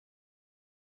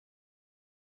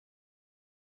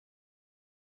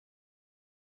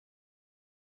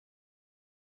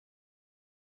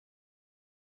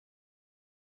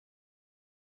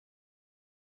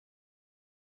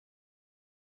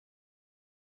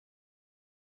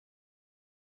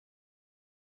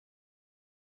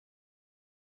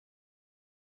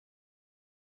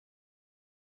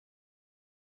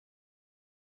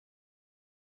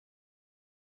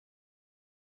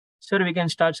Sir, we can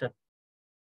start, sir.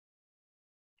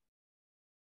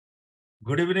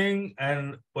 Good evening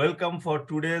and welcome for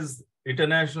today's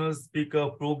International Speaker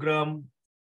Program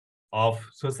of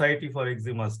Society for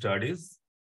Eczema Studies.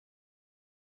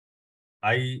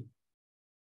 I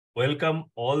welcome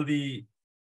all the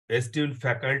esteemed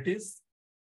faculties,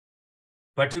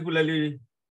 particularly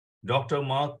Dr.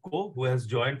 Mark Koh, who has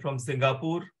joined from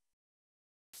Singapore,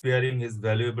 sparing his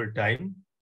valuable time.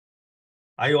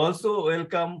 I also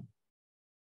welcome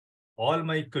all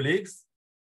my colleagues,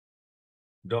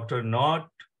 Dr. Nott,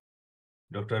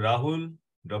 Dr. Rahul,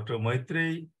 Dr.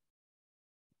 Maitri.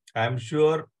 I'm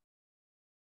sure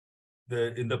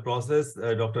in the process,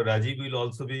 Dr. Rajiv will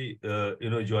also be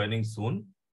joining soon.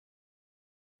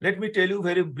 Let me tell you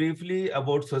very briefly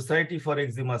about Society for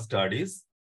Eczema Studies.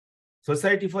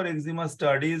 Society for Eczema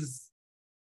Studies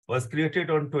was created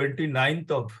on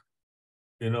 29th of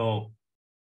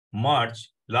March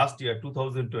last year,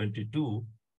 2022.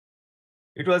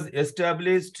 It was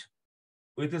established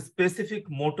with a specific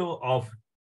motto of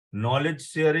knowledge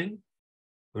sharing,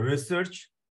 research,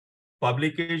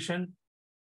 publication,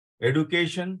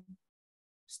 education,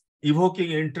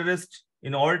 evoking interest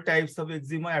in all types of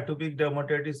eczema, atopic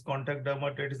dermatitis, contact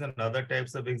dermatitis, and other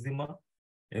types of eczema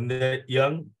in the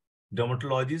young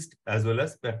dermatologists as well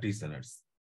as practitioners.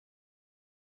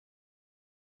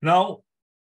 Now,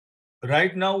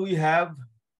 right now we have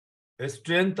a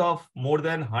strength of more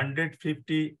than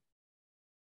 150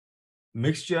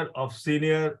 mixture of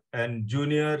senior and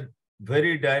junior,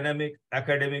 very dynamic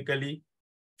academically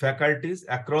faculties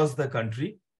across the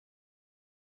country.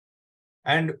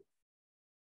 And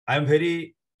I'm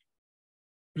very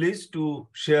pleased to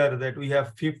share that we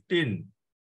have 15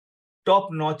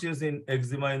 top notches in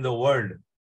eczema in the world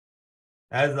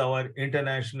as our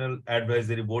international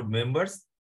advisory board members.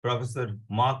 Professor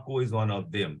Mark Koh is one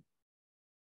of them.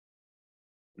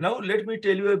 Now, let me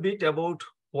tell you a bit about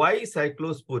why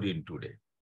cyclosporine today.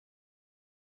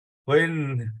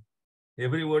 When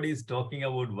everybody is talking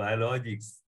about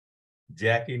biologics,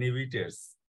 JAK inhibitors,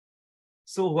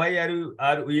 so why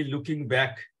are we looking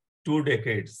back 2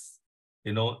 decades,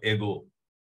 ago?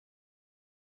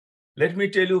 Let me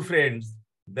tell you, friends,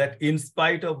 that in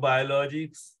spite of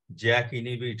biologics, JAK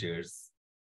inhibitors,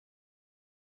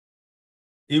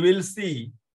 you will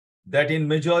see that in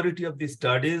majority of the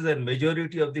studies and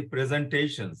majority of the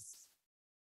presentations,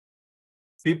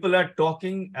 people are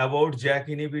talking about JAK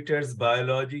inhibitors,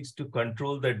 biologics to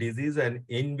control the disease, and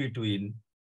in between,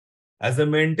 as a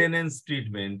maintenance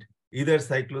treatment, either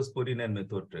cyclosporine and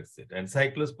methotrexate. And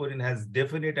cyclosporine has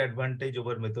definite advantage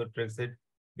over methotrexate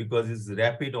because it's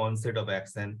rapid onset of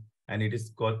action and it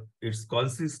is its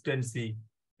consistency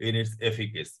in its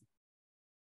efficacy.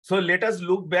 So let us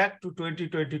look back to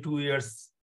 22 years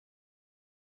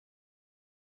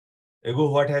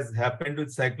ago, what has happened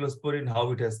with cyclosporine,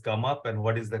 how it has come up, and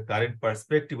what is the current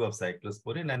perspective of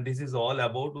cyclosporine. And this is all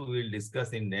about we will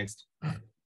discuss in next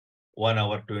 1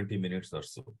 hour, 20 minutes or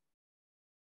so.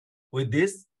 With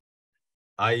this,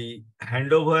 I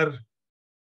hand over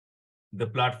the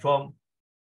platform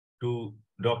to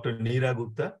Dr. Neera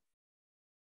Gupta.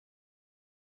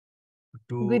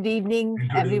 Good evening,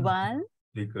 everyone.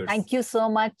 Speakers. Thank you so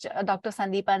much, Dr.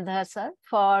 Sandeep Andhar, sir,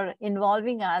 for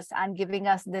involving us and giving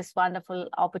us this wonderful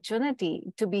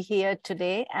opportunity to be here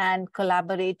today and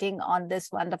collaborating on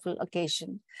this wonderful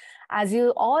occasion. As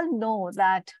you all know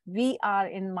that we are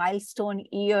in milestone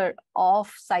year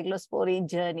of cyclosporine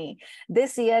journey.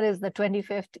 This year is the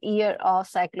 25th year of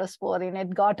cyclosporine.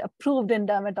 It got approved in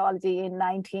dermatology in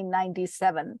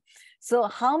 1997. So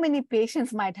how many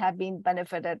patients might have been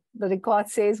benefited? The record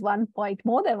says more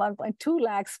than 1.2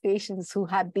 lakhs patients who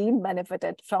have been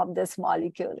benefited from this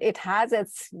molecule. It has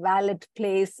its valid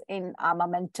place in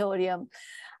armamentarium.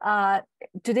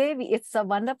 Today, it's a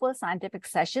wonderful scientific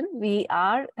session. We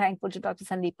are thankful to Dr.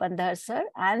 Sandeep Andhar, sir,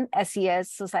 and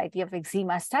SES Society of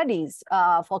Eczema Studies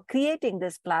for creating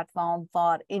this platform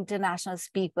for international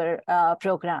speaker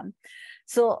program.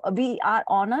 So we are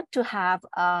honored to have,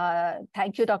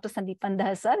 thank you, Dr. Sandeep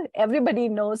Andhar, sir. Everybody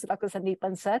knows Dr. Sandeep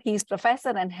Andhar, sir. He's professor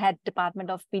and head Department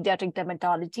of Pediatric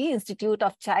Dermatology, Institute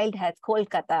of Child Health,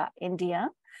 Kolkata, India.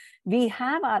 We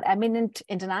have our eminent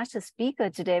international speaker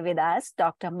today with us,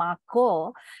 Dr. Mark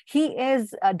Koh. He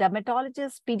is a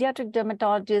dermatologist, pediatric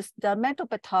dermatologist,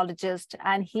 dermatopathologist,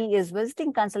 and he is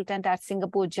visiting consultant at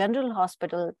Singapore General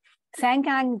Hospital,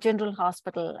 Sengkang General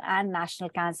Hospital, and National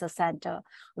Cancer Center.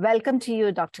 Welcome to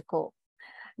you, Dr. Koh.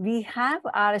 We have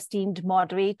our esteemed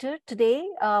moderator today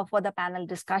for the panel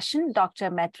discussion,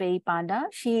 Dr. Maitreyi Panda.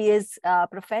 She is a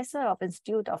professor of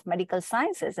Institute of Medical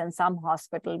Sciences in some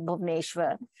hospital,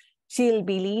 Bhubaneswar. She'll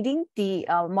be leading the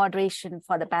moderation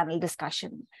for the panel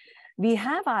discussion. We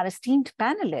have our esteemed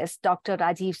panelist, Dr.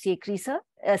 Rajiv Sekhri, sir,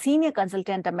 a senior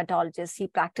consultant dermatologist. He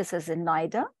practices in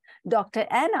Noida. Dr.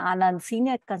 N. Anand,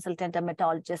 senior consultant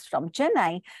dermatologist from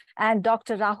Chennai, and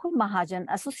Dr. Rahul Mahajan,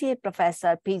 associate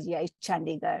professor, PGI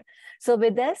Chandigarh. So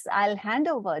with this, I'll hand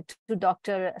over to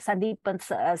Dr.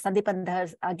 Sandeepan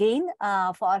Dhar again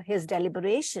for his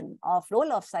deliberation of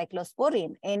role of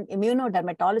cyclosporine in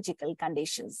immunodermatological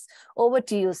conditions. Over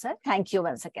to you, sir. Thank you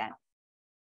once again.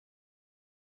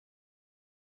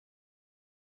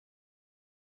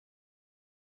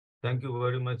 Thank you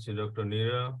very much, Dr.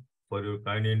 Neera, for your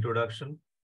kind introduction.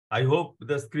 I hope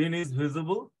the screen is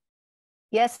visible.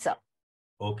 Yes, sir.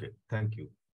 Okay, thank you.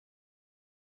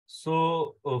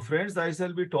 So, friends, I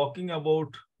shall be talking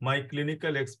about my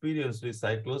clinical experience with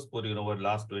cyclosporine over the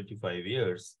last 25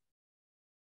 years.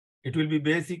 It will be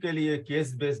basically a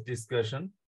case-based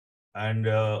discussion and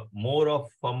more of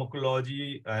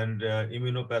pharmacology and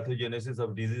immunopathogenesis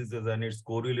of diseases and its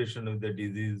correlation with the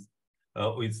disease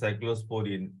with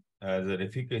cyclosporine as an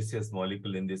efficacious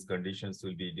molecule in these conditions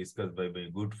will be discussed by my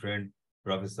good friend,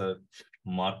 Professor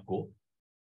Mark Koh.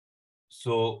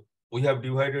 So we have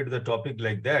divided the topic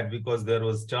like that because there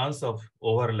was chance of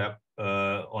overlap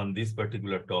on this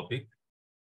particular topic.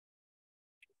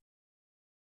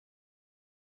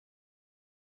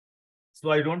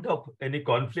 So I don't have any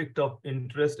conflict of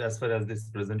interest as far as this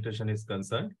presentation is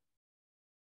concerned.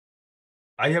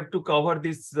 I have to cover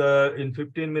this in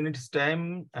 15 minutes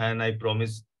time, and I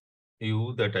promise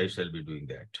you that I shall be doing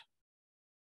that.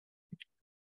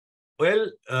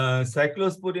 Well,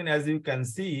 cyclosporine, as you can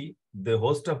see, the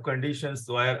host of conditions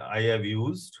where I have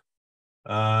used,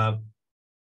 but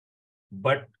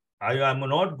I am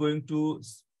not going to,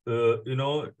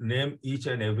 name each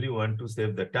and every one to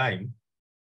save the time.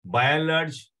 By and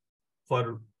large,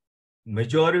 for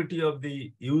majority of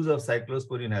the use of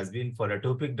cyclosporine has been for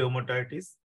atopic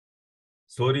dermatitis,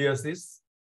 psoriasis,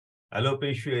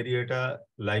 alopecia areata,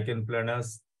 lichen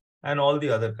planus, and all the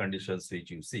other conditions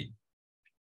which you see.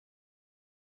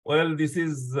 Well, this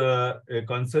is a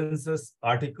consensus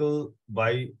article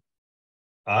by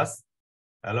us,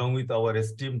 along with our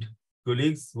esteemed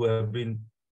colleagues who have been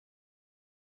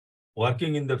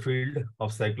working in the field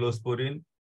of cyclosporine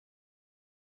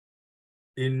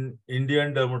in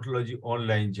Indian Dermatology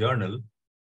Online Journal.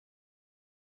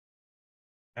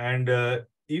 And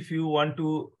if you want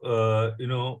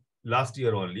to, last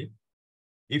year only,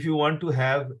 if you want to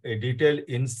have a detailed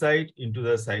insight into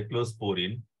the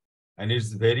cyclosporine and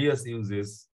its various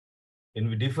uses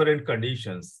in different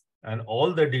conditions and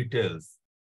all the details,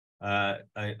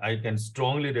 I can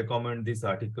strongly recommend this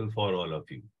article for all of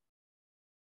you.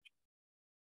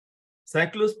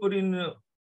 Cyclosporine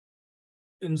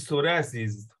in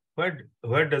psoriasis,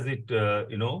 where does it,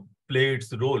 play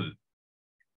its role?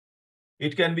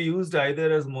 It can be used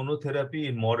either as monotherapy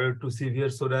in moderate to severe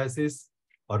psoriasis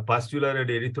or pustular and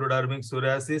erythrodermic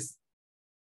psoriasis,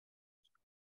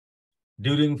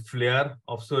 during flare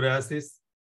of psoriasis.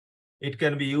 It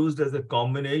can be used as a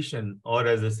combination or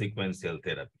as a sequential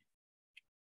therapy.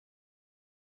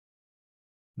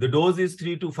 The dose is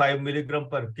 3 to 5 milligram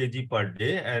per kg per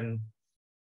day, and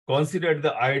consider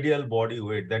the ideal body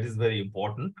weight. That is very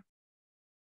important.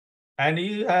 And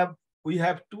we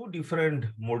have two different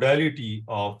modality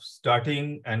of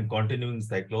starting and continuing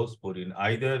cyclosporine.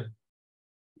 Either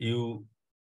you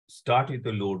start with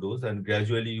a low dose and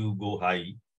gradually you go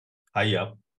high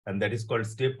up, and that is called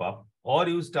step up, or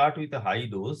you start with a high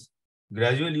dose,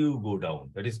 gradually you go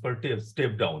down. That is called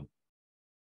step down.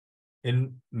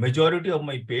 In majority of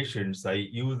my patients, I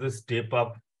use the step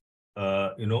up,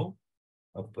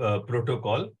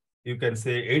 protocol. You can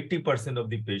say 80% of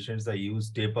the patients I use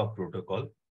step up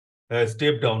protocol,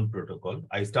 step down protocol.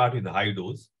 I start with a high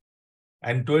dose,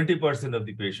 and 20% of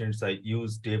the patients I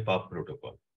use step up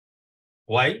protocol.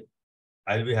 Why?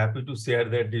 I'll be happy to share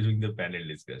that during the panel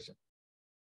discussion.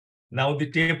 Now, the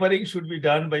tapering should be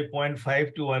done by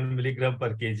 0.5 to 1 milligram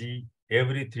per kg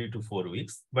every 3 to 4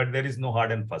 weeks, but there is no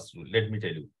hard and fast rule. Let me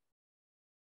tell you.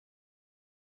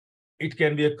 It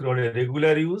can be a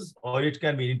regular use or it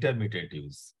can be intermittent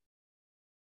use.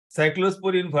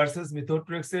 Cyclosporine versus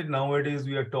methotrexate. Nowadays,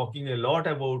 we are talking a lot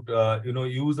about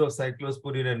use of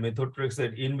cyclosporine and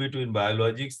methotrexate in between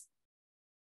biologics,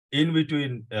 in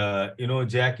between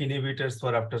JAK inhibitors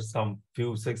for after some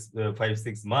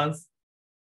 5-6 months.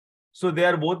 So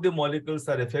there both the molecules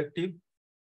are effective,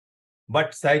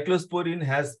 but cyclosporine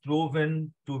has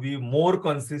proven to be more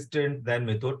consistent than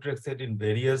methotrexate in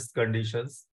various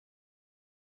conditions,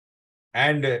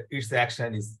 and its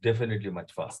action is definitely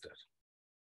much faster.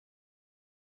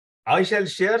 I shall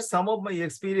share some of my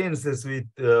experiences with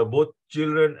both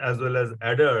children as well as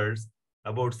adults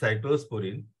about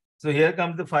cyclosporine. So here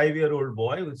comes the 5-year-old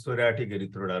boy with psoriatic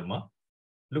erythroderma.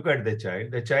 Look at the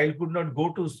child. The child could not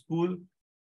go to school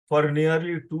for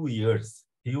nearly 2 years.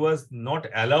 He was not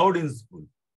allowed in school.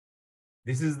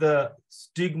 This is the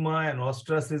stigma and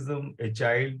ostracism a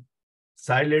child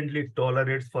silently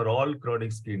tolerates for all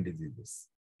chronic skin diseases.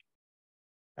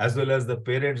 As well as the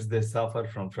parents, they suffer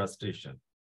from frustration.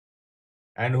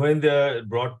 And when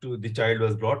the child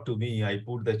was brought to me, I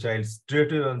put the child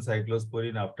straight away on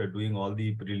cyclosporine after doing all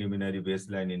the preliminary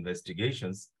baseline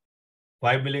investigations,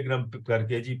 5 milligram per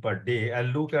kg per day,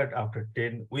 and look at after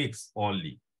 10 weeks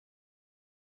only.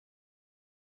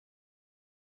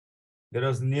 There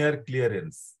was near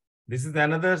clearance. This is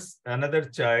another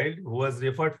child who was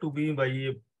referred to me by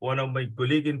one of my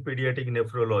colleagues in pediatric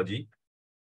nephrology.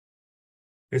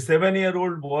 A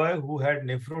 7-year-old boy who had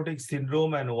nephrotic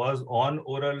syndrome and was on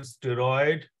oral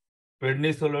steroid,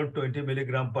 prednisolone 20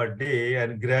 milligram per day,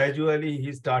 and gradually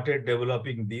he started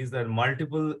developing these, and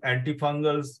multiple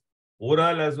antifungals,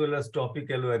 oral as well as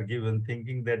topical, were given,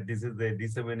 thinking that this is a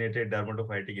disseminated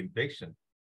dermatophytic infection.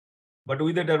 But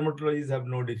we, the dermatologists, have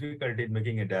no difficulty in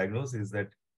making a diagnosis that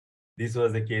this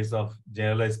was a case of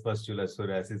generalized pustular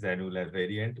psoriasis annular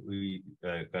variant. We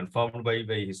confirmed by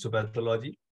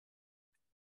histopathology.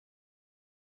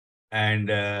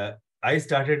 And I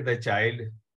started the child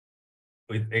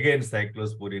with, again,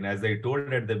 cyclosporine. As I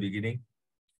told at the beginning,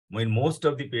 when most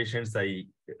of the patients, I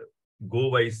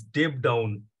go by step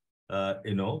down,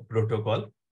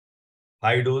 protocol,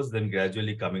 high dose, then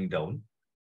gradually coming down.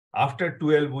 After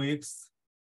 12 weeks,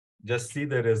 just see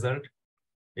the result.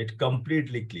 It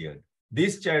completely cleared.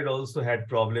 This child also had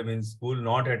problem in school,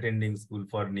 not attending school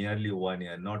for nearly 1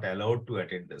 year, not allowed to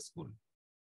attend the school,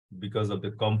 because of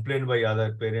the complaint by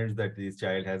other parents that this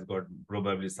child has got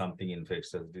probably something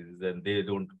infectious disease, and they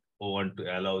don't want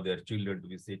to allow their children to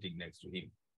be sitting next to him.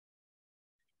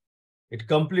 It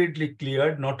completely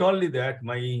cleared. Not only that,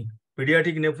 my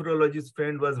pediatric nephrologist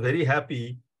friend was very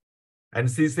happy, and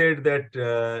she said that,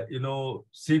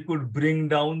 she could bring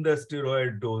down the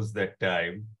steroid dose that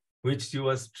time, which she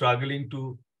was struggling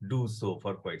to do so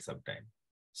for quite some time.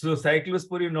 So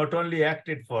cyclosporine not only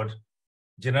acted for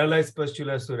generalized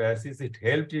pustular psoriasis, it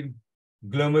helped in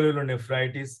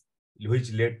glomerulonephritis,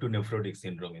 which led to nephrotic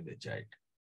syndrome in the child.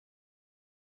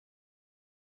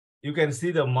 You can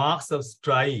see the marks of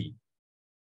stry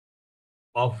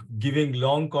of giving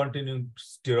long continuing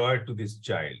steroid to this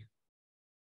child.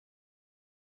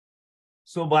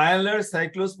 So by and large,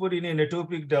 cyclosporine in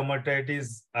atopic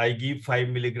dermatitis, I give 5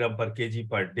 milligram per kg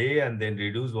per day and then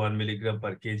reduce 1 milligram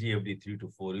per kg every 3 to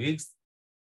 4 weeks.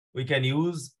 We can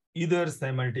use either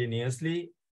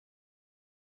simultaneously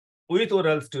with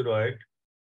oral steroid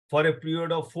for a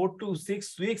period of 4 to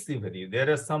 6 weeks even.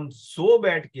 There are some so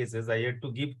bad cases, I had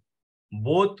to give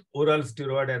both oral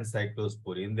steroid and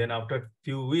cyclosporine. Then after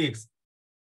few weeks,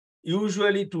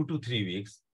 usually 2 to 3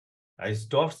 weeks, I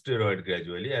stopped steroid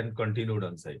gradually and continued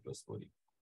on cyclosporine.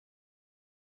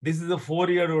 This is a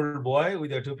 4-year-old boy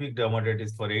with atopic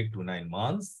dermatitis for 8 to 9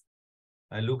 months.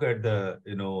 I look at the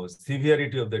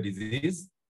severity of the disease.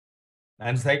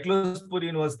 And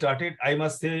cyclosporine was started. I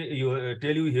must say,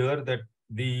 tell you here that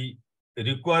the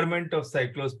requirement of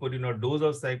cyclosporine or dose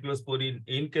of cyclosporine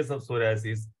in case of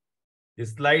psoriasis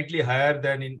is slightly higher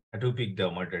than in atopic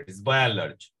dermatitis by and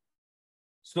large.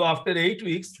 So after 8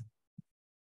 weeks,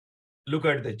 look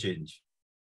at the change.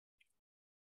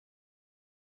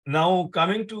 Now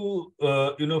coming to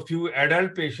few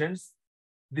adult patients.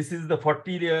 This is the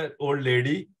 40-year-old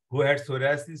lady who had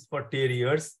psoriasis for 10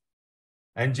 years.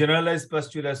 And generalized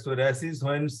pustular psoriasis.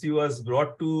 When she was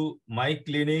brought to my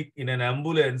clinic in an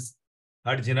ambulance,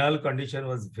 her general condition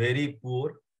was very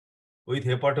poor with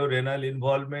hepatorenal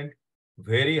involvement,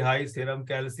 very high serum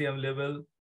calcium level,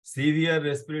 severe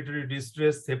respiratory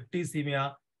distress,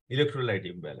 septicemia, electrolyte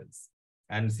imbalance.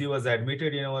 And she was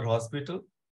admitted in our hospital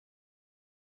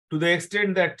to the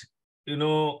extent that,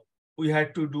 we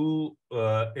had to do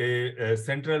a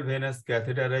central venous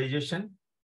catheterization.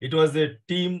 It was a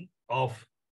team of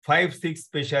 5-6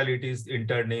 specialties,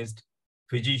 internists,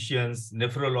 physicians,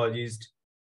 nephrologists,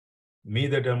 me,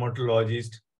 the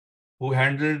dermatologist, who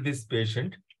handled this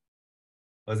patient,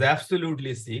 was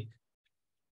absolutely sick.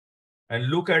 And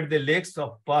look at the legs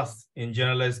of pus in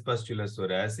generalized pustular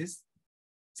psoriasis.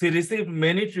 She received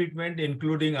many treatments,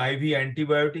 including IV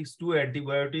antibiotics, 2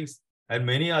 antibiotics, and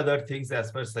many other things as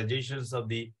per suggestions of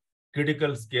the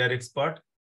critical care expert,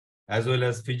 as well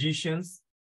as physicians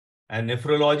and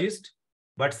nephrologist.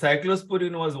 But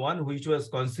cyclosporine was one which was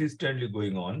consistently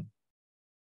going on.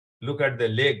 Look at the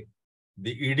leg.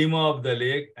 the edema of the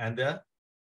leg and the,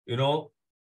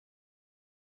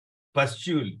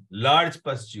 pustule, large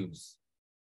pustules,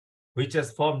 which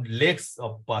has formed legs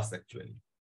of pus actually.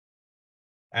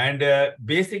 And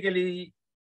basically,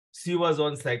 she was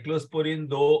on cyclosporine,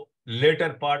 though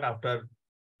later part after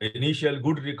initial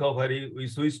good recovery, we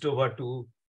switched over to,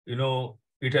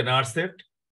 etanercept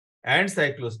and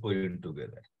cyclosporine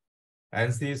together.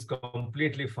 And she is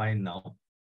completely fine now.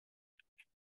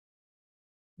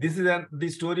 This is the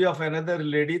story of another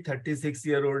lady,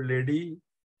 36-year-old lady,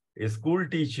 a school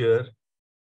teacher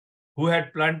who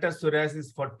had plantar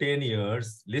psoriasis for 10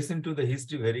 years. Listen to the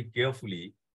history very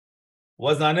carefully.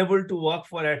 Was unable to walk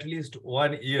for at least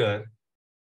 1 year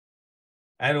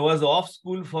and was off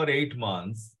school for 8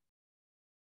 months.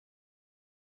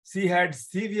 She had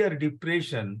severe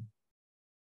depression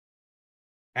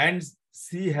and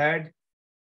she had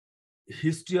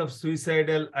history of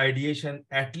suicidal ideation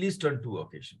at least on 2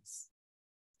 occasions.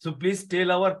 So please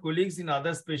tell our colleagues in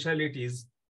other specialties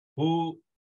who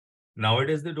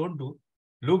nowadays they don't do,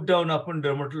 look down upon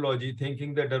dermatology,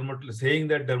 thinking that saying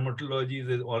that dermatology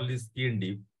is only skin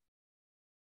deep.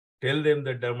 Tell them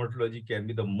that dermatology can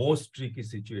be the most tricky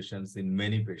situations in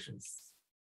many patients.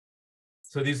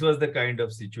 So this was the kind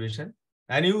of situation.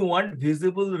 And you want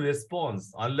visible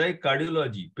response. Unlike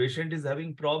cardiology, patient is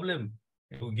having problem.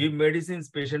 You give medicines,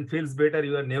 patient feels better.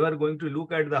 You are never going to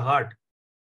look at the heart,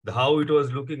 how it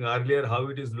was looking earlier, how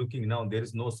it is looking now. There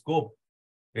is no scope.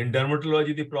 In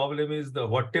dermatology, the problem is the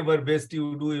whatever best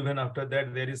you do, even after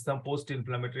that, there is some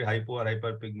post-inflammatory hypo or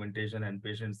hyperpigmentation, and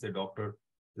patients say, doctor,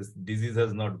 this disease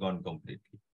has not gone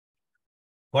completely.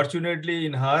 Fortunately,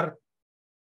 in her,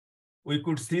 we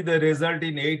could see the result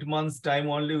in 8 months' time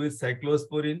only with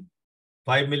cyclosporine,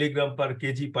 5 milligram per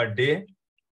kg per day.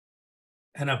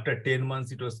 And after 10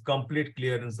 months, it was complete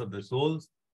clearance of the soles.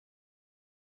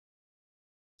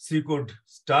 She could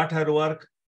start her work,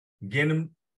 gain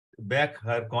back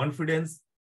her confidence.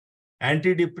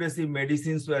 Antidepressive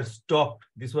medicines were stopped.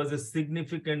 This was a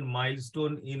significant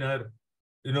milestone in her,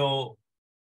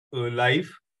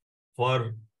 life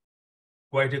for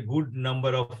quite a good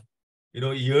number of,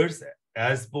 years,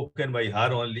 as spoken by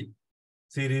her only.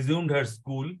 She resumed her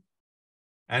school,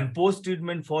 and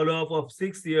post-treatment follow-up of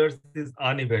 6 years is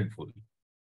uneventful.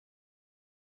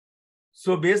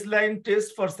 So baseline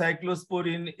test for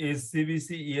cyclosporine is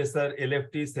CBC, ESR,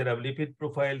 LFT, serum lipid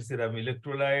profile, serum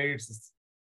electrolytes,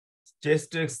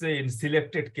 chest X-ray in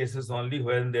selected cases only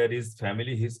when there is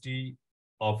family history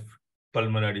of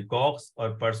pulmonary coughs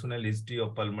or personal history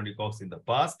of pulmonary coughs in the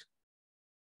past.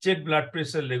 Check blood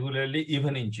pressure regularly,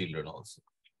 even in children also.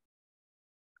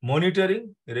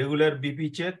 Monitoring, regular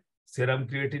BP check, serum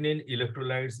creatinine,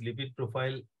 electrolytes, lipid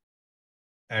profile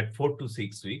at 4 to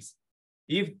 6 weeks.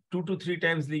 If 2 to 3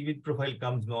 times lipid profile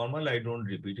comes normal, I don't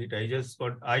repeat it. I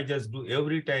just do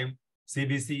every time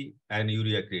CBC and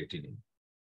urea creatinine.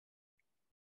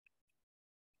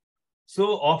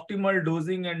 So optimal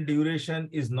dosing and duration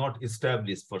is not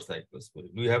established for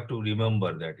cyclosporine. We have to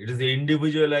remember that. It is an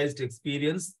individualized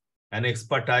experience and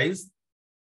expertise.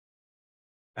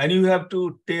 And you have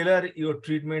to tailor your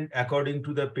treatment according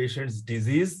to the patient's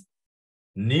disease,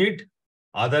 need,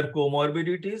 other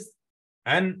comorbidities,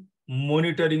 and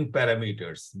monitoring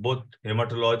parameters, both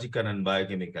hematological and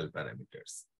biochemical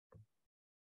parameters.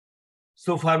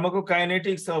 So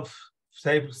pharmacokinetics of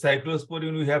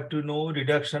cyclosporine, we have to know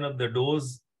reduction of the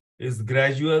dose is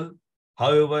gradual.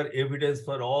 However, evidence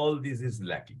for all this is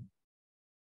lacking.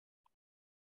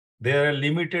 There are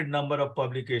limited number of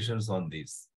publications on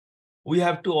this. We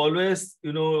have to always,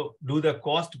 do the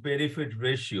cost-benefit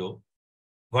ratio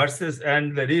versus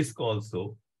and the risk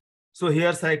also. So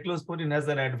here cyclosporine has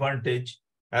an advantage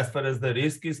as far as the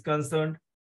risk is concerned,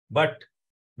 but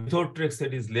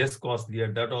methotrexate is less costly,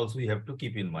 and that also we have to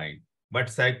keep in mind. But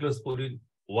cyclosporine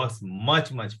works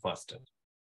much, much faster.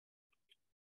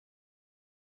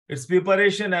 Its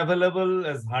preparation available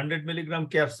as 100 milligram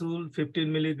capsule,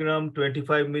 15 milligram,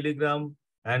 25 milligram,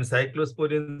 and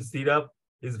cyclosporine syrup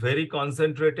is very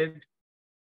concentrated.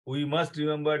 We must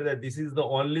remember that this is the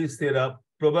only syrup,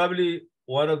 probably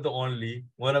one of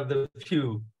the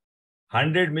few,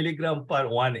 100 milligram per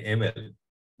 1 ml.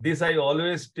 This I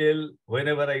always tell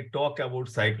whenever I talk about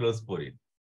cyclosporine.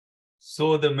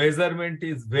 So the measurement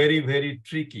is very, very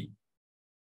tricky.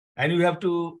 And you have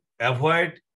to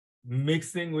avoid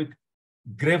mixing with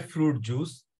grapefruit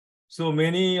juice. So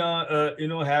many,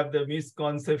 have the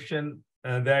misconception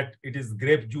that it is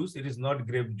grape juice. It is not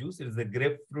grape juice. It is a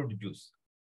grapefruit juice,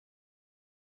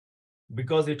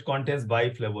 because it contains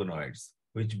biflavonoids,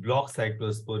 which block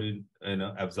cyclosporine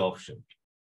absorption.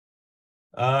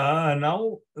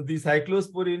 Now, the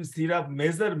cyclosporine syrup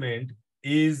measurement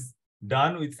is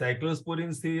done with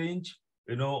cyclosporine syringe,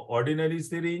 ordinary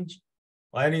syringe,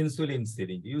 or an insulin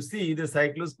syringe. You see, the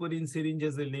cyclosporine syringe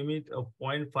has a limit of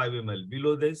 0.5 ml.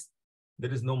 Below this,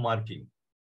 there is no marking.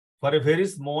 For a very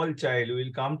small child, we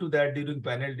will come to that during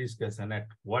panel discussion at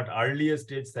what earlier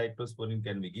stage cyclosporine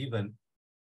can be given.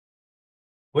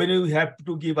 When you have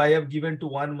to give, I have given to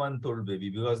 1-month-old baby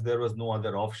because there was no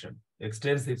other option,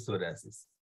 extensive psoriasis.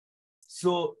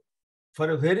 So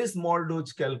for a very small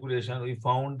dose calculation, we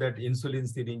found that insulin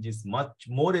syringe is much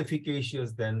more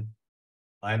efficacious than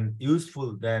and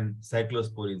useful than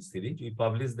cyclosporine syringe. We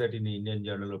published that in the Indian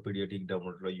Journal of Pediatric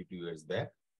Dermatology 2 years back.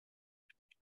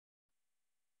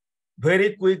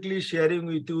 Very quickly sharing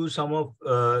with you some of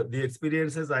the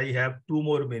experiences. I have 2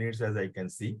 more minutes, as I can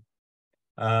see.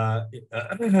 That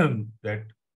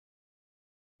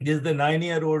this is the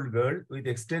 9-year-old girl with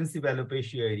extensive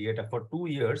alopecia areata for 2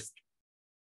 years.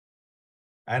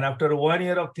 And after 1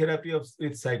 year of therapy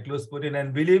with cyclosporine,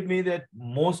 and believe me that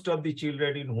most of the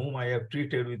children in whom I have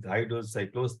treated with high-dose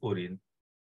cyclosporine,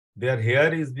 their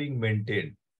hair is being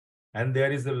maintained. And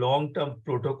there is a long-term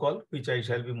protocol, which I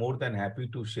shall be more than happy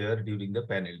to share during the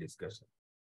panel discussion.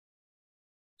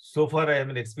 So far, I have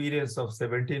an experience of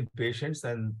 17 patients,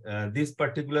 and this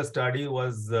particular study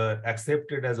was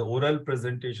accepted as an oral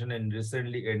presentation and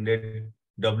recently ended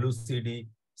WCD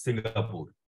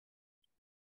Singapore.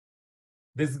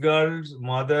 This girl's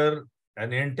mother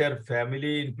and entire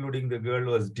family, including the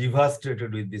girl, was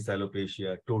devastated with this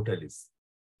alopecia totally.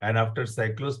 And after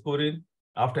cyclosporine,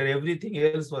 after everything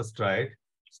else was tried,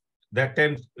 that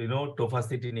time,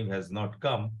 tofacitinib has not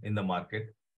come in the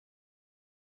market.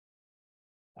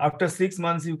 After 6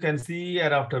 months, you can see,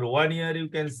 and after 1 year, you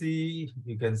can see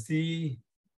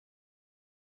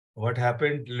what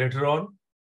happened later on,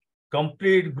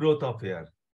 complete growth of hair.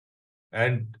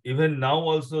 And even now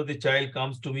also the child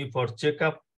comes to me for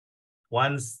checkup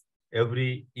once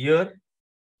every year.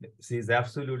 She is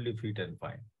absolutely fit and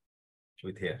fine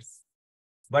with hairs.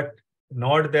 But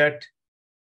not that,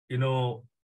 it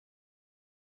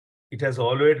has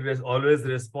always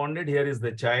responded. Here is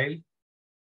the child.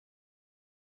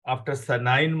 After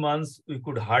 9 months, we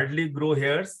could hardly grow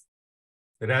hairs.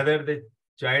 Rather, the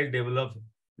child developed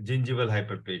gingival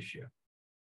hyperplasia.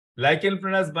 Lichen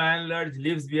planus by and large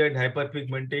lives behind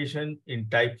hyperpigmentation in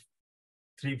type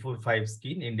 3, 4, 5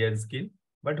 skin, Indian skin.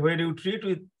 But when you treat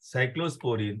with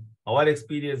cyclosporine, our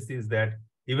experience is that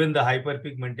even the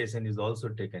hyperpigmentation is also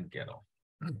taken care of.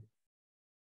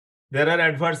 There are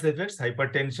adverse effects,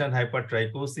 hypertension,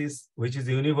 hypertrichosis, which is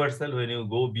universal. When you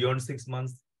go beyond 6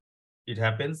 months, it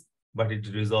happens, but it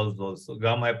resolves also.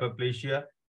 Gum hyperplasia.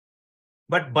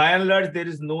 But by and large, there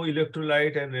is no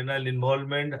electrolyte and renal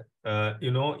involvement,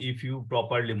 if you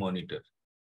properly monitor.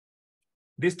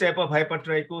 This type of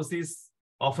hypertrichosis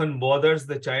often bothers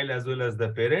the child as well as the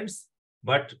parents.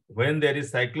 But when there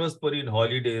is cyclosporine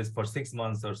holidays for 6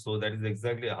 months or so, that is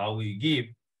exactly how we give.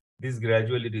 This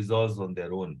gradually resolves on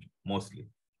their own, mostly.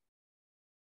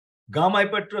 Gum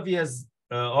hypertrophy has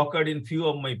occurred in few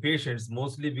of my patients,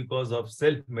 mostly because of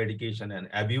self-medication and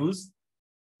abuse.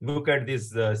 Look at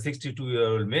this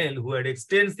 62-year-old male who had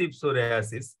extensive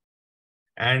psoriasis,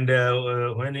 and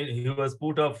when he was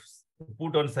put on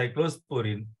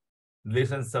cyclosporine,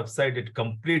 lesions subsided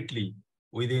completely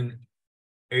within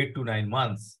 8 to 9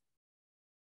 months.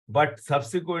 But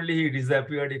subsequently, he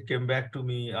disappeared. It came back to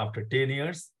me after 10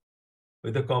 years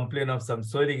with a complaint of some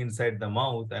swelling inside the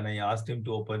mouth, and I asked him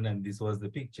to open, and this was the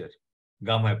picture,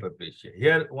 gum hyperplasia.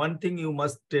 Here, one thing you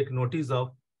must take notice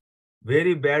of,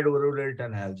 very bad oral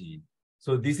hygiene.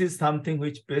 So this is something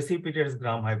which precipitates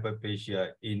gum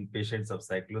hyperplasia in patients of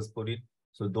cyclosporine.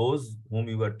 So those whom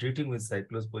you are treating with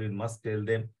cyclosporine must tell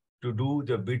them to do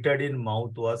the betadine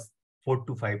mouthwash 4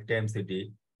 to 5 times a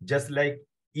day, just like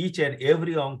each and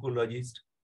every oncologist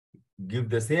give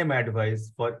the same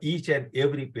advice for each and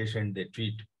every patient they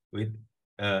treat with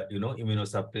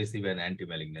immunosuppressive and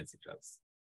anti-malignancy drugs.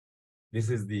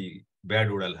 This is the bad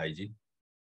oral hygiene.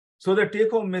 So the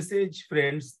take-home message,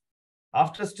 friends,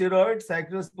 after steroids,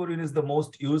 cyclosporine is the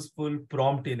most useful,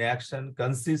 prompt in action,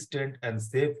 consistent, and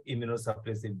safe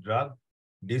immunosuppressive drug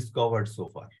discovered so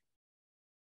far.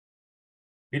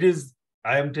 It is,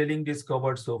 I am telling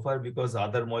discovered so far because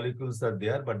other molecules are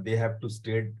there, but they have to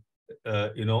state,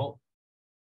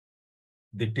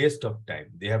 the test of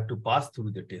time. They have to pass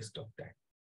through the test of time.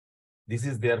 This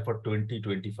is there for 20,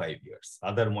 25 years.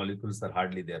 Other molecules are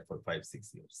hardly there for 5,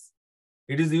 6 years.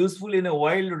 It is useful in a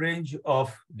wide range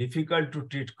of difficult to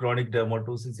treat chronic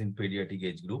dermatosis in pediatric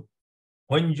age group.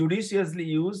 When judiciously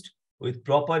used with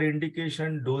proper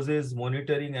indication, doses,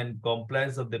 monitoring, and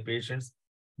compliance of the patients,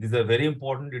 these are very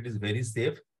important. It is very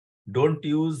safe. Don't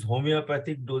use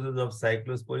homeopathic doses of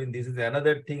cyclosporine. This is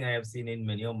another thing I have seen in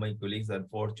many of my colleagues,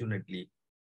 unfortunately,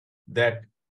 that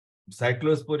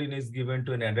cyclosporine is given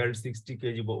to an adult 60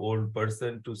 kg old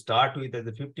person to start with as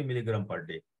a 50 milligram per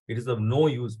day. It is of no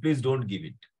use. Please don't give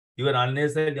it. You are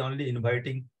unnecessarily only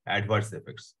inviting adverse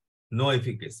effects. No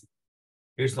efficacy.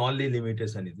 Its only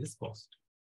limitation is this cost.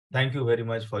 Thank you very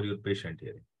much for your patient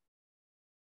hearing.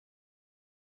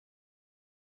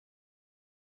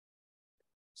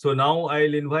 So now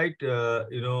I'll invite,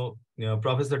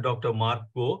 Professor Dr. Mark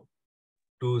Koh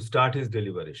to start his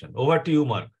deliberation. Over to you,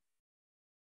 Mark.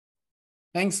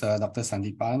 Thanks, Dr.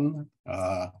 Sandipan,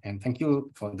 and thank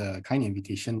you for the kind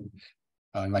invitation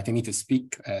inviting me to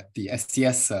speak at the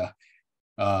SES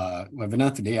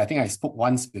webinar today. I think I spoke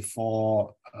once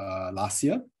before last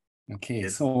year. Okay,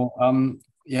 yes. So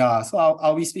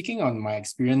I'll be speaking on my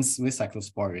experience with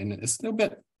cyclosporine. It's a little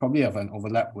bit probably of an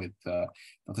overlap with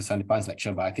Dr. Sandipan's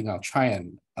lecture, but I think I'll try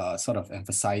and sort of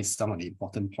emphasize some of the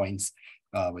important points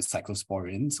with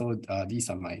cyclosporine. So these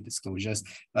are my disclosures.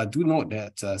 Do note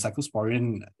that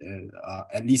cyclosporine,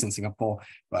 at least in Singapore,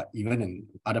 but even in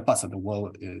other parts of the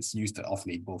world, is used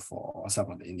off-label for some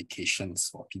of the indications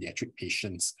for pediatric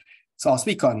patients. So I'll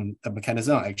speak on the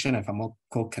mechanism of action and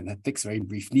pharmacokinetics very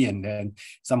briefly, and then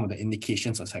some of the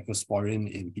indications of cyclosporine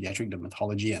in pediatric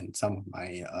dermatology and some of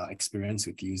my experience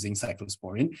with using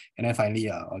cyclosporine. And then finally,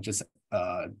 I'll just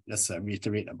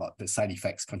reiterate about the side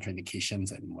effects,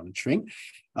 contraindications, and monitoring.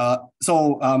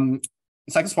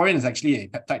 Cyclosporine is actually a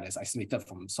peptide that's isolated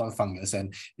from soil fungus,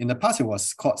 and in the past it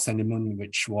was called Sendimune,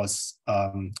 which was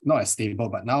not as stable,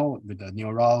 but now with the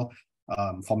neural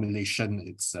formulation,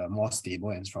 it's more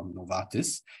stable, and it's from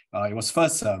Novartis. It was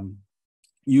first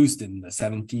used in the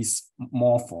 70s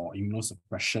more for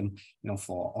immunosuppression,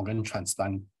 for organ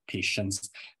transplant patients.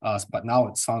 But now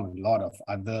it's found in a lot of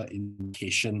other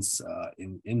indications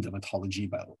in dermatology,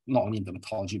 but not only in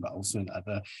dermatology, but also in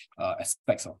other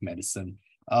aspects of medicine.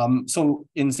 So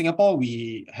in Singapore,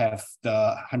 we have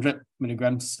the 100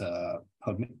 milligrams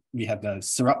we have the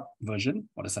syrup version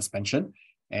or the suspension.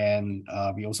 And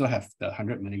we also have the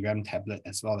 100 milligram tablet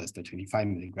as well as the 25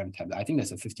 milligram tablet. I think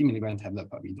there's a 50 milligram tablet,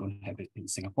 but we don't have it in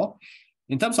Singapore.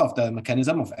 In terms of the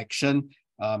mechanism of action,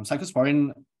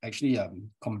 cyclosporine actually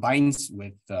combines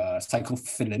with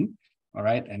cyclophilin, all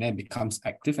right, and then becomes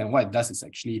active. And what it does is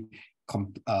actually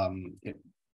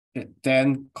it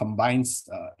then combines,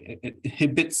 it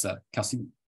inhibits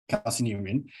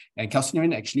calcineurin, and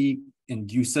calcineurin actually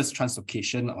induces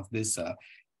translocation of this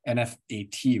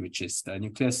NF-AT, which is the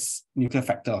nuclear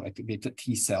factor of activated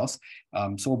T cells.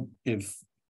 So when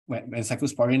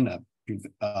cyclosporine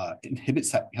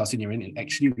inhibits calcineurin, it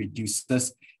actually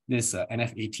reduces this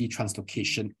NF-AT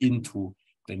translocation into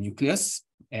the nucleus,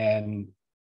 and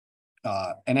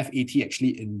NF-AT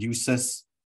actually induces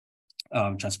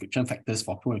transcription factors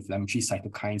for pro-inflammatory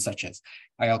cytokines such as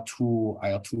IL-2,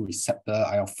 IL-2 receptor,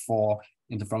 IL-4,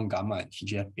 interferon gamma, and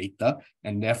TGF-beta.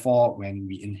 And therefore, when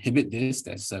we inhibit this,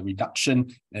 there's a reduction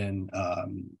in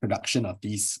production of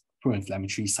these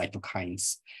pro-inflammatory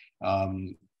cytokines.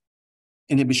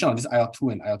 Inhibition of this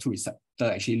IL-2 and IL-2 receptor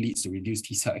actually leads to reduced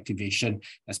T cell activation,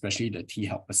 especially the T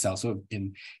helper cells. So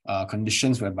in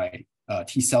conditions whereby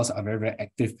T cells are very, very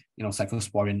active,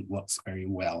 cyclosporine works very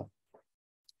well.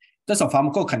 In terms of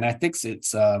pharmacokinetics,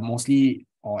 it's mostly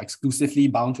or exclusively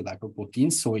bound to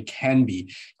lipoproteins, so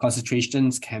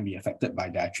concentrations can be affected by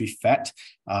dietary fat,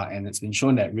 and it's been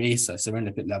shown that raised serum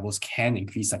lipid levels can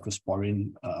increase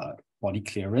cyclosporine body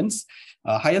clearance.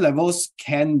 Higher levels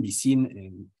can be seen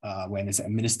in when it's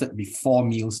administered before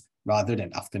meals rather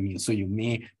than after meals, so you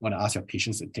may want to ask your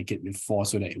patients to take it before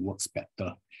so that it works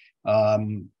better.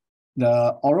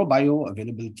 The oral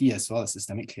bioavailability as well as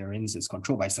systemic clearance is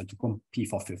controlled by cytochrome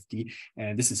P450,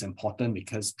 and this is important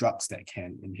because drugs that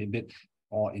can inhibit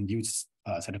or induce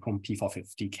cytochrome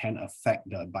P450 can affect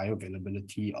the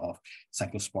bioavailability of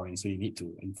cyclosporine. So you need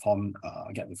to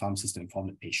get the pharmacist to inform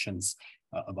the patients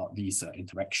about these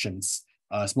interactions.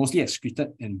 It's mostly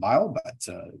excreted in bile, but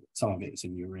some of it is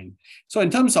in urine. So in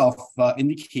terms of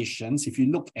indications, if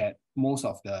you look at most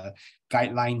of the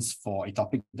guidelines for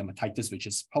atopic dermatitis, which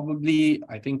is probably,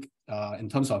 I think, in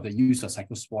terms of the use of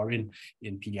cyclosporine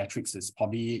in pediatrics, is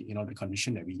probably the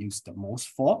condition that we use the most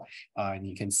for. And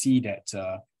you can see that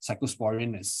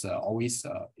cyclosporine is always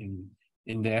in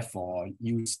there for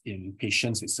use in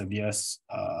patients with severe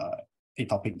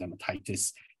atopic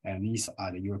dermatitis. And these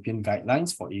are the European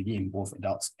guidelines for AD in both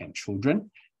adults and children.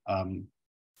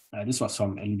 This was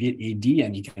from Alleviate AD,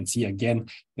 and you can see again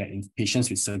that in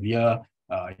patients with severe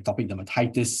atopic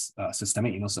dermatitis,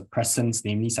 systemic immunosuppressants,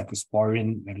 namely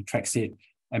cyclosporine, methotrexate,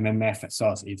 MMF as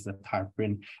well as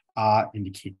azathioprine are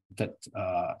indicated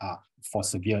for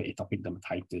severe atopic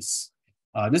dermatitis.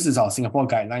 This is our Singapore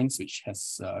guidelines, which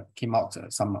has came out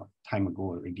some time ago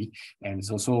already, and it's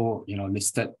also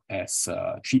listed as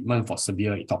treatment for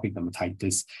severe atopic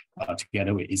dermatitis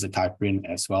together with azathioprine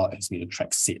as well as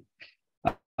methotrexate.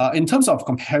 In terms of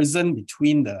comparison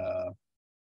between the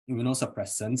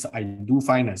immunosuppressants, I do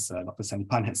find, as Dr.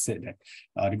 Sanipan has said,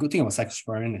 that the good thing about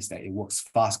cyclosporine is that it works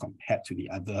fast compared to the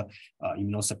other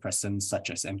immunosuppressants such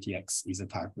as MTX,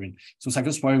 azathioprine. So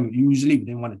cyclosporine, usually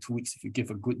within 1 to 2 weeks, if you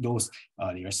give a good dose,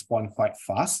 they respond quite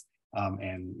fast.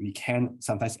 And we can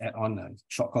sometimes add on a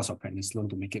short course of prednisolone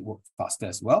to make it work faster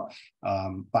as well.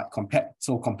 But compared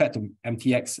to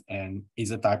MTX and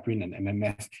azathioprine and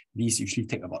MMF, these usually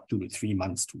take about 2 to 3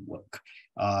 months to work.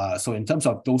 So in terms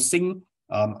of dosing,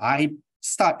 I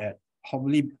start at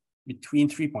probably between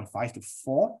 3.5 to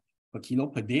 4 per kilo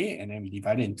per day, and then we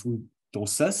divide it in 2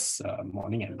 doses,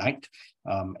 morning and night.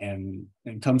 And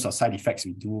in terms of side effects,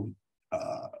 we do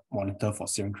monitor for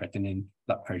serum creatinine,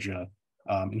 blood pressure.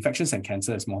 Infections and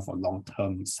cancer is more for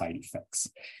long-term side effects.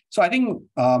 So I think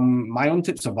my own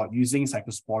tips about using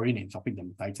cyclosporine in atopic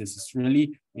dermatitis is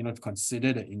really, to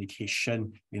consider the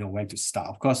indication, when to start.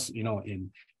 Of course,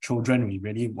 in children, we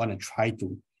really want to try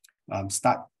to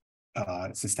start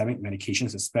systemic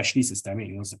medications, especially systemic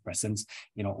immunosuppressants,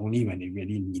 only when they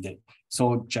really need it.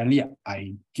 So generally,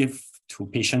 I give to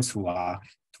patients who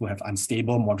have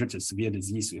unstable, moderate to severe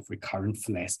disease with recurrent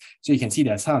flares. So you can see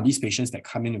that some of these patients that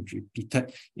come in with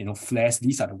repeated, flares,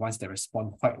 these are the ones that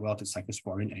respond quite well to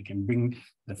cyclosporine and can bring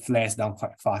the flares down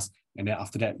quite fast, and then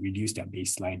after that, reduce their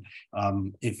baseline.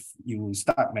 If you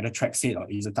start methotrexate or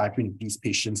azathioprine in these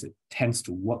patients, it tends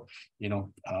to work,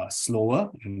 slower,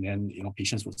 and then,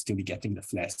 patients will still be getting the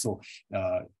flares. So,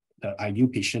 the ideal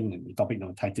patient in atopic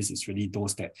dermatitis is really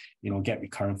those that, get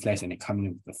recurrent flares and they come in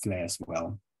with the flare as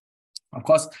well. Of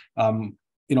course,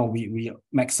 we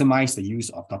maximize the use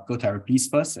of topical therapies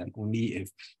first, and only if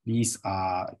these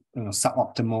are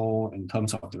suboptimal in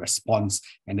terms of the response,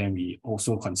 and then we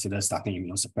also consider starting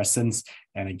immunosuppressants.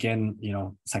 And again,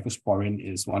 cyclosporine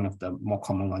is one of the more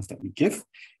common ones that we give.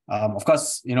 Of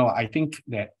course, I feel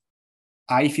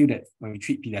that when we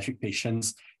treat pediatric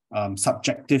patients,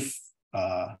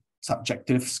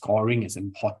 subjective scoring is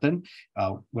important,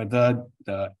 whether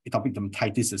the atopic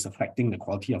dermatitis is affecting the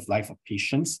quality of life of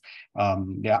patients.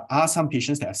 There are some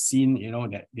patients that have seen,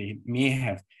 that they may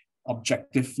have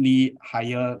objectively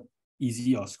higher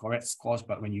EASI or SCORAD scores,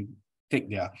 but when you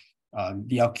take their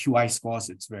DLQI scores,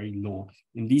 it's very low.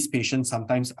 In these patients,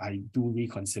 sometimes I do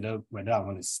reconsider whether I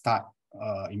want to start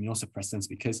immunosuppressants,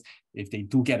 because if they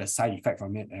do get a side effect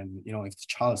from it, and if the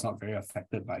child is not very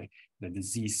affected by the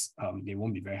disease, they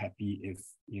won't be very happy if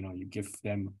you give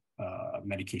them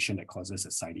medication that causes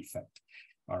a side effect.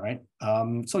 All right.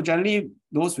 So generally,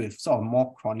 those with sort of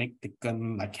more chronic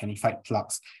thickened lichenified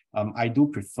plaques, I do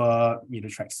prefer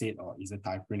methotrexate or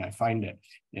azathioprine. I find that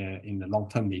in the long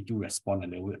term, they do respond a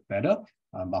little bit better.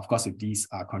 But of course, if these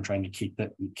are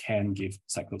contraindicated, we can give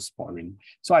cyclosporine.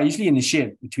 So I usually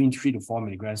initiate between 3 to 4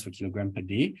 milligrams per kilogram per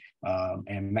day,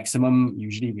 and maximum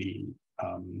usually we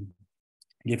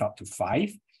give up to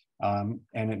 5. And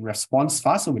it responds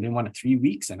fast, so within 1 to 3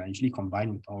 weeks, and I usually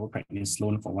combine with oral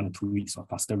prednisolone for 1 to 2 weeks for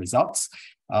faster results.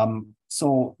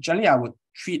 So generally, I would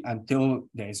treat until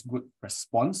there is good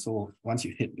response. So once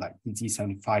you hit like EASI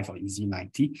 75 or EASI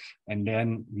 90, and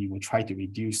then we will try to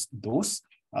reduce dose.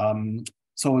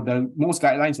 So the most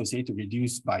guidelines will say to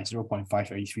reduce by 0.5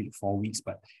 every 3 to 4 weeks,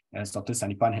 but as Dr.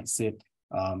 Sanipan had said,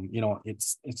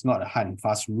 it's not a hard and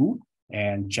fast rule.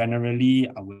 And generally,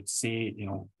 I would say,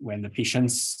 when the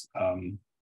patients, I'll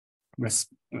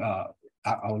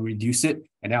reduce it,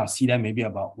 and then I'll see them maybe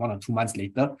about 1 or 2 months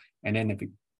later. And then if it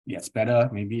gets better,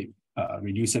 maybe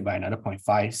reduce it by another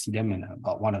 0.5, see them in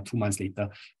about 1 or 2 months later.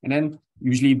 And then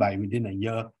usually by within a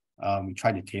year, we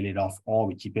try to tail it off, or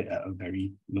we keep it at a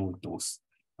very low dose.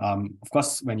 Of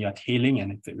course, when you're tailing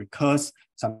and if it recurs,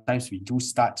 sometimes we do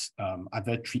start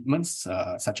other treatments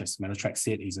such as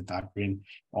methotrexate, azathioprine,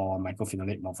 or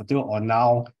mycophenolate mofetil. Or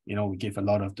now, we give a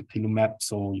lot of dupilumab,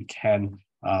 so you can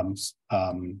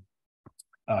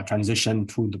transition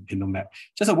to dupilumab.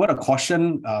 Just a word of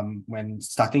caution when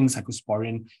starting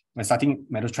cyclosporine, when starting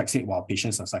methotrexate while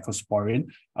patients are cyclosporine,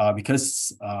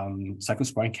 because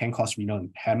cyclosporine can cause renal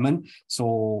impairment.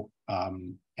 So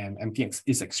and MTX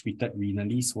is excreted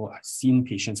renally. So I've seen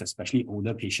patients, especially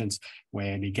older patients,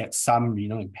 where they get some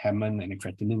renal impairment and the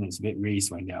creatinine is a bit raised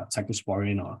when they are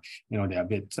cyclosporine, or they're a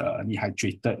bit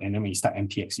dehydrated. And then when you start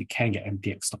MTX, you can get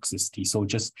MTX toxicity. So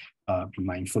just be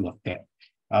mindful of that.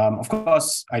 Of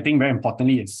course, I think very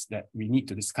importantly is that we need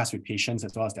to discuss with patients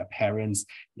as well as their parents,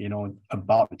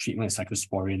 about the treatment of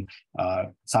cyclosporine.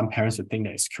 Some parents would think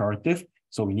that it's curative,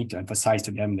 so we need to emphasize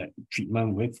to them that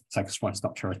treatment with cyclosporine is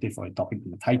not curative for atopic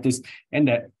dermatitis, and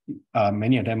that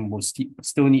many of them will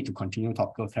still need to continue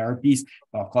topical therapies.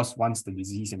 But of course, once the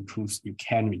disease improves, you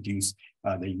can reduce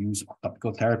the use of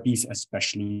topical therapies,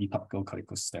 especially topical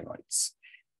corticosteroids.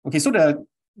 Okay, so the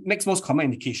next most common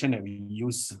indication that we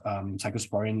use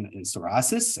cyclosporine is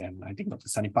psoriasis, and I think Dr.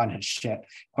 Sanipan has shared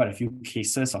quite a few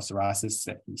cases of psoriasis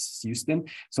that he's used in.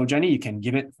 So generally, you can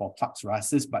give it for plaque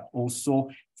psoriasis, but also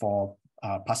for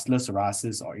pustular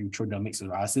psoriasis or erythrodermic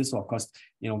psoriasis. So of course,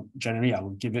 generally I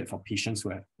would give it for patients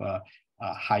who have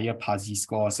higher PASI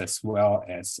scores as well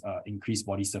as increased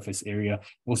body surface area.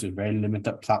 Those with very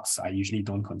limited plaques, I usually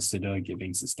don't consider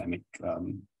giving systemic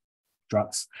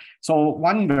drugs. So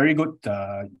one very good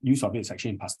use of it is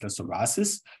actually in pustular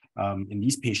psoriasis. In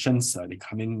these patients, they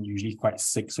come in usually quite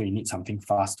sick, so you need something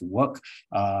fast to work.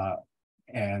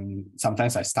 And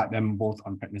sometimes I start them both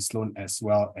on prednisolone as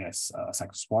well as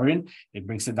cyclosporine. It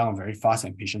brings it down very fast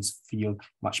and patients feel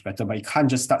much better. But you can't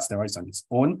just start steroids on its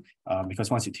own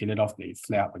because once you tail it off, they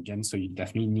flare up again. So you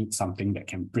definitely need something that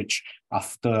can bridge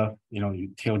after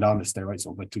you tail down the steroids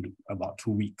over to about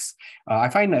 2 weeks. I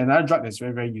find that another drug that's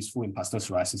very, very useful in pustular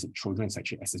psoriasis in children is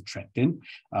actually acitretin.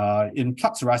 In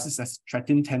plaque psoriasis,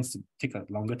 acitretin tends to take a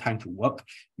longer time to work,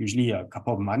 usually a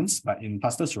couple of months, but in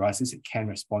pustular psoriasis, it can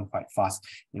respond quite fast,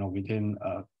 within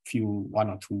 1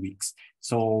 or 2 weeks.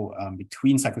 So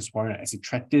between cyclosporine and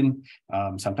acitretin,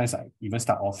 sometimes I even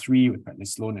start all three with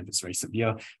prednisolone if it's very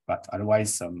severe, but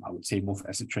otherwise I would say both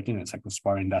acitretin and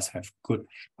cyclosporine does have good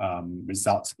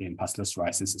results in pustular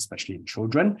psoriasis, especially in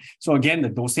children. So again, the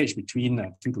dosage between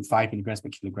 2 to 5 milligrams per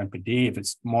kilogram per day. If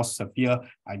it's more severe,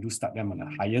 I do start them on a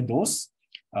higher dose.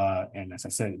 And as I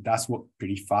said, it does work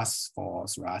pretty fast for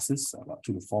psoriasis, about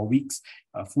 2 to 4 weeks.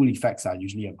 Full effects are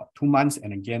usually about 2 months.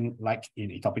 And again, like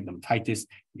in atopic dermatitis,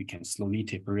 you can slowly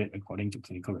taper it according to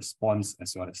clinical response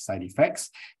as well as side effects.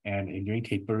 And during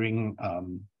tapering,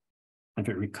 if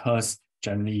it recurs,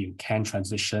 generally you can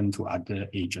transition to other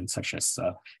agents such as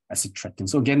acitretin.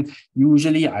 So again,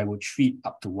 usually I would treat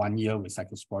up to 1 year with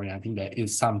cyclosporine. I think there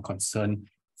is some concern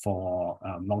for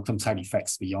long-term side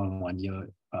effects beyond 1 year,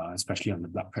 especially on the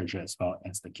blood pressure as well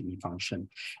as the kidney function.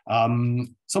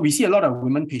 So we see a lot of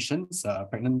women patients,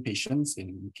 pregnant patients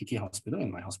in KK Hospital,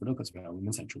 in my hospital, because we are a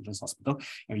women's and children's hospital,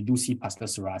 and we do see pustular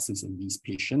psoriasis in these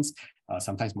patients,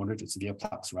 sometimes moderate to severe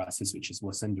plaque psoriasis, which is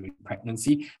worsened during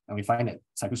pregnancy. And we find that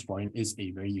cyclosporine is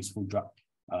a very useful drug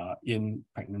in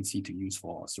pregnancy to use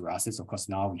for psoriasis. Of course,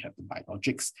 now we have the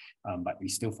biologics, but we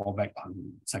still fall back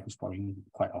on cyclosporine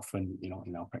quite often,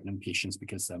 in our pregnant patients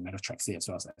because methotrexate as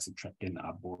well as acitretin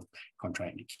are both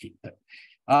contraindicated.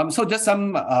 So just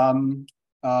some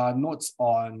notes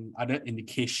on other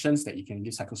indications that you can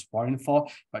give cyclosporine for,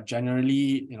 but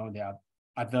generally, there are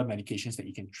other medications that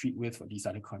you can treat with for these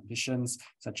other conditions,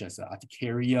 such as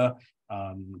urticaria.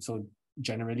 So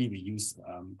generally, we use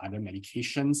other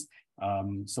medications.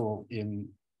 So in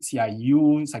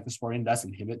CIU, cyclosporine does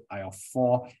inhibit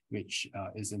IL-4, which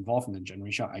is involved in the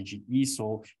generation of IgE.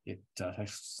 So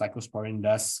cyclosporine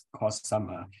does cause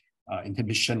some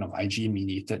inhibition of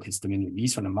IgE-mediated histamine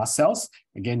release from the mast cells.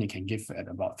 Again, you can give at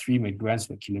about 3 milligrams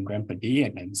per kilogram per day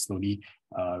and then slowly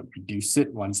reduce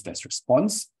it once there's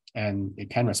response. And it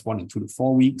can respond in 2 to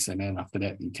 4 weeks. And then after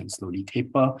that, you can slowly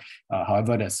taper.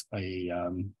 However, there's a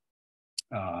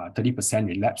 30%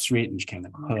 relapse rate, which can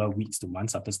occur weeks to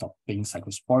months after stopping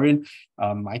cyclosporine.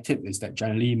 My tip is that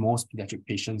generally most pediatric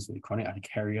patients with chronic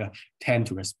urticaria tend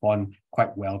to respond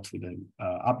quite well to the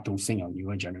updosing of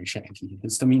newer generation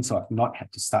antihistamine. So I've not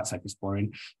had to start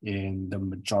cyclosporine in the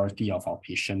majority of our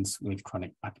patients with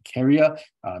chronic urticaria.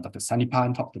 Dr.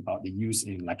 Sanipan talked about the use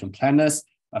in lichen planus.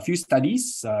 A few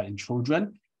studies in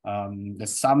children.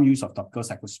 There's some use of topical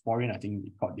cyclosporine. I think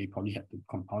they probably had to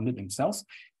compound it themselves.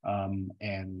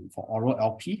 And for oral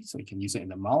LP, so you can use it in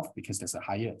the mouth because there's a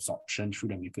higher absorption through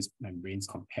the mucous membranes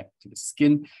compared to the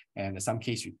skin. And there's some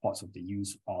case reports of the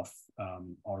use of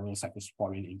oral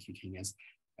cyclosporine in cutaneous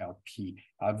LP.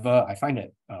 However, I find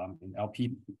that in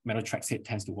LP, methotrexate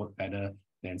tends to work better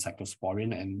than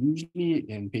cyclosporine, and usually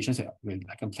in patients with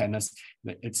lichen planus,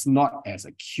 it's not as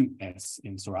acute as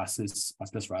in psoriasis,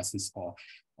 pustular psoriasis,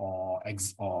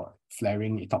 or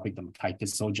flaring atopic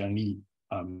dermatitis. So generally,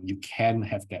 you can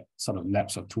have that sort of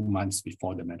lapse of 2 months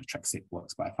before the methotrexate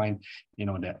works. But I find,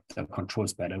 that the control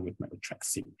is better with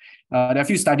methotrexate. There are a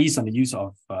few studies on the use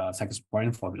of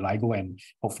cyclosporine for vitiligo, and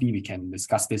hopefully we can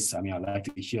discuss this. I mean, I'd like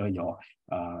to hear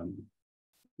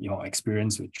your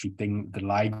experience with treating the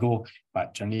LIGO,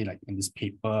 but generally, like in this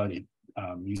paper, it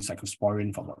use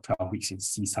cyclosporine for about 12 weeks and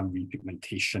see some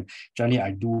repigmentation. Generally,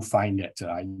 I do find that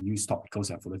I use topicals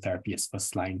and phototherapy as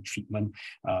first-line treatment,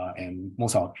 and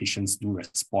most of our patients do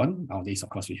respond. Nowadays, of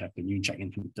course, we have the new check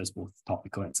inhibitors, both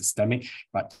topical and systemic,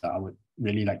 but I would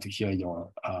really like to hear your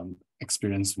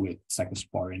experience with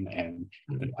cyclosporine and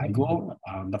the LIGO.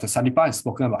 Dr. Sandeepan has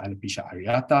spoken about alopecia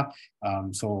areata,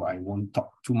 so I won't talk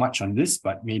too much on this,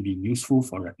 but may be useful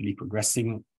for rapidly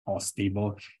progressing or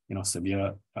stable,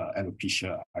 severe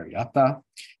alopecia areata.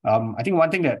 I think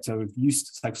one thing that we've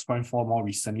used cyclosporine for more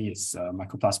recently is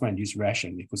mycoplasma-induced rash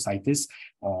and mucositis,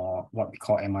 or what we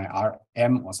call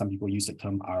MIRM, or some people use the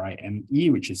term RIME,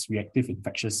 which is reactive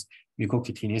infectious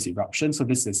mucocutaneous eruption. So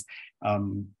this is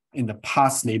in the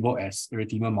past labeled as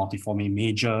erythema multiforme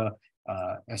major,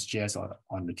 SGS, or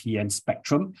on the TN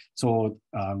spectrum. So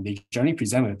they generally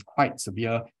present with quite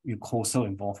severe mucosal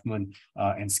involvement,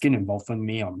 and skin involvement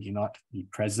may or may not be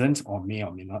present, or may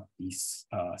not be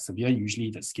severe.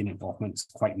 Usually the skin involvement is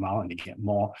quite mild and they get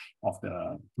more of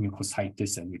the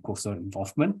mucositis and mucosal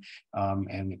involvement.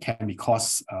 And it can be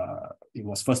caused, it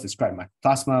was first described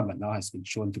mycoplasma, but now has been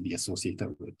shown to be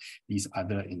associated with these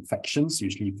other infections,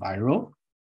 usually viral.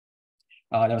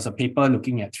 There was a paper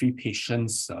looking at 3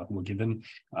 patients who were given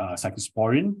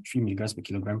cyclosporine, 3 milligrams per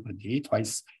kilogram per day,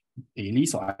 twice daily,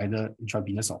 so either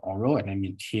intravenous or oral, and then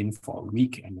maintain for a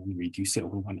week and then reduce it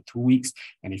over 1 to 2 weeks.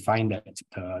 And they find that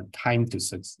the time to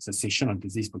cessation of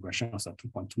disease progression was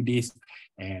 2.2 days,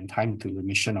 and time to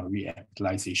remission or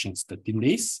revitalization is 13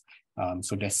 days.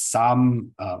 So there's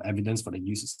some evidence for the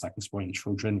use of cyclosporine in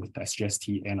children with SGS,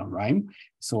 TN, or RIME.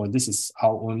 So this is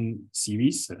our own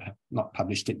series. Have not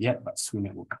published it yet, but soon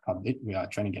it will be published. We are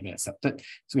trying to get it accepted.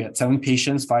 So we had 7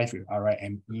 patients, 5 with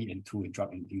RIME and 2 with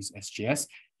drug-induced SGS,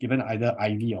 given either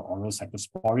IV or oral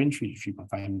cyclosporine, 3 to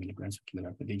 3.5 milligrams per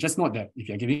kilogram per day. Just note that if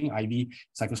you're giving IV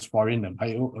cyclosporine, the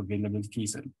bioavailability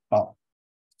is about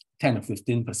 10 to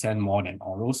 15% more than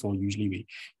oral. So usually we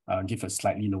give a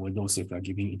slightly lower dose if we're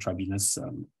giving intravenous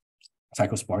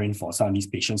cyclosporine for some of these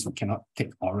patients who cannot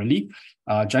take orally.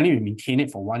 Generally, we maintain it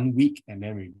for 1 week and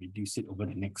then we reduce it over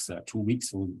the next 2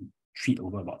 weeks. So we treat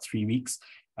over about 3 weeks.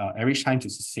 Average time to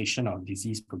cessation of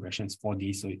disease progression is 4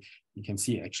 days. So you can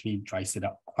see it actually dries it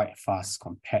up quite fast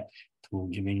compared to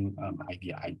giving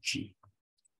IVIG.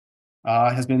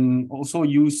 Has been also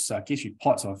used case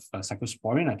reports of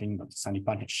cyclosporine. I think Dr.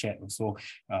 Sandeepan had shared also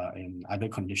in other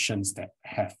conditions that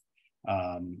have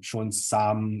shown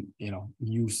some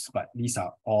use, but these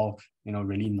are all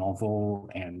really novel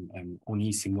and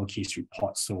only single case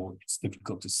reports, so it's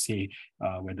difficult to say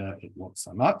whether it works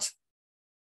or not.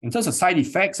 In terms of side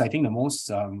effects, I think the most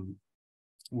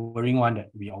worrying one that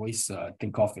we always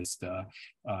think of is the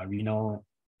renal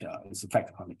its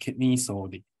effect on the kidney. So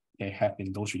there have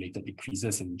been dose-related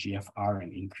decreases in GFR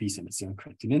and increase in the serum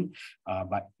creatinine,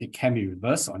 but it can be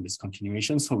reversed on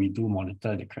discontinuation. So we do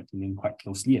monitor the creatinine quite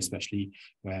closely, especially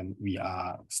when we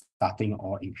are starting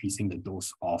or increasing the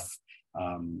dose of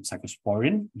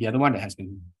cyclosporine. The other one that has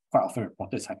been quite often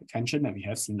reported is hypertension, and we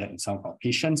have seen that in some of our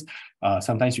patients.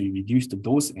 Sometimes we reduce the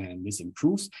dose and this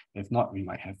improves. If not, we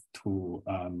might have to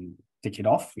take it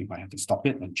off. We might have to stop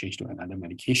it and change to another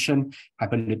medication.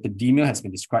 Hyperlipidemia has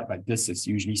been described, but this is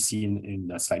usually seen in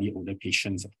the slightly older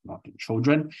patients, not in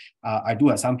children. I do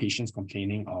have some patients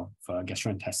complaining of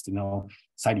gastrointestinal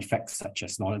side effects such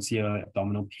as nausea,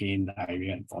 abdominal pain,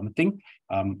 diarrhea, and vomiting.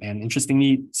 And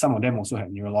interestingly, some of them also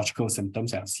have neurological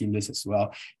symptoms. I've seen this as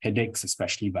well, headaches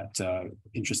especially, but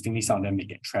interestingly, some of them may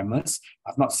get tremors.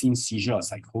 I've not seen seizure or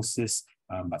psychosis,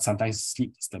 but sometimes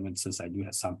sleep disturbances. I do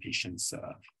have some patients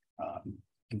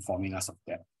informing us of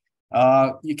that.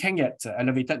 You can get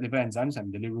elevated liver enzymes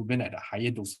and bilirubin at a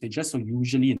higher dosages. So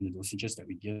usually in the dosages that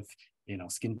we give in our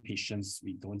skin patients,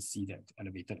 we don't see that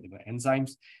elevated liver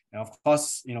enzymes. And of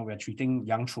course, we're treating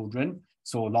young children.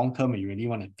 So long-term, we really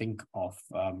want to think of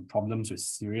problems with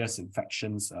serious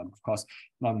infections. Of course,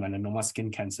 non-melanoma skin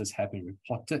cancers have been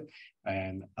reported.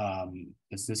 And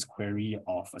there's this query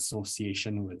of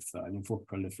association with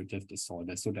lymphoproliferative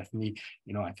disorder. So definitely,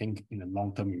 I think in the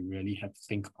long term, we really have to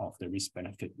think of the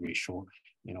risk-benefit ratio,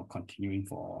 continuing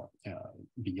for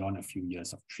beyond a few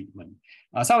years of treatment.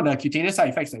 Some of the cutaneous side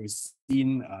effects that we've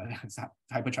seen,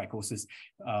 hypertrichosis.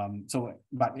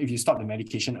 But if you stop the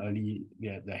medication early,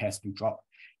 the hairs do drop.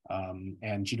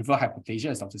 And gingival hyperplasia,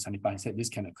 as Dr. Sandeepan said, this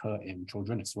can occur in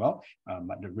children as well,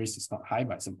 but the risk is not high,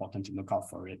 but it's important to look out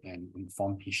for it and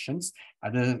inform patients.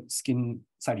 Other skin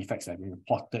side effects that have been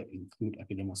reported include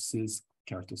epidermolysis,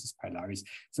 keratosis pilaris.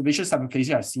 Sebaceous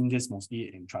hyperplasia, I've seen this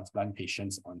mostly in transplant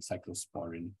patients on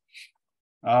cyclosporine.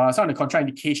 Some of the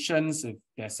contraindications, if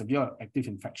there's severe active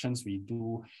infections, we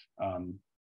do,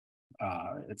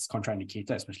 it's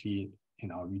contraindicated, especially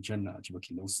in our region,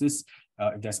 tuberculosis.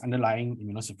 If there's underlying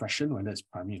immunosuppression, whether it's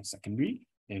primary or secondary,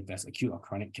 if there's acute or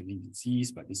chronic kidney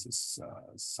disease, but this is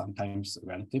sometimes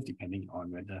relative depending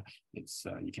on whether it's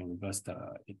you can reverse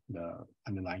the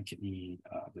underlying kidney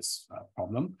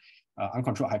problem.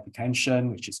 Uncontrolled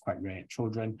hypertension, which is quite rare in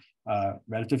children.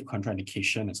 Relative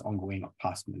contraindication is ongoing or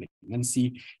past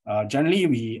malignancy. Generally,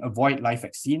 we avoid live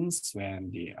vaccines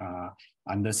when they are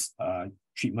under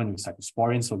treatment with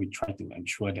cyclosporine, so we try to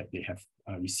ensure that they have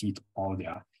received all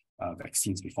their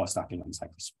vaccines before starting on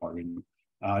cyclosporine.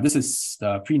 This is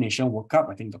the prenatal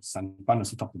workup. I think Dr. Sandipan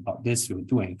also talked about this. We'll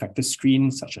do an infective screen,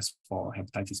 such as for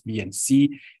hepatitis B and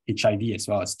C, HIV, as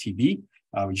well as TB.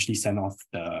 We usually send off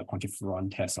the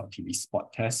quantiferon test or TB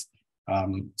spot test.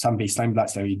 Some baseline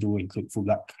bloods that we do include full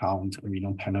blood count,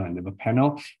 renal panel, and liver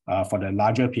panel. For the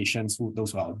larger patients,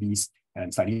 those who are obese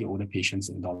and slightly older patients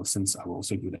and adolescents, I will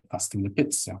also do the fasting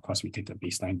lipids. And of course, we take the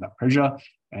baseline blood pressure.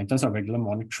 And in terms of regular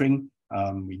monitoring,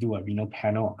 we do a renal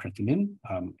panel or creatinine.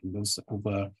 In those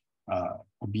over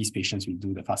obese patients, we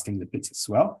do the fasting lipids as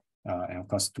well. And of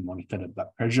course, to monitor the blood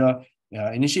pressure.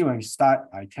 Initially, when we start,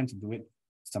 I tend to do it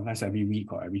sometimes every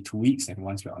week or every 2 weeks. And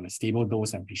once we're on a stable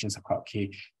dose and patients are quite okay,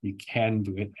 you can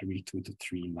do it every 2 to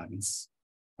 3 months.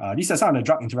 These are some of the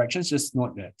drug interactions. Just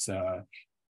note that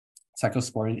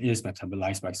cyclosporine is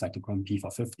metabolized by cytochrome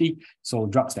P450. So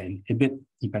drugs that inhibit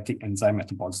hepatic enzyme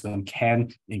metabolism can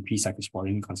increase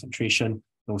cyclosporine concentration.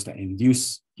 Those that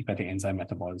induce hepatic enzyme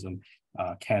metabolism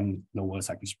can lower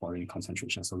cyclosporine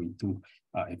concentration. So we do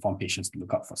inform patients to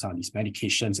look out for some of these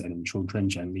medications. And in children,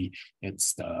 generally,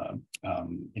 it's the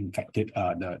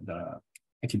the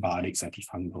antibiotics,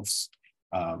 antifungals,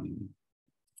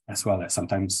 as well as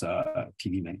sometimes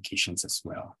TB medications as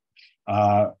well.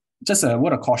 Just a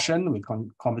word of caution with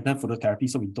concomitant phototherapy.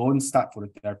 So we don't start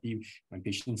phototherapy when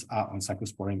patients are on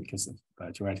cyclosporine because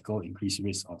of theoretical increased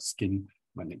risk of skin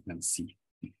malignancy.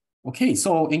 Okay,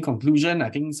 so in conclusion,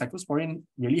 I think cyclosporine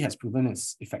really has proven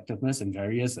its effectiveness in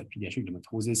various pediatric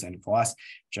dermatosis, and for us,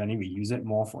 generally we use it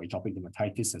more for atopic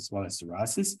dermatitis as well as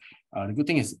psoriasis. The good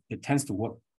thing is it tends to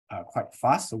work quite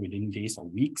fast, so within days or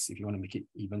weeks. If you want to make it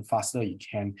even faster, you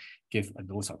can give a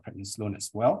dose of prednisolone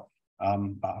as well.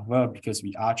 However, because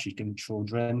we are treating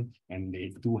children and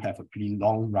they do have a pretty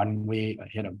long runway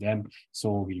ahead of them,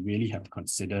 so we really have to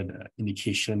consider the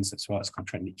indications as well as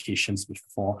contraindications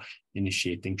before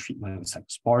initiating treatment with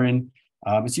cyclosporine.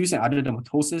 It's used in other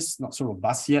dermatoses, not so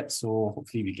robust yet, so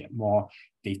hopefully we get more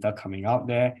data coming out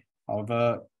there.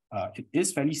 However, it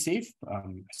is fairly safe,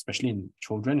 especially in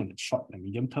children in the short and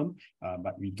medium term,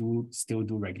 but we do still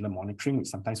do regular monitoring, which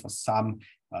sometimes for some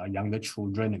younger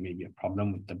children, it may be a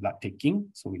problem with the blood taking.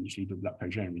 So we usually do blood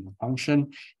pressure and renal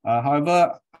function.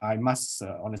 However, I must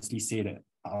honestly say that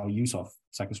our use of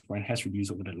cyclosporine has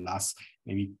reduced over the last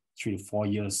maybe 3 to 4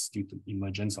 years due to the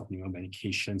emergence of newer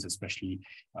medications, especially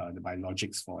the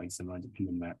biologics for eczema,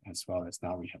 dupilumab, as well as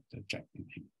now we have the JAK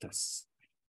inhibitors.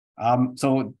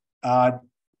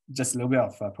 Just a little bit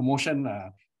of promotion.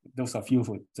 Those of you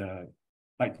who would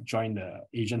like to join the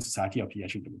Asian Society of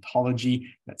Pediatric Dermatology,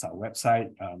 that's our website.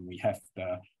 We have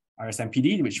the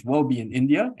RSMPD, which will be in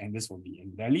India, and this will be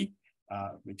in Delhi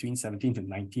between 17th and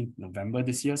 19th November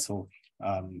this year. So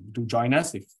do join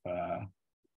us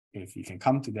if you can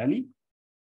come to Delhi.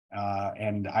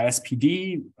 And the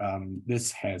ISPD,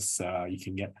 this has, you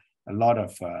can get a lot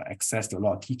of access to a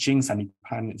lot of teaching.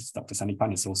 Dr.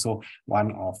 Sandipan is also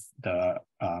one of the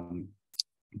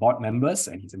board members,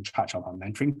 and he's in charge of our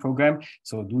mentoring program.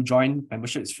 So do join.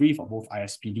 Membership is free for both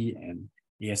ISPD and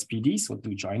ASPD. So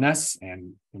do join us,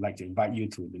 and we'd like to invite you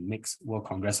to the next World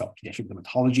Congress of Pediatric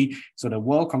Dermatology. So the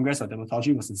World Congress of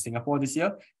Dermatology was in Singapore this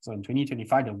year. So in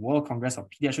 2025, the World Congress of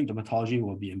Pediatric Dermatology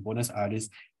will be in Buenos Aires,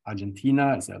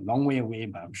 Argentina. It's a long way away,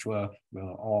 but I'm sure we'll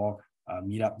all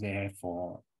meet up there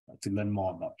to learn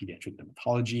more about pediatric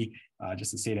dermatology.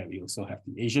 Just to say that we also have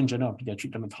the Asian Journal of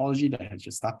Pediatric Dermatology that has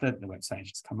just started. The website has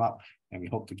just come up, and we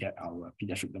hope to get our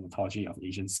Pediatric Dermatology of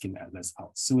Asian Skin Atlas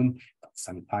out soon. Dr.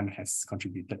 Sandipan has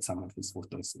contributed some of his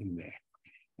photos in there.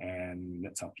 And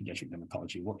that's our Pediatric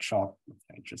Dermatology workshop. If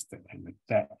you're interested. And with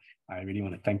that, I really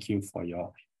want to thank you for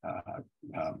your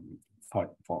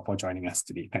for joining us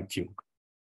today. Thank you.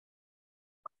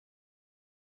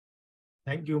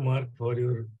 Thank you, Mark, for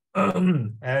your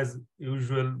as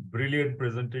usual, brilliant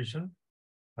presentation,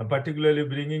 and particularly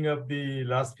bringing up the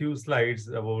last few slides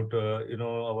about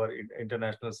our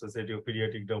International Society of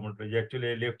Pediatric Dermatology.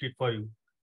 Actually, I left it for you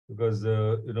because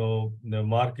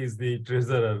Mark is the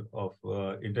treasurer of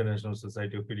International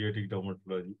Society of Pediatric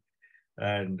Dermatology.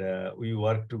 and we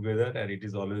work together, and it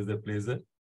is always a pleasure.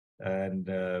 And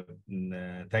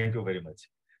thank you very much.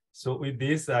 So with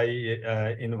this, I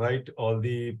invite all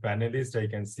the panelists. I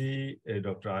can see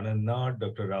Dr. Anand Nath,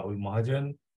 Dr. Rahul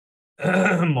Mahajan,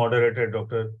 moderator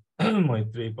Dr.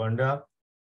 Maitri Panda,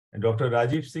 and Dr.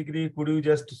 Rajiv Sikri. Could you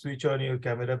just switch on your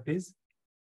camera, please?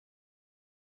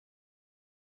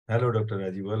 Hello, Dr.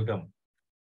 Rajiv. Welcome.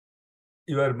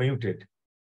 You are muted.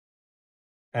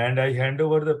 And I hand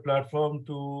over the platform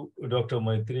to Dr.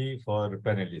 Maitri for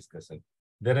panel discussion.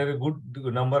 There are a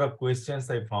good number of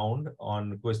questions I found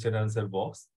on question answer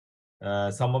box.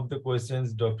 Some of the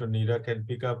questions Dr. Neera can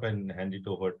pick up and hand it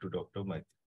over to Dr. Maitri.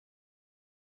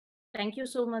 Thank you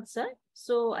so much, sir.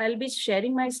 So I'll be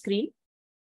sharing my screen.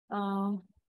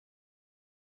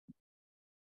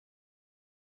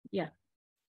 Yeah.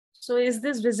 So is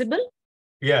this visible?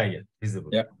 Yeah, visible.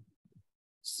 Yeah.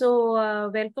 So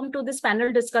welcome to this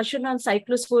panel discussion on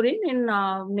cyclosporine in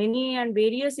many and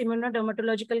various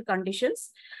immunodermatological conditions.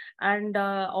 And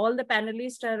all the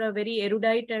panelists are a very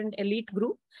erudite and elite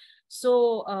group.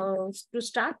 So to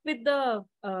start with the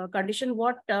condition,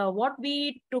 what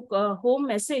we took home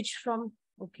message from,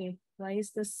 okay, why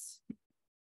is this?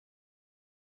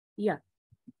 Yeah.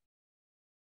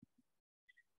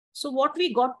 So what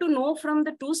we got to know from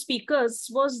the two speakers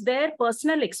was their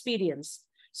personal experience.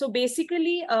 So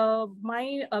basically,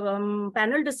 my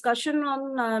panel discussion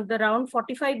on the round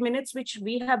 45 minutes, which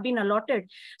we have been allotted.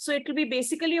 So it will be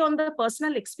basically on the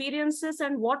personal experiences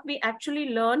and what we actually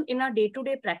learn in our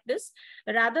day-to-day practice,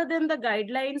 rather than the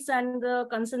guidelines and the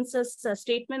consensus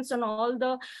statements on all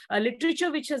the literature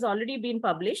which has already been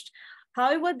published.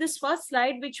 However, this first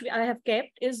slide, which I have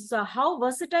kept, is how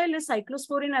versatile is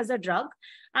cyclosporine as a drug,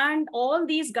 and all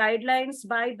these guidelines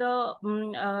by the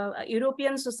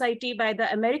European Society, by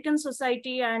the American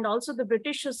Society, and also the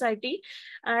British Society,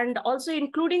 and also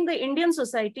including the Indian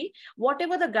Society,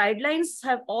 whatever the guidelines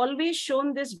have always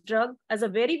shown this drug as a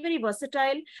very, very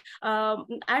versatile,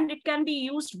 and it can be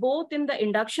used both in the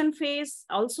induction phase,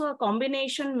 also a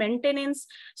combination maintenance.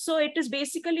 So it is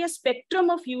basically a spectrum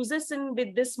of uses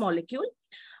with this molecule.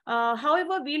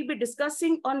 However, we'll be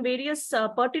discussing on various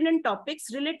pertinent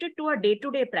topics related to our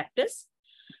day-to-day practice.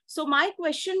 So my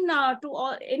question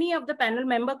to any of the panel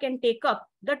member can take up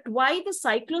that why the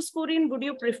cyclosporine would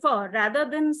you prefer rather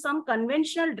than some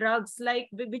conventional drugs like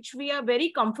which we are very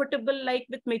comfortable, like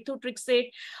with methotrexate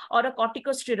or a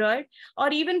corticosteroid,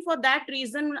 or even for that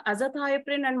reason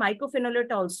azathioprine and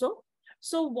mycophenolate also.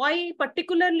 So why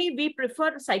particularly we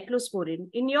prefer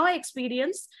cyclosporine? In your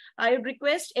experience, I would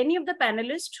request any of the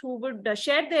panelists who would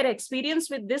share their experience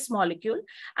with this molecule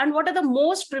and what are the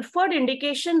most preferred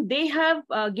indication they have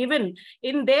given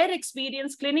in their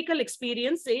experience, clinical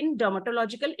experience in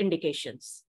dermatological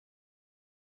indications.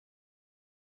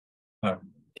 Can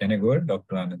I go ahead,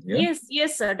 Dr. Anand? Yeah?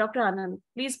 Yes, sir. Dr. Anand,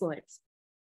 please go ahead.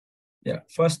 Yeah,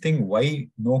 first thing, why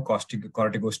no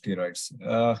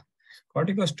corticosteroids?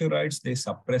 Corticosteroids, they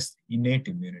suppress innate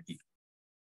immunity,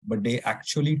 but they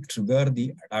actually trigger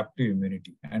the adaptive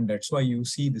immunity. And that's why you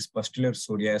see this pustular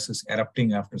psoriasis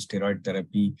erupting after steroid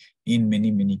therapy in many,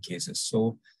 many cases.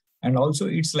 So, and also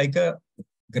it's like a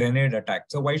grenade attack.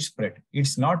 So widespread.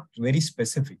 It's not very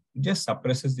specific. It just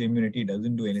suppresses the immunity,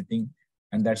 doesn't do anything.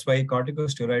 And that's why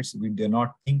corticosteroids, we do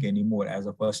not think anymore as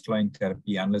a first-line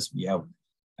therapy unless we have,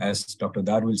 as Dr.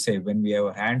 Dar will say, when we have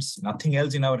our hands, nothing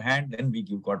else in our hand, then we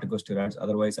give corticosteroids.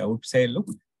 Otherwise, I would say, look,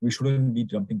 we shouldn't be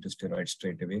jumping to steroids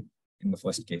straight away in the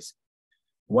first case.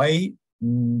 Why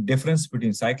difference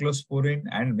between cyclosporine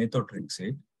and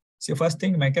methotrexate? See, first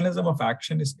thing, mechanism of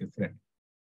action is different.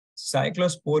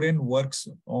 Cyclosporine works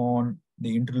on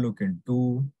the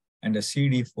interleukin-2 and the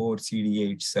CD4,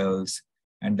 CD8 cells,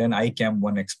 and then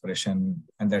ICAM1 expression,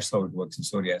 and that's how it works in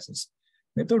psoriasis.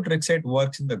 Methotrexate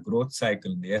works in the growth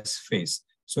cycle in the S phase.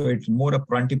 So it's more a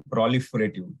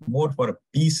proliferative, more for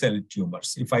B cell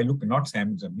tumors. If I look, not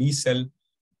SAM, it's a B cell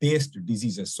based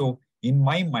diseases. So in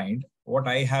my mind, what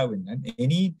I have in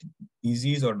any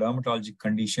disease or dermatologic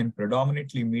condition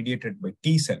predominantly mediated by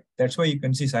T cell. That's why you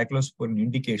can see cyclosporine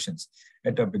indications,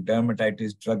 atopic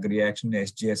dermatitis, drug reaction,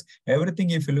 SGS,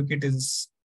 everything if you look at is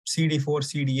CD4,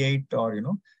 CD8,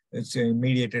 or, it's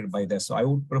mediated by that. So I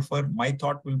would prefer, my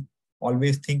thought will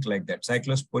always think like that.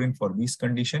 Cyclosporine for these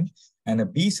conditions and a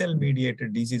B cell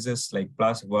mediated diseases like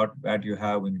what you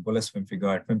have in bullous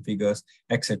pemphigus,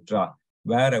 etc.,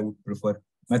 where I would prefer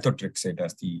methotrexate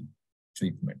as the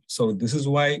treatment. So this is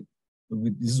why,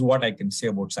 this is what I can say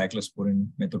about cyclosporine,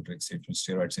 methotrexate, and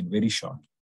steroids in very short.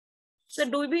 So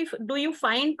do you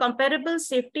find comparable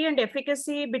safety and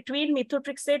efficacy between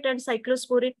methotrexate and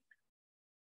cyclosporine?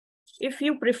 if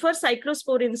you prefer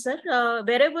cyclosporine, sir,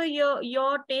 wherever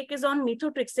your take is on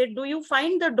methotrexate, do you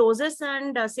find the doses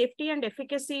and safety and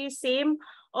efficacy same,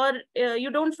 or you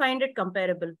don't find it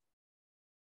comparable?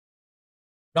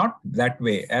 Not that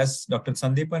way. As Dr.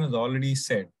 Sandeepan has already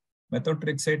said,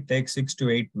 methotrexate takes 6 to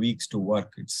 8 weeks to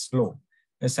work. It's slow.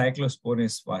 The cyclosporine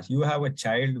is fast. You have a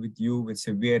child with you with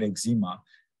severe eczema.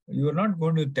 You are not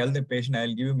going to tell the patient,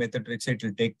 I'll give you methotrexate, it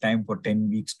will take time for 10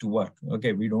 weeks to work.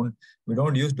 Okay, we don't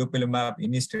use dupilumab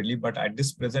initially, but at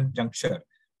this present juncture,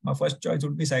 my first choice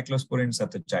would be cyclosporine in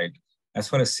such a child. As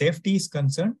far as safety is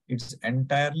concerned, it's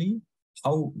entirely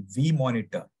how we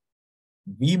monitor.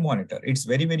 We monitor. It's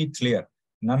very, very clear.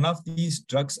 None of these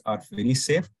drugs are very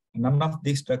safe. None of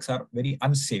these drugs are very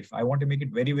unsafe. I want to make it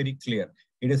very, very clear.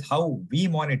 It is how we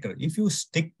monitor. If you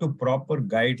stick to proper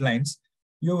guidelines,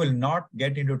 you will not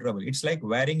get into trouble. It's like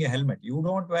wearing a helmet. You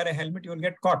don't wear a helmet, you will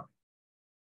get caught.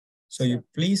 So you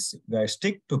please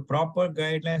stick to proper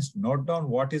guidelines, note down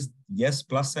what is yes,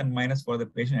 plus and minus for the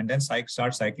patient, and then start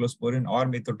cyclosporine or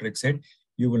methotrexate.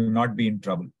 You will not be in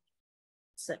trouble.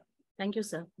 Sir, thank you,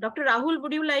 sir. Dr. Rahul,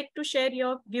 would you like to share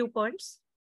your viewpoints?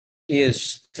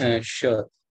 Yes, sure.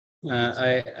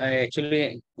 I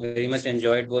actually very much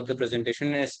enjoyed both the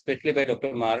presentation, especially by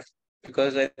Dr. Mark,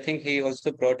 because I think he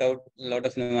also brought out a lot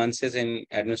of nuances in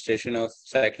administration of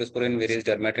cyclosporine in various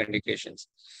dermat indications.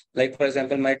 Like, for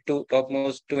example, my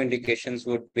topmost two indications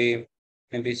would be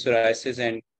maybe psoriasis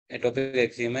and atopic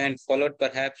eczema, and followed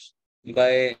perhaps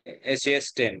by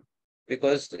SES10,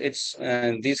 because it's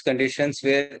these conditions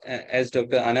where, as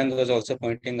Dr. Anand was also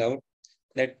pointing out,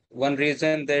 that one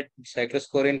reason that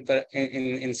cyclosporine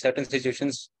in certain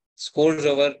situations scores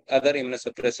over other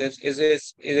immunosuppressives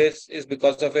is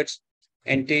because of its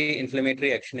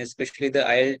anti-inflammatory action, especially the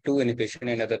IL-2 inhibition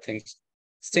and other things.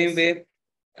 Same way,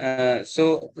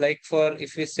 so like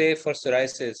if we say for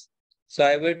psoriasis, so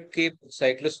I would keep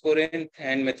cyclosporine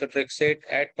and methotrexate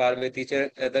at par with each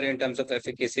other in terms of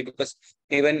efficacy, because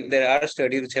even there are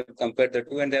studies which have compared the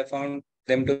two and they have found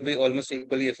them to be almost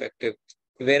equally effective.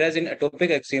 Whereas in atopic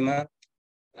eczema,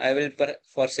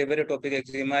 for severe atopic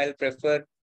eczema, I'll prefer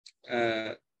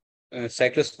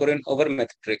cyclosporine over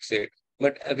methotrexate.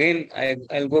 But again,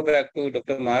 I'll go back to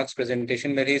Dr. Mark's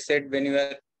presentation where he said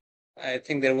I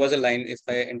think there was a line, if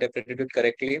I interpreted it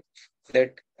correctly,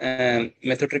 that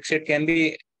methotrexate can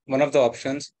be one of the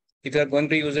options if you are going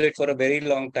to use it for a very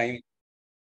long time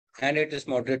and it is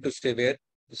moderate to severe.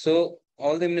 So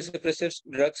all the immunosuppressive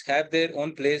drugs have their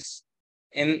own place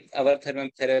in our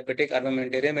therapeutic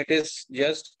armamentarium. It is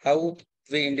just how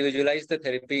we individualize the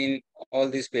therapy in all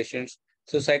these patients.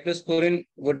 So cyclosporine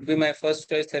would be my first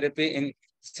choice therapy in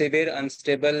severe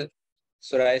unstable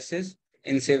psoriasis,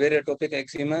 in severe atopic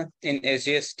eczema, in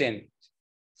SGS10.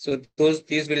 So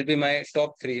these will be my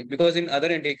top three, because in other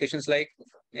indications like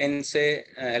in say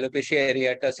alopecia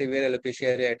areata, severe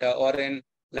alopecia areata, or in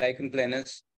lichen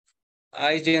planus,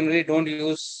 I generally don't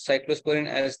use cyclosporine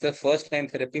as the first line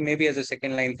therapy, maybe as a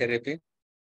second line therapy.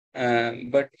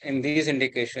 But in these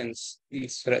indications,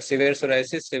 severe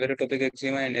psoriasis, severe atopic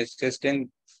eczema, and SGS10,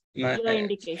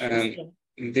 indications.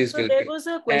 This so there was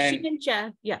a question in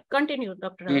chat. Yeah, continue,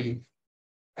 Dr. Rahul.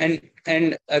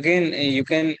 And again, you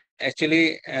can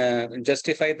actually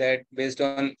justify that based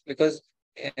on, because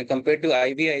compared to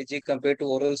IVIG, compared to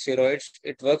oral steroids,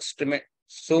 it works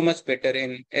so much better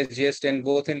in SGS10,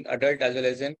 both in adult as well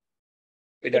as in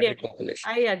pediatric population.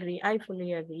 I agree. I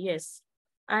fully agree. Yes.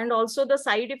 And also the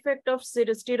side effect of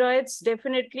steroids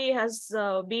definitely has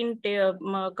been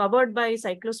covered by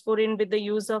cyclosporine with the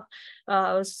use of,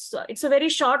 it's a very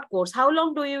short course. How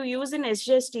long do you use in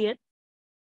SGS10?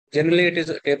 Generally, it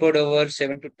is tapered over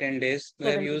 7 to 10 days. We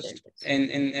have used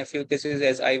in a few cases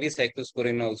as IV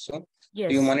cyclosporine also.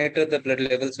 Yes. You monitor the blood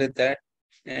levels with that,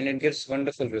 and it gives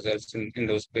wonderful results in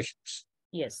those patients.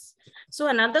 Yes. So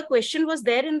another question was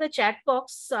there in the chat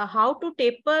box, how to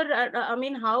taper,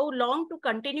 how long to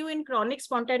continue in chronic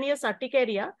spontaneous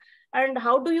urticaria, and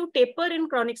how do you taper in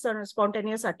chronic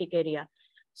spontaneous urticaria?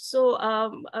 So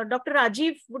Dr.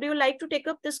 Rajiv, would you like to take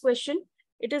up this question?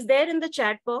 It is there in the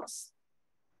chat box.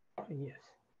 Yes.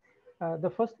 The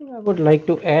first thing I would like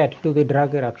to add to the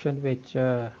drug eruption, which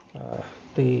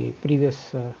the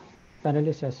previous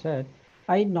panelist has said,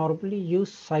 I normally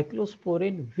use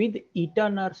cyclosporine with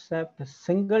etanercept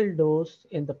single dose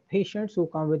in the patients who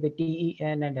come with the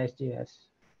TEN and SGS.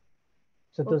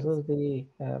 So this is the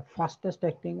fastest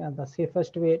acting and the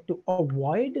safest way to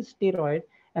avoid steroid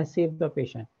and save the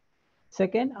patient.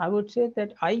 Second, I would say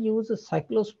that I use a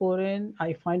cyclosporine.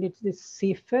 I find it's the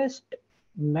safest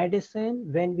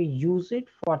medicine when we use it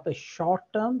for the short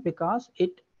term, because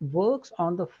it works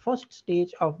on the first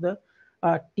stage of the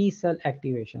T cell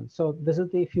activation. So this is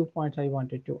the few points I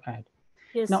wanted to add.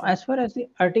 Yes, now, sir. as far as the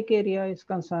urticaria is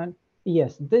concerned,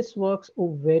 yes, this works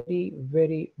very,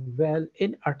 very well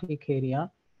in urticaria.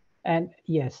 And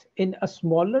yes, in a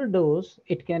smaller dose,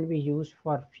 it can be used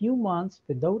for a few months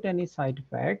without any side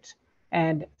effects.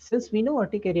 And since we know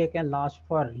urticaria can last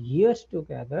for years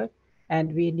together,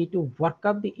 and we need to work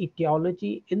up the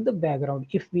etiology in the background,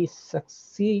 if we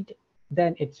succeed,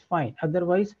 then it's fine.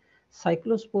 Otherwise,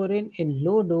 cyclosporine in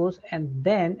low dose and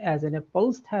then as in a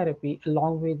pulse therapy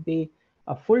along with the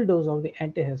full dose of the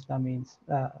antihistamines.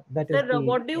 That is Sir, the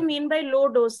what do you mean by low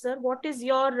dose, sir? What is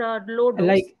your low dose?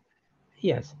 like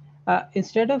yes.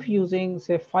 Instead of using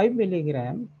say 5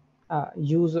 milligram,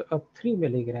 use a 3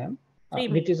 milligram, 3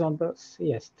 which is milligram. on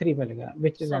the 3 milligram,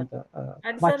 which is Sir. on the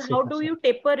And much sir, how safer do side. you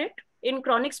taper it in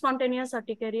chronic spontaneous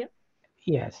urticaria?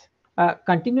 Yes,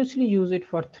 continuously use it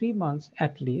for 3 months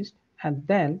at least, and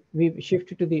then we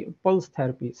shift to the pulse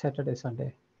therapy Saturday,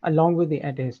 Sunday, along with the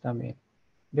antihistamine.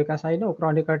 Because I know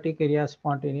chronic urticaria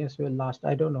spontaneous will last,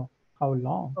 I don't know how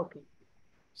long. Okay.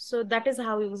 So that is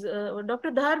how you,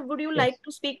 Dr. Dhar, would you Yes. like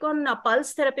to speak on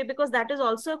pulse therapy? Because that is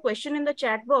also a question in the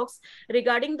chat box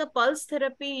regarding the pulse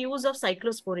therapy use of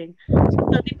cyclosporine. So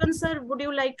Sandeepan sir, would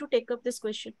you like to take up this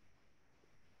question?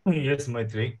 Yes,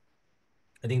 Maitri.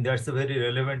 I think that's a very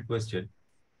relevant question.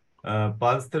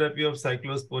 Pulse therapy of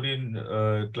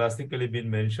cyclosporine classically been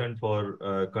mentioned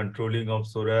for controlling of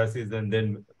psoriasis and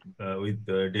then with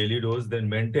daily dose, then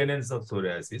maintenance of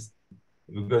psoriasis,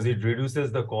 because it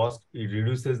reduces the cost, it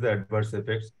reduces the adverse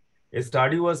effects. A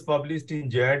study was published in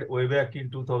JAD way back in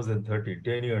 2013,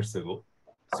 10 years ago.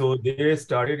 So they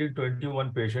started in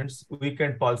 21 patients,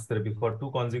 weekend pulse therapy for 2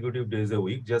 consecutive days a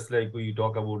week, just like we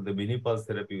talk about the mini pulse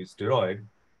therapy with steroid,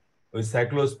 with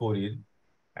cyclosporine.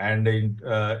 And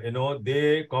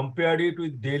they compared it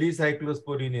with daily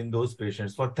cyclosporine in those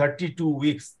patients for 32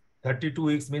 weeks. 32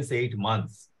 weeks means 8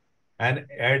 months. And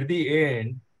at the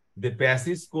end, the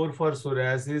PASI score for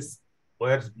psoriasis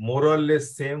were more or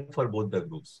less same for both the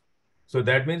groups. So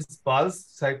that means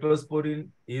pulse cyclosporine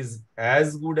is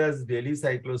as good as daily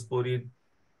cyclosporine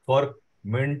for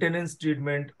maintenance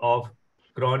treatment of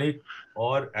chronic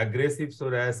or aggressive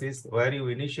psoriasis, where you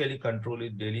initially control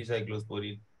with daily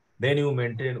cyclosporine, then you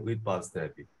maintain with pulse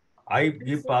therapy. I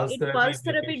give pulse In therapy. pulse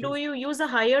therapy, do you use a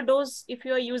higher dose if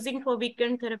you are using for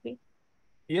weekend therapy?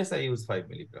 Yes, I use 5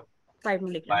 milligram. 5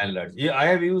 milligram. By and large. Yeah, I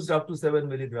have used up to 7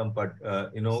 milligram per,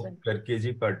 per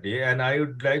kg per day. And I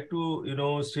would like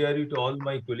to, share it to all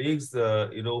my colleagues,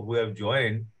 who have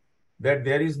joined, that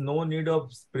there is no need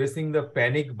of pressing the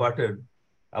panic button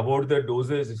about the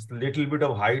doses. It's a little bit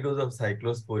of high dose of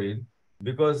cyclosporine,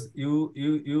 because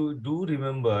you do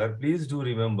remember, please do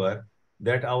remember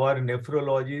that our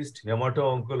nephrologist,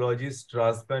 hemato-oncologist,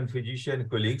 transplant physician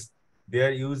colleagues, they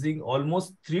are using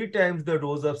almost 3 times the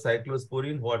dose of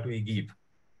cyclosporine what we give.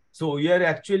 So we are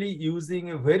actually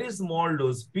using a very small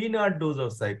dose, peanut dose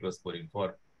of cyclosporine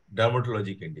for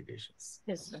dermatologic indications.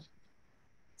 Yes, sir.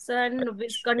 So, and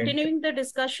continuing the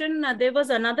discussion, there was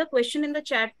another question in the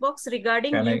chat box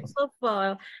regarding use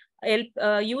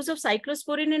of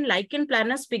cyclosporine in lichen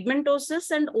planus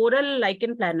pigmentosus and oral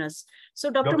lichen planus. So,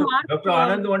 Dr. Mark, Dr.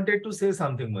 Anand wanted to say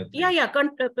something, Maitri. Yeah,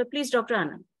 please, Dr.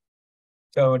 Anand.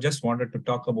 So I just wanted to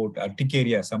talk about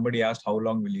urticaria. Somebody asked how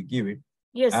long will you give it?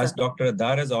 Yes, as sir. Dr.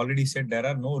 Dhar has already said, there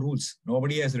are no rules.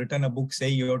 Nobody has written a book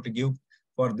saying you have to give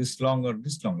for this long or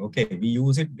this long. Okay, we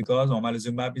use it because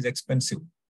omalizumab is expensive.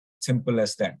 Simple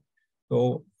as that.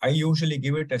 So I usually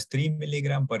give it as 3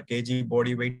 milligram per kg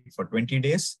body weight for 20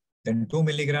 days, then 2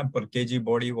 milligram per kg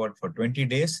body weight for 20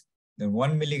 days, then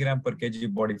 1 milligram per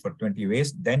kg body for 20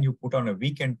 days. Then you put on a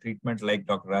weekend treatment like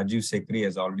Dr. Rajiv Sekri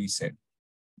has already said.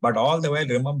 But all the while,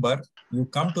 remember, you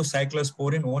come to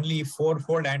cyclosporine, only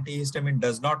 4-fold antihistamine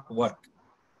does not work.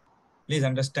 Please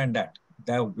understand that.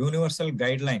 The universal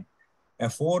guideline, a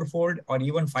 4-fold or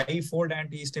even 5-fold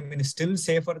antihistamine is still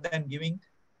safer than giving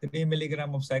 3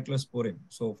 milligram of cyclosporine.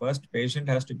 So first, patient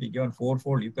has to be given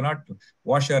 4-fold. You cannot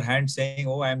wash your hands saying,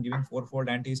 oh, I am giving 4-fold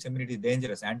antihistamine, it is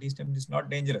dangerous. Antihistamine is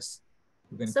not dangerous.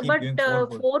 So, but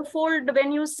 4-fold,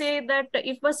 when you say that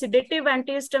if a sedative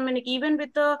antihistaminic, even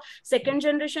with a second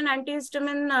generation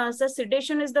antihistamine, so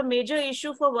sedation is the major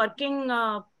issue for working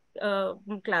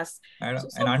class.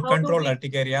 So uncontrolled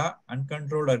urticaria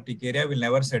will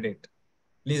never sedate.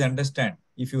 Please understand.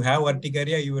 If you have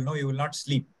urticaria, you will know you will not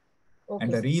sleep. Okay.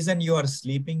 And the reason you are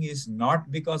sleeping is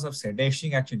not because of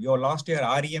sedation action. You lost your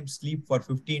REM sleep for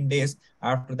 15 days.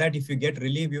 After that, if you get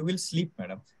relief, you will sleep,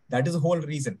 madam. That is the whole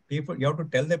reason. You have to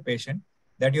tell the patient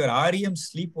that your REM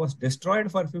sleep was destroyed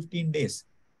for 15 days.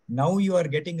 Now you are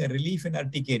getting a relief in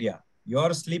urticaria. You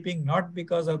are sleeping not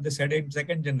because of the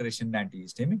second generation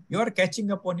antihistamine. You are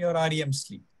catching up on your REM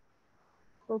sleep.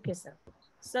 Okay, sir.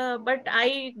 So, but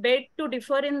I beg to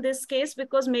differ in this case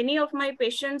because many of my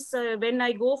patients, when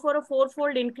I go for a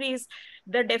fourfold increase,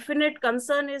 the definite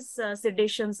concern is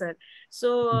sedation, sir.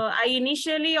 So I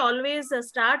initially always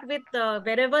start with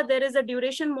wherever there is a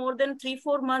duration more than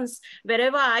 3-4 months,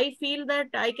 wherever I feel that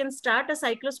I can start a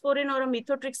cyclosporine or a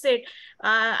methotrexate,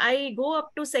 I go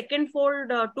up to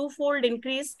second-fold, twofold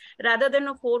increase rather than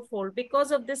a fourfold because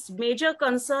of this major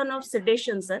concern of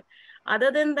sedation, sir.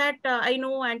 Other than that, I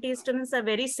know antihistamines are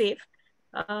very safe,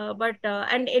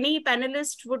 and any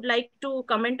panelist would like to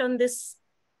comment on this,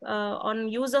 on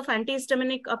use of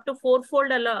antihistaminic up to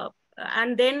fourfold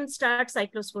and then start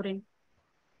cyclosporine.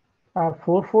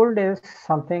 Fourfold is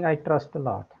something I trust a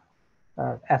lot.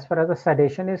 As far as the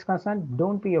sedation is concerned,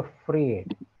 don't be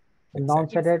afraid.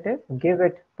 Non-sedative, give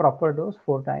it proper dose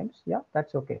 4 times. Yeah,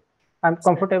 that's okay. I'm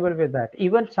comfortable with that.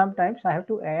 Even sometimes I have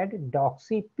to add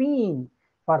doxypine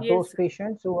for those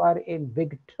patients who are in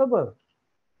big trouble.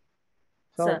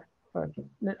 So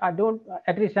I don't,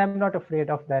 at least I'm not afraid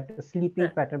of that sleeping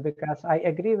pattern, because I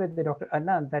agree with the Dr.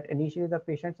 Anand that initially the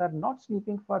patients are not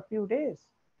sleeping for a few days.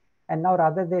 And now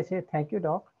rather they say, thank you,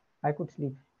 doc, I could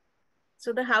sleep.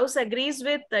 So the house agrees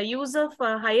with the use of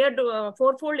higher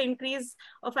fourfold increase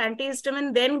of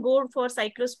antihistamine, then go for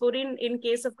cyclosporine in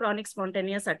case of chronic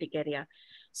spontaneous urticaria.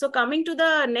 So coming to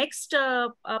the next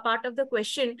part of the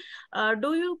question,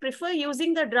 do you prefer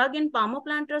using the drug in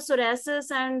palmoplantar psoriasis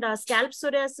and scalp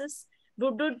psoriasis?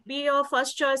 Would it be your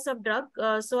first choice of drug?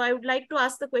 So I would like to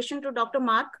ask the question to Dr.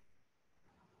 Mark.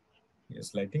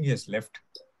 Yes, I think he has left.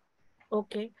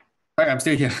 Okay. Right, I'm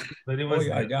still here. Very much.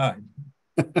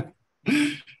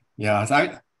 Yeah,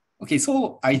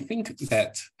 so I think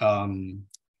that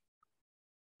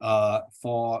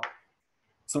for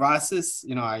psoriasis,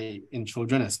 in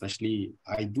children especially,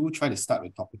 I do try to start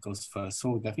with topicals first.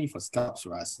 So definitely for scalp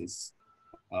psoriasis,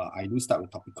 I do start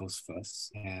with topicals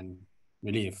first. And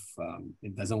really, if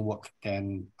it doesn't work,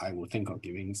 then I will think of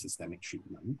giving systemic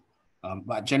treatment.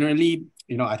 But generally,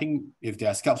 I think if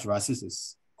their scalp psoriasis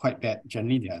is quite bad,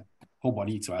 generally their whole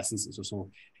body psoriasis is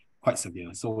also quite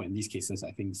severe. So in these cases,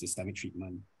 I think systemic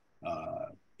treatment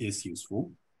is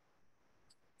useful.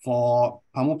 For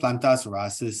palmoplantar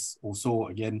psoriasis, also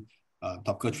again,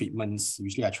 topical treatments,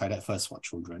 usually I try that first for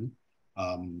children.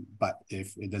 But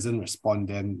if it doesn't respond,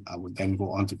 then I would then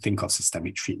go on to think of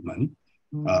systemic treatment.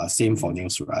 Same for nail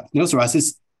psoriasis. Nail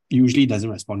psoriasis usually doesn't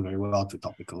respond very well to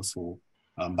topical. So,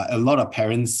 but a lot of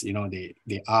parents,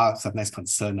 they are sometimes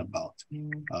concerned about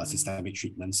systemic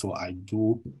treatment. So I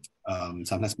do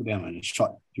sometimes put them on a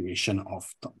short duration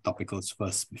of topicals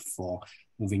first before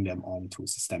moving them on to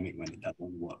systemic when it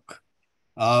doesn't work.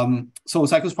 So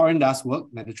cyclosporine does work.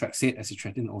 Methotrexate,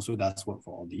 acitretin also does work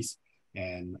for all these.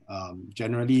 And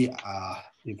generally,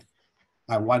 if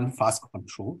I want fast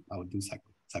control, I would do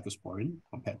cyclosporine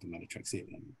compared to methotrexate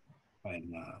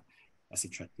and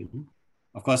acitretin.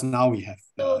 Of course, now we have...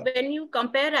 So when you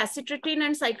compare acitretin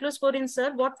and cyclosporine,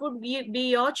 sir, what would be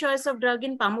your choice of drug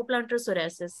in palmoplantar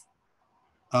psoriasis?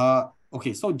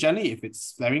 Okay, so generally, if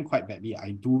it's flaring quite badly,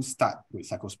 I do start with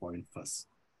cyclosporine first.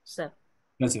 Sir.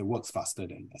 Because it works faster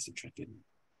than acitretin.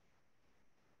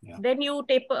 Yeah. Then you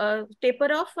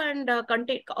taper off and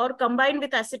combine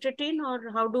with acitretin,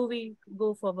 or how do we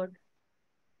go forward?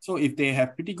 So if they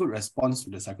have pretty good response to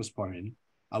the cyclosporine,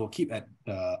 I will keep at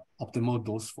the optimal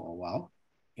dose for a while,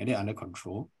 get it under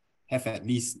control, have at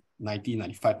least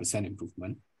 90-95%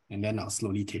 improvement, and then I'll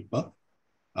slowly taper.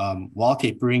 While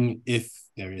tapering, if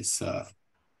there is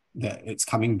that it's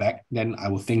coming back, then I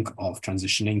will think of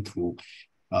transitioning to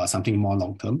something more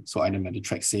long-term. So either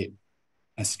methotrexate,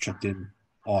 acitretin,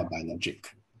 or biologic.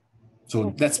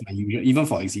 So that's my usual, even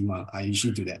for eczema, I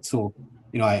usually do that. So,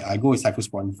 I go with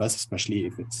cyclosporine first, especially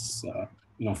if it's,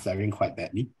 flaring quite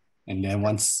badly. And then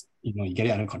once, you get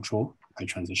it under control, I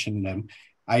transition them.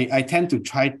 I tend to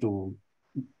try to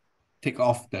take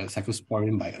off the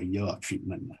cyclosporine by a year of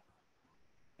treatment.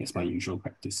 That's my usual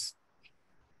practice.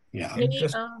 Yeah.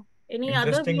 Any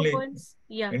other viewpoints?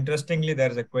 Yeah. Interestingly, there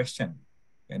is a question.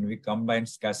 Can we combine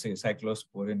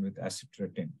cyclosporine with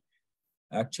acitretin?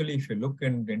 Actually, if you look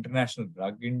in the International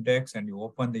Drug Index and you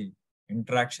open the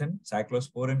interaction,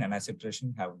 cyclosporine and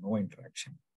acitretin have no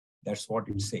interaction. That's what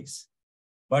it says.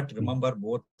 But remember,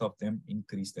 both of them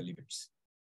increase the lipids.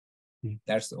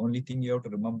 That's the only thing you have to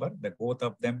remember, that both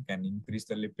of them can increase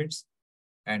the lipids.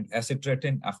 And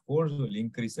acitretin, of course, will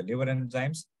increase the liver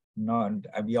enzymes. And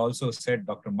we also said,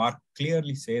 Dr. Mark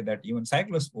clearly say that even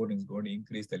cyclosporine is going to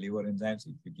increase the liver enzymes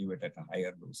if you give it at a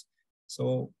higher dose.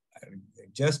 So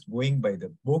just going by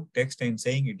the book text and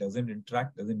saying it doesn't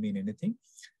interact doesn't mean anything.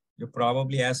 You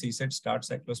probably, as he said, start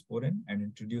cyclosporine and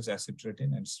introduce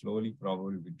acitretin and slowly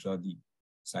probably withdraw the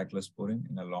cyclosporine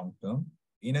in a long term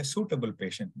in a suitable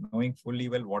patient, knowing fully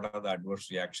well what are the adverse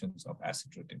reactions of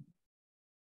acitretin.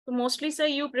 So mostly, sir,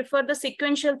 you prefer the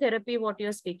sequential therapy, what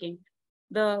you're speaking.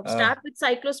 The start with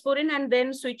cyclosporine and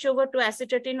then switch over to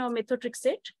acitretin or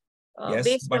methotrexate.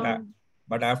 Yes,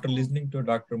 but after listening to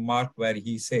Dr. Mark, where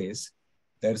he says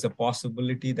there is a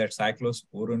possibility that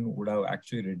cyclosporine would have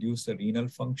actually reduced the renal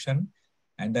function,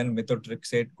 and then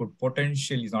methotrexate could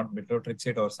potentially, not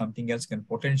methotrexate or something else, can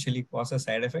potentially cause a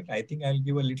side effect. I think I'll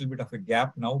give a little bit of a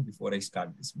gap now before I start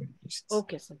this medication.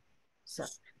 Okay, sir.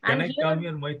 Can I come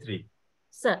here, Maitri?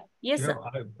 Sir, yes, sir.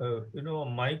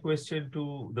 My question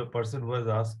to the person who has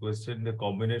asked question, the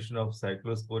combination of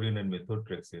cyclosporine and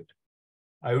methotrexate.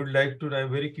 I would like to. I'm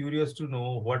very curious to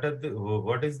know what are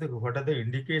the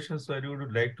indications where you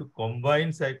would like to combine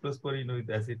cyclosporine with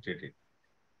acitretin.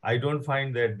 I don't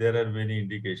find that there are many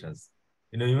indications.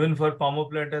 Even for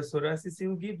palmoplantar psoriasis,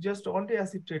 you give just only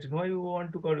acitretin. Why you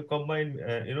want to combine,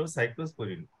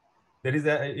 cyclosporine? There is,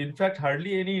 in fact,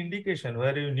 hardly any indication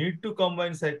where you need to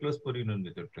combine cyclosporine and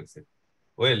methotrexate.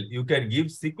 Well, you can give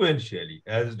sequentially,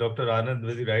 as Dr. Anand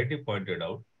very rightly pointed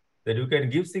out, that you can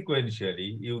give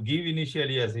sequentially. You give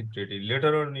initially acitretin,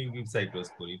 later on you give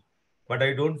cyclosporine. But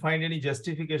I don't find any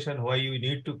justification why you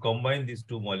need to combine these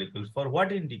two molecules. For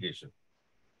what indication?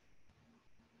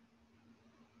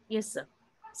 Yes, sir.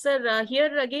 Sir,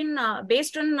 here again,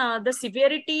 based on the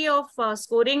severity of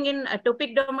scoring in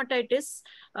atopic dermatitis,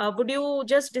 would you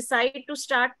just decide to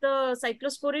start the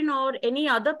cyclosporine or any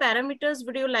other parameters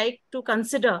would you like to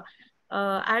consider?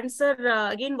 And sir,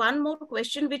 again, one more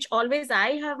question, which always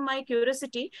I have my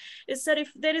curiosity is, sir,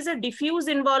 if there is a diffuse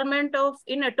involvement of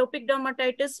in atopic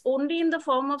dermatitis only in the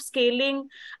form of scaling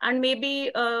and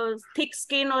maybe thick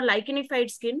skin or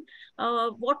lichenified skin,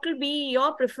 what will be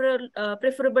your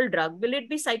preferable drug? Will it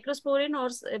be cyclosporine, or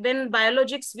when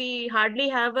biologics, we hardly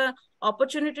have an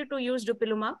opportunity to use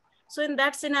dupilumab? So in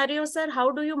that scenario, sir,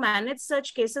 how do you manage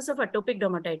such cases of atopic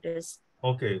dermatitis?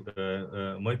 Okay,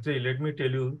 Maitri, let me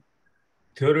tell you,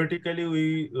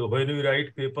 theoretically, when we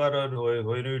write paper or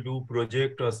when we do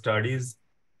project or studies,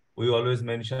 we always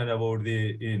mention about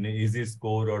the easy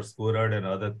score or scored and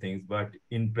other things. But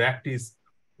in practice,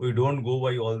 we don't go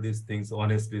by all these things,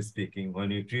 honestly speaking, when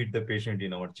we treat the patient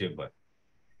in our chamber.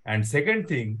 And second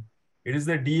thing, it is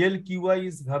the DLQI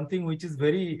is something which is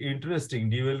very interesting,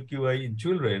 DLQI in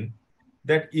children,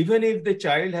 that even if the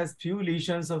child has few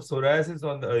lesions of psoriasis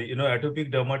on the,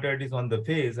 atopic dermatitis on the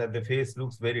face, and the face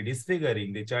looks very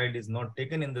disfiguring, the child is not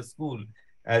taken in the school,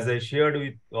 as I shared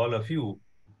with all of you.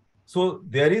 So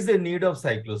there is a need of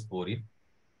cyclosporine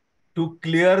to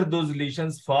clear those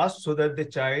lesions fast so that the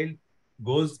child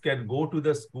can go to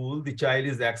the school, the child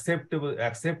is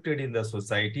accepted in the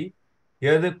society.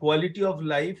 Here the quality of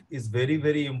life is very,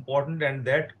 very important, and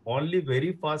that only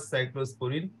very fast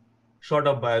cyclosporine, short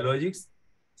of biologics,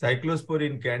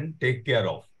 cyclosporine can take care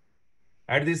of.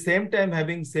 At the same time,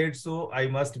 having said so, I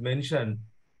must mention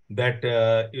that,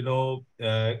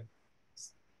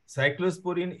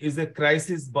 cyclosporine is a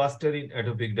crisis buster in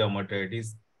atopic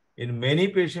dermatitis. In many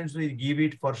patients, we give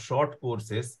it for short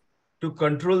courses to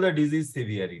control the disease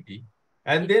severity.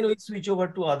 And then we switch over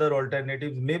to other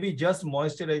alternatives. Maybe just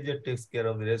moisturizer takes care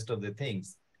of the rest of the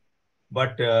things.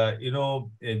 But,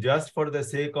 just for the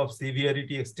sake of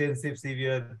severity, extensive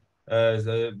severe,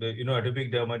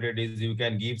 atopic dermatitis, you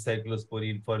can give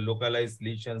cyclosporine. For localized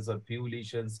lesions or few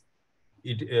lesions,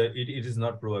 it is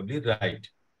not probably right.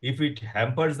 If it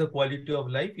hampers the quality of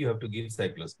life, you have to give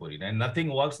cyclosporine. And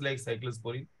nothing works like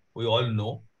cyclosporine, we all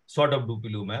know, sort of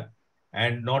dupilumab.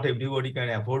 And not everybody can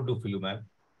afford dupilumab.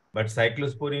 But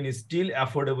cyclosporine is still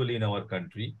affordable in our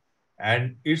country.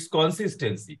 And its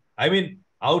consistency. I mean,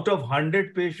 out of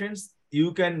 100 patients,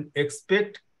 you can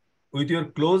expect with your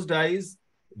closed eyes,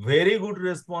 very good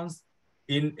response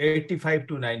in 85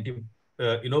 to 90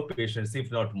 patients,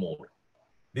 if not more.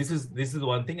 This is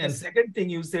one thing. And second thing,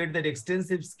 you said that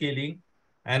extensive scaling,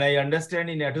 and I understand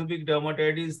in atopic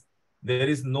dermatitis, there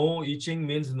is no itching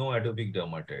means no atopic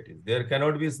dermatitis. There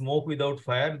cannot be smoke without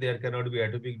fire. There cannot be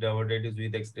atopic dermatitis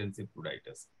with extensive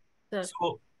pruritus.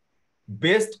 So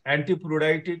best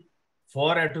antipruritic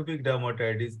for atopic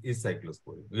dermatitis is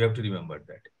cyclosporine. We have to remember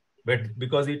that. But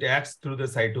because it acts through the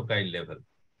cytokine level.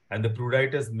 And the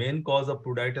pruritus, main cause of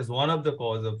pruritus, one of the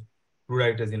cause of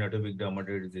pruritus in atopic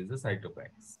dermatitis is the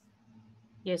cytokines.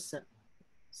 Yes, sir.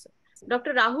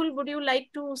 Dr. Rahul, would you like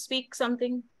to speak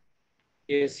something?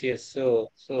 Yes.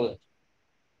 So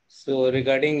So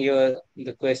regarding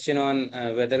the question on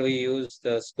whether we use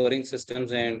the scoring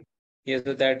systems, and yes,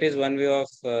 so that is one way of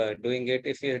doing it.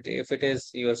 If it is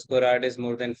your score art is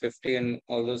more than 50 and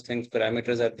all those things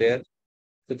parameters are there,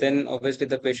 so then obviously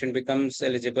the patient becomes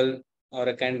eligible or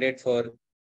a candidate for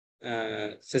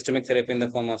systemic therapy in the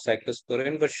form of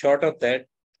cyclosporine. But short of that,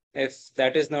 if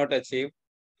that is not achieved,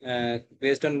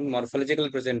 based on morphological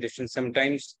presentation,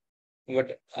 sometimes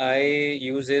what I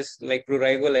use is like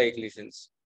prurigo-like lesions.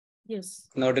 Yes.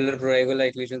 Nodular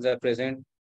prurigo-like lesions are present.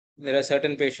 There are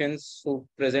certain patients who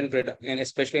present, and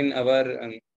especially in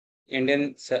our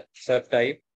Indian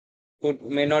subtype, who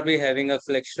may not be having a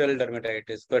flexural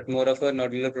dermatitis, but more of a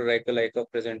nodular prurigo-like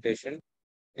of presentation.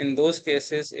 In those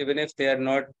cases, even if they are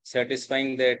not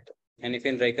satisfying that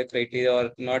Hannifin-Reinke criteria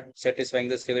or not satisfying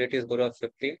the severity score of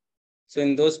 50, so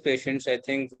in those patients, I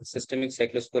think systemic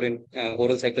cyclosporine,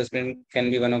 oral cyclosporine can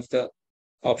be one of the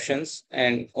options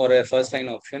and or a first line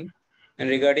option. And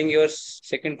regarding your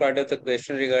second part of the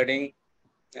question regarding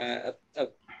a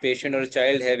patient or a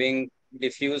child having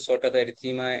diffuse sort of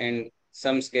erythema and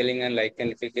some scaling and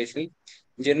lichenification,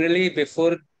 generally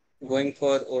before going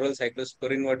for oral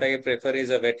cyclosporine, what I prefer is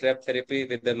a wet wrap therapy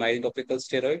with the mild topical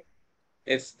steroid.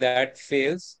 If that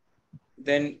fails,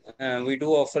 then we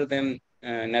do offer them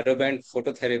narrowband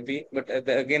phototherapy. But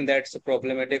again, that's a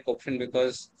problematic option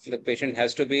because the patient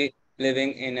has to be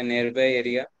living in a nearby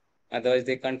area. Otherwise,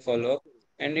 they can't follow up.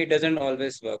 And it doesn't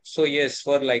always work. So yes,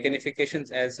 for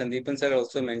lichenifications, as Sandeepan sir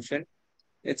also mentioned,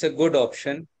 it's a good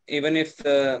option. Even if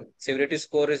the severity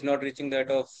score is not reaching that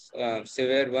of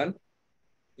severe one,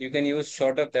 you can use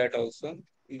short of that also.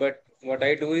 But what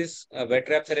I do is wet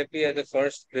wrap therapy as the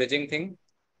first bridging thing,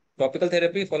 topical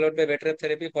therapy followed by wet wrap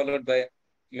therapy followed by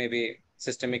maybe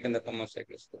systemic in the form of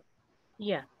cyclosporine.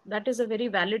 Yeah, that is a very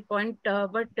valid point.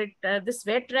 But this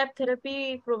wet wrap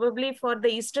therapy probably for the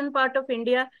eastern part of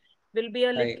India will be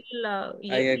a little.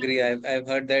 I agree. I've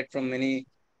heard that from many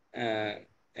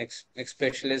ex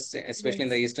specialists, especially in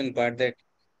the eastern part, that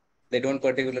they don't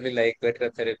particularly like wet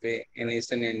wrap therapy in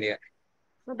eastern India.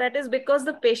 So that is because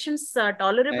the patient's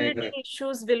tolerability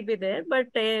issues will be there,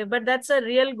 but that's a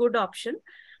real good option.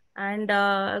 And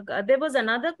there was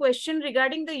another question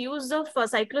regarding the use of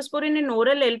cyclosporine in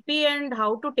oral LP and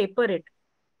how to taper it.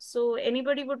 So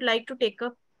anybody would like to take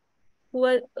up? Who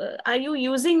are you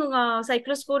using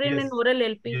cyclosporine in oral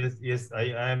LP? Yes. I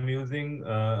am using.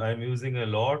 I'm using a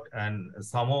lot, and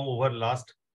somehow over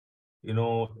last 10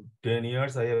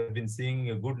 years, I have been seeing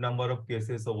a good number of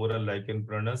cases of oral lichen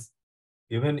planus,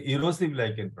 even erosive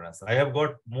lichen planus. I have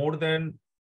got more than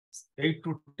 8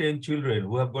 to 10 children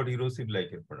who have got erosive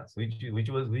lichen planus,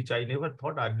 which I never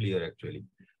thought earlier actually.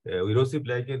 Erosive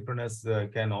lichen planus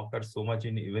can occur so much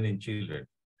even in children.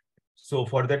 So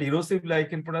for that erosive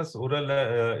lichen planus, oral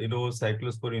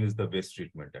cyclosporine is the best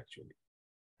treatment actually.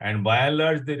 And by and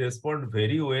large, they respond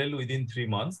very well within 3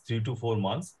 months, 3 to 4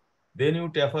 months. Then you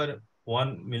taper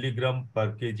 1 milligram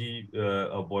per kg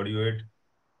of body weight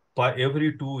per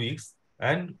every 2 weeks,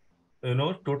 and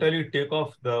totally take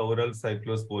off the oral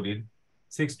cyclosporine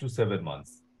 6 to 7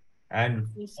 months. And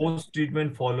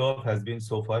post-treatment follow-up has been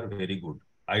so far very good.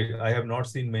 I have not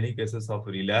seen many cases of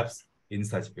relapse in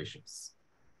such patients.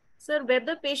 Sir, were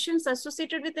the patients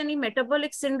associated with any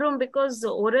metabolic syndrome? Because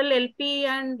oral LP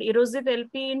and erosive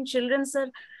LP in children, sir,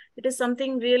 it is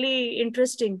something really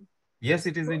interesting. Yes,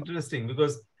 it is interesting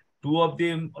because 2 of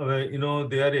them,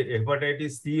 their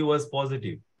hepatitis C was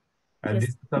positive. And this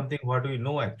is something what we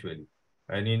know actually.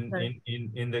 And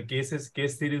in the case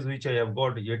series which I have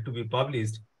got yet to be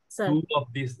published, 2 of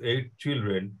these 8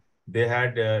 children, they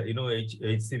had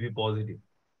HCV positive,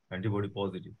 antibody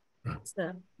positive.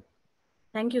 Sir,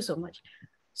 thank you so much.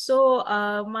 So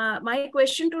my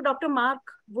question to Dr. Mark,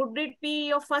 would it be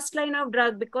your first line of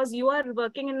drug because you are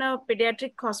working in a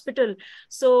pediatric hospital?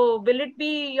 So will it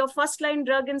be your first line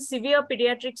drug in severe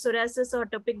pediatric psoriasis or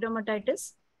atopic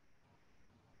dermatitis?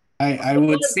 I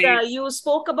would say you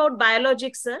spoke about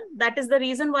biologics, sir. That is the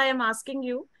reason why I'm asking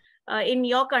you. In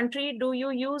your country, do you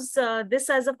use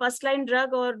this as a first line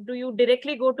drug or do you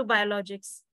directly go to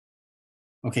biologics?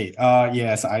 Okay.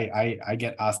 Yes, I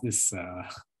get asked this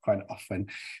quite often.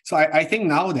 So I think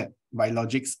now that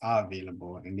biologics are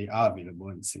available and they are available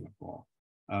in Singapore,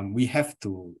 we have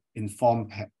to inform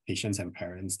patients and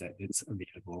parents that it's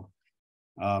available.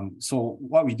 So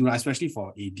what we do, especially for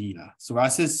AD,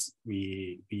 psoriasis,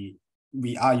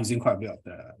 we are using quite a bit of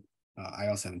the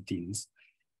IL-17s.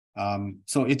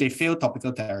 So if they fail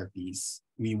topical therapies,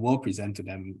 we will present to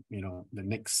them, the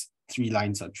next 3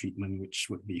 lines of treatment, which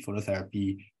would be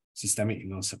phototherapy, systemic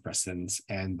immunosuppressants,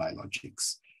 and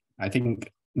biologics. I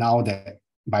think now that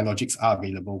biologics are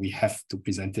available, we have to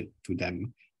present it to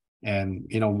them And,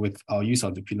 with our use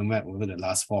of dupilumab over the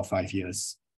last 4 or 5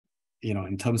 years,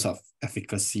 in terms of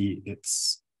efficacy,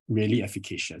 it's really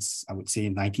efficacious. I would say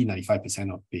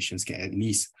 95% of patients get at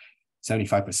least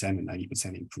 75% and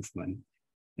 90% improvement.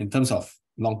 In terms of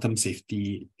long-term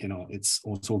safety, it's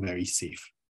also very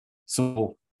safe.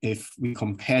 So if we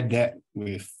compare that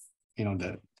with,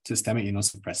 the systemic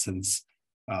immunosuppressants,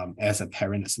 as a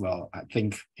parent as well, I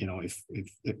think, if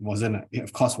it wasn't,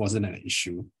 of course, wasn't an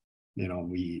issue,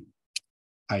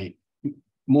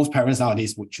 most parents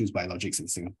nowadays would choose biologics in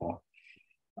Singapore.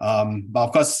 But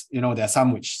of course, there are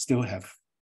some which still have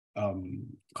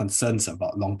concerns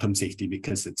about long-term safety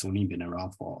because it's only been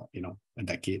around for, a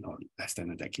decade or less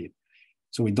than a decade.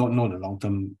 So we don't know the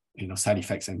long-term, side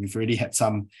effects. And we've already had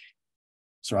some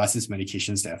psoriasis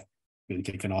medications that have been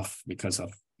taken off because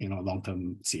of,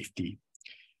 long-term safety.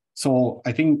 So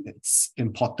I think it's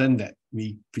important that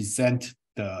we present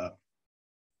the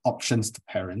options to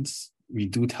parents. We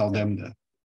do tell them the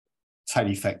side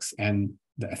effects and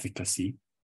the efficacy.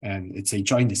 And it's a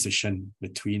joint decision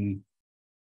between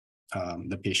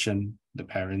the patient, the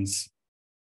parents,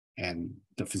 and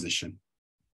the physician.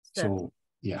 Sir. So,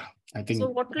 yeah, I think. So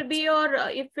what will be your,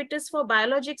 if it is for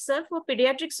biologics, sir, for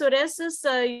pediatric psoriasis,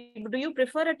 do you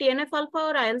prefer a TNF-alpha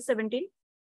or IL-17?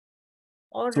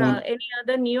 Or any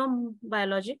other neo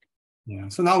biologic? Yeah,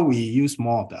 so now we use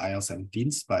more of the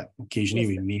IL-17s, but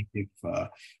occasionally Yes, we may give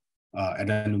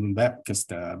adalimumab because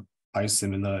the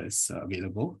biosimilar is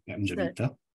available at Angelita.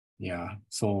 Yeah,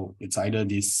 so it's either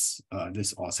this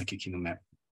or secukinumab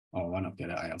or one of the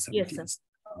other IL-17s. Yes, sir.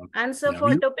 And so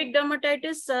for atopic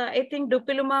dermatitis, I think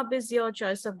dupilumab is your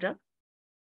choice of drug.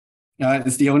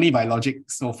 It's the only biologic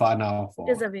so far now for.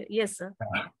 Yes, sir.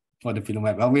 For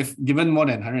dupilumab. Well, we've given more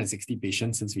than 160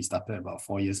 patients since we started about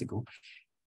 4 years ago.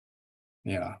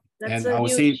 Yeah. That's and a I would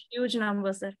say, huge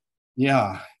number, sir.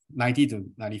 Yeah, 90 to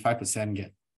 95%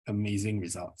 get amazing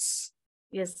results.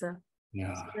 Yes, sir.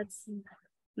 Yeah. So that's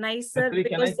nice, sir. Actually,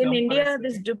 because in India,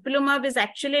 this dupilumab is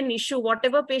actually an issue.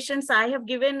 Whatever patients I have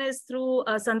given is through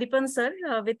Sandeepan sir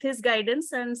with his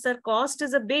guidance. And sir, cost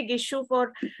is a big issue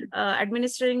for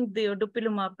administering the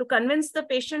dupilumab to convince the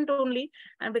patient only.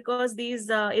 And because these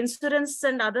insurance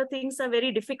and other things are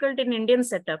very difficult in Indian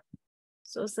setup.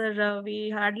 So, sir,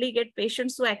 we hardly get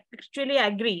patients who actually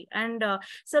agree. And,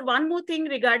 sir, one more thing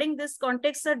regarding this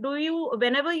context, sir,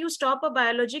 whenever you stop a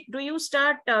biologic, do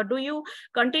you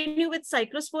continue with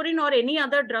cyclosporine or any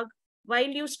other drug while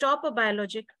you stop a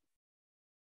biologic?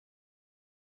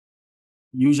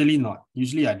 Usually not.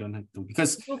 Usually I don't have to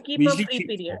because you keep we a usually free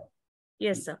period.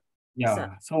 Yes, sir. Yeah.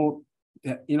 Sir. So,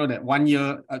 that 1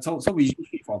 year, so we usually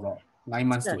treat for about 9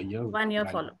 months to a year. 1 year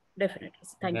follow. Definitely.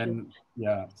 Thank you.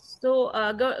 Yeah. So,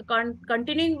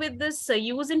 continuing with this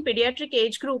use in pediatric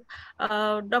age group,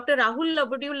 Dr. Rahul,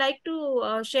 would you like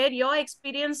to share your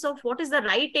experience of what is the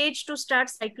right age to start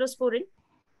cyclosporine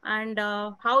and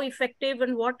how effective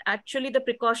and what actually the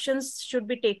precautions should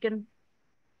be taken?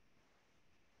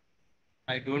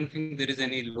 I don't think there is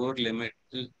any lower limit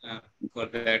for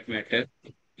that matter.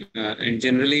 And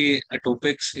generally,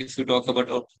 atopics, if you talk about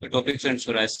atopics and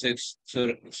psoriasis,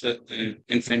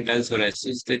 infantile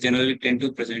psoriasis, they generally tend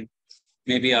to present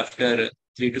maybe after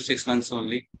 3 to 6 months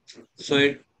only.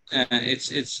 So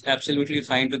it's absolutely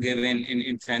fine to give in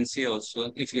infancy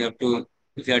also if you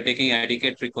are taking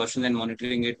adequate precautions and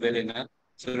monitoring it well enough.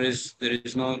 So there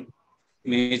is no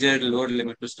major lower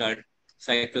limit to start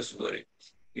cyclosporine.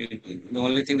 The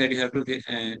only thing that you have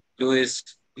to do is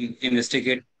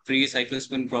investigate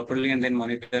pre-cyclosporine properly and then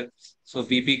monitor. So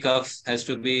BP cuff has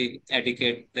to be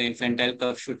adequate. The infantile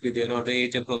cuff should be there, or the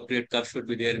age-appropriate cuff should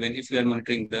be there if you are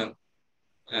monitoring the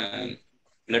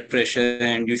blood pressure.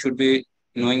 And you should be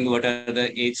knowing what are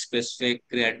the age-specific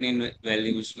creatinine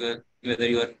values, whether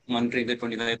you are monitoring the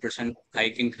 25%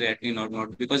 hike in creatinine or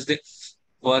not. Because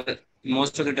for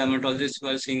most of the dermatologists who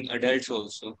are seeing adults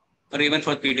also, or even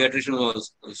for pediatricians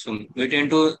also, we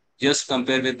tend to just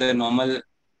compare with the normal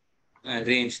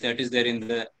range that is there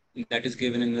that is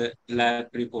given in the lab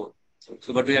report.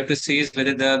 So what we have to see is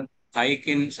whether the hike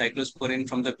in cyclosporine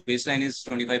from the baseline is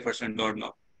 25% or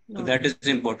not. No. So that is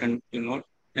important to note.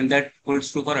 And that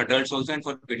holds true for adults also and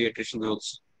for pediatricians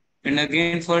also. And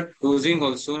again, for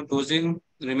dosing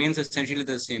remains essentially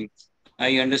the same.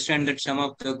 I understand that some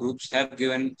of the groups have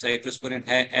given cyclosporine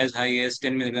as high as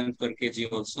 10 milligrams per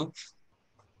kg also,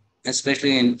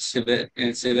 especially in severe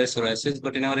psoriasis.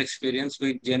 But in our experience,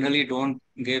 we generally don't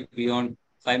give beyond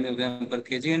 5 milligrams per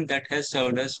kg, and that has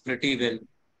served us pretty well,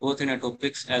 both in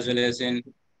atopics as well as in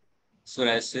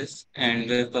psoriasis. And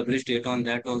we have published data on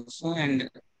that also. And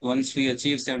once we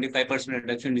achieve 75%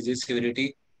 reduction in disease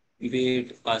severity, be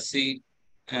it PASI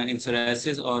in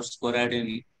psoriasis or sporad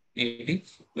in AD,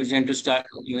 we tend to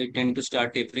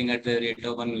start tapering at the rate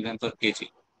of 1 milligram per kg.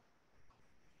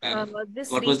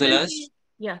 This What was the recently, last?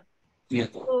 yeah. Yeah.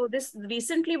 So this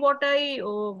recently, what I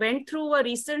went through a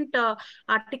recent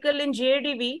article in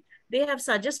JADV, they have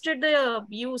suggested the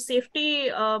safety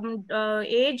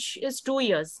age is 2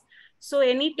 years. So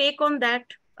any take on that?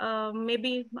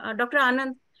 Maybe Dr.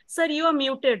 Anand, sir, you are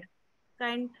muted.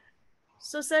 Kind.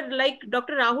 So, sir, like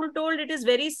Dr. Rahul told, it is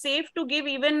very safe to give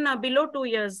even below 2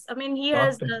 years. I mean, he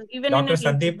has even Dr. in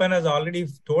an Sandeepan has already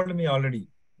told me already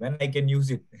when I can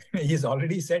use it. He's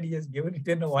already said he has given it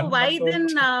in a 1 month. Why then?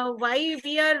 Why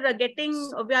we are getting?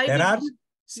 Why there are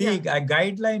yeah. a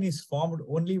guideline is formed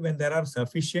only when there are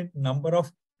sufficient number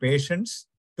of patients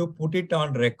to put it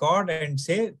on record and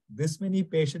say this many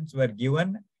patients were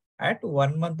given at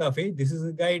 1 month of age. This is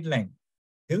a guideline.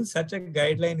 Till such a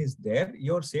guideline is there,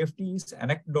 your safety is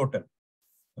anecdotal.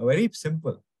 Very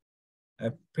simple.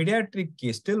 A pediatric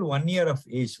case, still 1 year of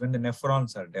age when the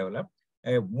nephrons are developed,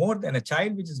 more than a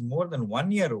child which is more than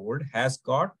 1 year old has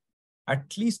got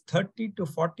at least 30 to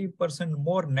 40%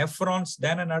 more nephrons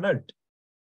than an adult.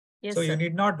 Yes, so sir. You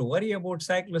need not worry about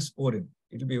cyclosporine.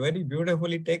 It will be very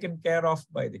beautifully taken care of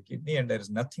by the kidney and there is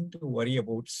nothing to worry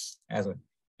about as well.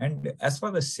 And as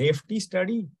for the safety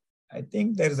study, I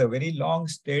think there is a very long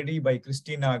study by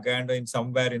Christina Ganda in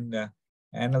somewhere in the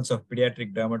Annals of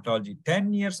Pediatric Dermatology.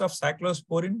 10 years of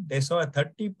cyclosporine, they saw a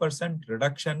 30%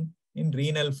 reduction in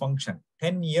renal function.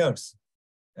 10 years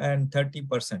and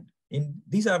 30%.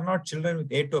 These are not children with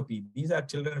atopy. These are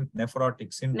children with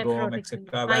nephrotic syndrome,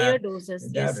 etc. Higher doses,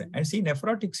 yes. And see,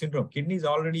 nephrotic syndrome, kidney is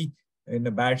already in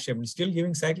a bad shape and still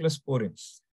giving cyclosporine.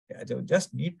 You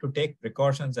just need to take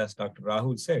precautions, as Dr.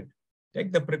 Rahul said.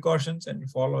 Take the precautions and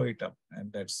follow it up.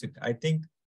 And that's it. I think,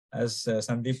 as Dr.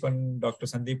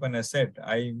 Sandeepan has said,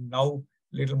 I'm now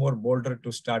a little more bolder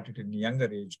to start it in a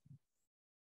younger age.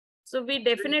 So we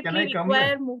definitely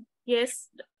require more. Yes.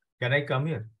 Can I come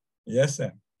here? Yes,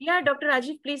 sir. Yeah, Dr.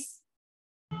 Rajiv, please.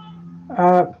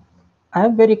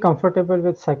 I'm very comfortable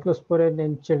with cyclosporine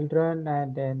in children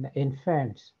and in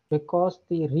infants because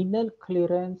the renal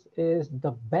clearance is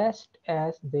the best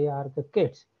as they are the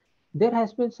kids. There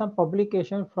has been some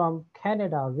publication from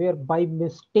Canada where by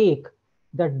mistake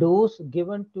the dose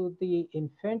given to the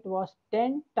infant was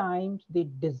 10 times the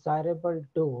desirable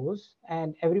dose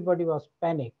and everybody was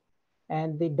panicked.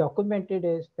 And the documented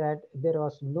is that there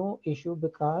was no issue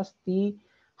because the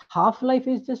half-life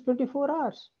is just 24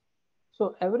 hours.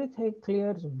 So everything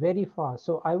clears very fast.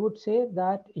 So I would say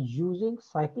that using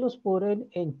cyclosporine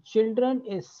in children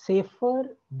is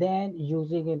safer than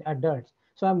using in adults.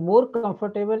 So I'm more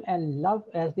comfortable and love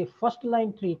as the first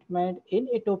line treatment in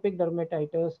atopic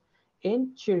dermatitis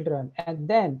in children. And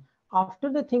then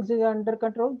after the things is under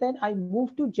control, then I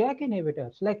move to JAK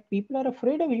inhibitors. Like people are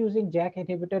afraid of using JAK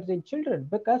inhibitors in children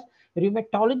because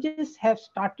rheumatologists have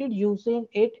started using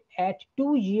it at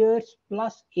 2 years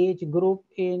plus age group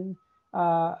in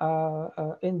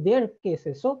their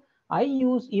cases. So I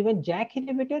use even JAK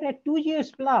inhibitor at 2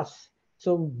 years plus.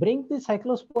 So bring the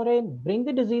cyclosporine, bring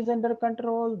the disease under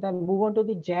control, then move on to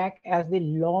the JAK as the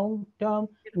long-term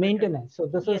maintenance. So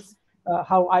this is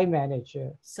how I manage.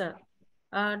 Sir.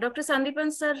 Dr.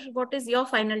 Sandeepan, sir, what is your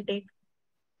final take?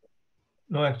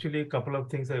 No, actually, a couple of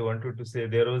things I wanted to say.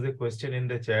 There was a question in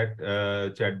the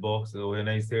chat box when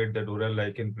I said that oral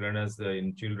lichen planus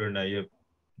in children, I have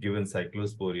given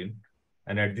cyclosporine.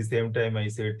 And at the same time, I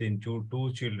said in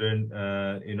two children,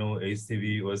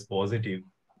 HCV was positive.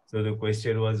 So the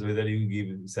question was whether you give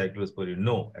cyclosporine.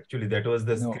 No, actually, that was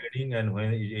the screening. And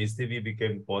when HCV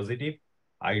became positive,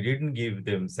 I didn't give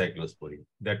them cyclosporine.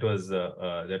 That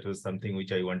was something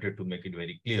which I wanted to make it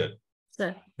very clear.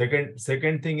 Sir.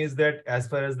 Second thing is that as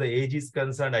far as the age is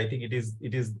concerned, I think it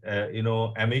is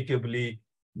amicably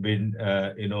been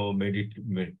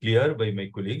made clear by my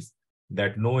colleagues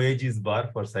that no age is bar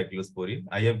for cyclosporine.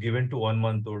 I have given to 1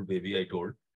 month-old baby, I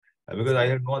told, because I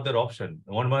had no other option.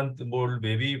 1 month-old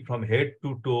baby from head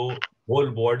to toe, whole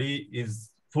body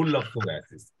is full of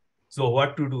psoriasis. So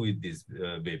what to do with this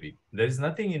baby? There is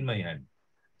nothing in my hand.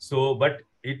 So, but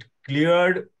it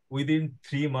cleared within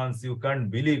 3 months. You can't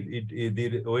believe it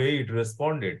the way it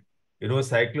responded.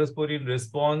 Cyclosporine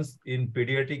response in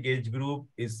pediatric age group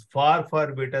is far,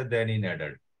 far better than in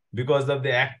adult because of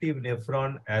the active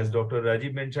nephron, as Dr.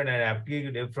 Rajiv mentioned, and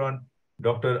active nephron,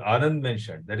 Dr. Anand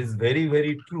mentioned. That is very,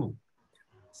 very true.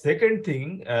 Second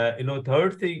thing,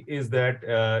 third thing is that,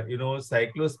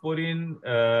 cyclosporine,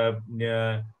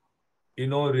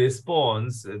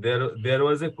 response, there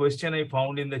was a question I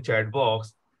found in the chat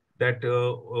box that,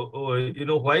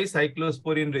 why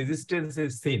cyclosporine resistance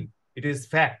is thin. It is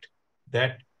fact.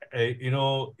 that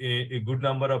a good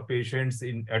number of patients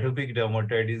in atopic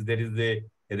dermatitis, there is a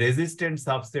resistant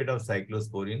subset of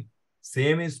cyclosporine.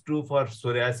 Same is true for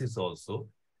psoriasis also.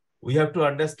 We have to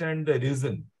understand the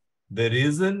reason. The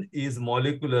reason is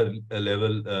molecular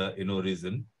level,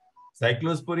 reason.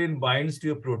 Cyclosporine binds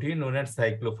to a protein known as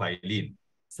cyclophilin.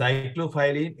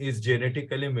 Cyclophilin is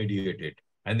genetically mediated,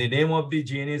 and the name of the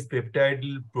gene is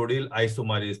peptidyl prodyl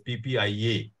isomerase,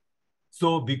 PPIA.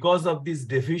 So because of this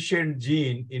deficient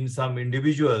gene in some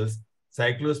individuals,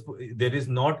 there is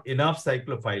not enough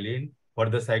cyclophilin for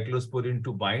the cyclosporine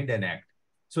to bind and act.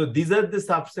 So these are the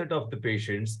subset of the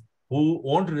patients who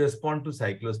won't respond to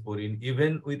cyclosporine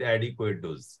even with adequate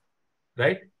dose,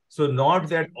 right? So not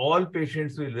that all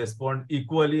patients will respond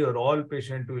equally or all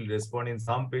patients will respond. In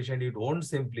some patient, it won't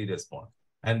simply respond.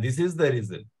 And this is the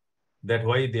reason that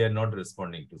why they are not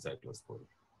responding to cyclosporine.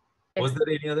 Was there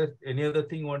any other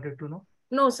thing you wanted to know?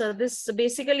 No, sir. This is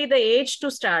basically the age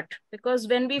to start, because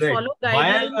when we follow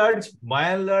guidelines. By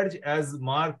and large, as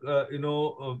Mark,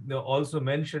 also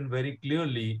mentioned very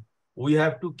clearly, we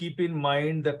have to keep in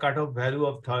mind the cutoff value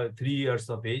of 3 years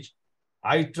of age.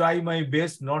 I try my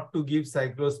best not to give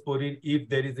cyclosporine if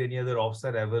there is any other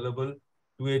option available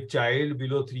to a child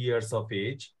below 3 years of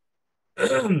age,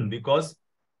 because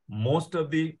most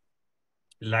of the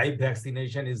live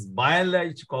vaccination is by and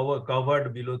large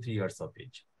covered below 3 years of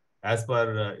age, as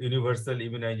per universal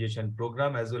immunization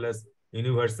program, as well as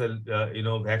universal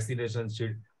vaccination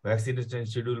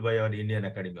schedule by our Indian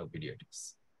Academy of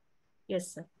Pediatrics.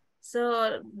 Yes, sir.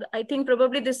 So I think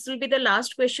probably this will be the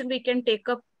last question we can take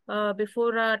up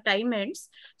before our time ends.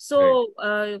 So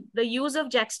the use of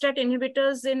JAK-STAT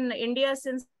inhibitors in India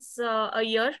since a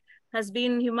year has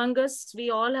been humongous. We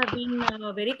all have been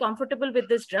very comfortable with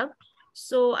this drug.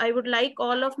 So I would like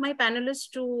all of my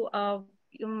panelists to,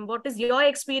 what is your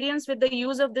experience with the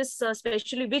use of this,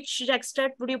 especially which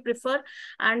JAK-STAT would you prefer?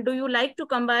 And do you like to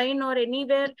combine, or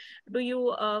anywhere do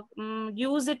you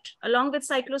use it along with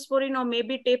cyclosporine, or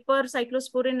maybe taper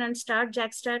cyclosporine and start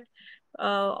JAK-STAT,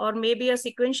 or maybe a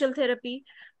sequential therapy?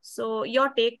 So your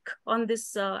take on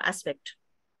this aspect.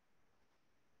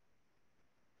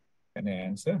 Can I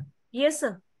answer? Yes,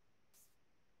 sir.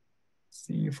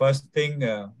 See, first thing,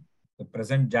 the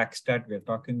present JAK-STAT we are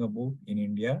talking about in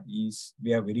India is, we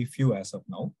have very few as of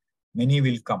now. Many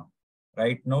will come.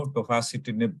 Right now,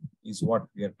 tofacitinib is what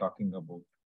we are talking about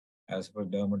as per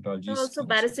dermatology. Also,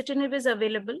 baricitinib is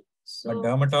available. So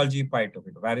dermatology part of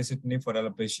it, baricitinib for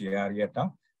alopecia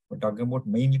areata. We're talking about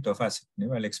mainly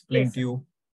tofacitinib. I'll explain to you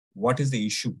what is the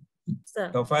issue.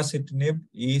 Tofacitinib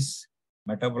is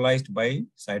metabolized by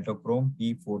cytochrome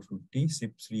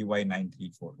P450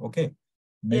 CYP3Y934. Okay.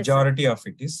 Majority of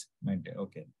it is maintained.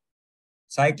 Okay.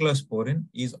 Cyclosporine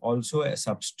is also a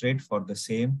substrate for the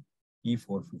same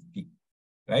P450,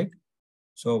 right?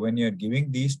 So when you're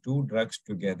giving these two drugs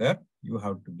together, you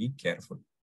have to be careful.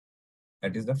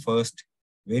 That is the first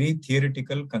very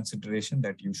theoretical consideration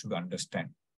that you should understand.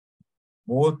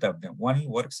 Both of them, one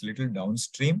works little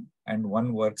downstream and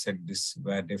one works at this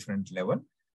different level.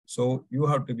 So you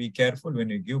have to be careful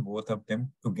when you give both of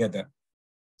them together.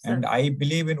 And I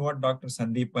believe in what Dr.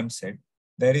 Sandeepan said.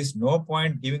 There is no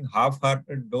point giving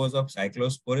half-hearted dose of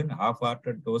cyclosporine,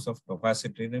 half-hearted dose of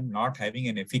tofacitinib, not having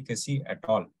an efficacy at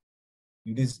all.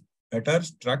 It is better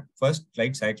struck first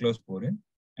like cyclosporine.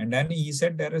 And then he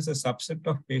said there is a subset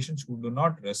of patients who do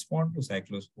not respond to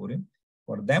cyclosporine.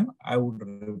 For them, I would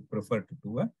prefer to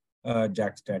do a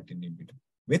JAK-STAT inhibitor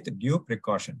with due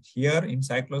precautions. Here in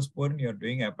cyclosporine, you're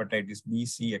doing hepatitis B,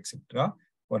 C, etc.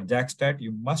 For JAK-STAT,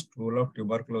 you must rule out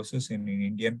tuberculosis in an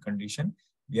Indian condition.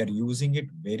 We are using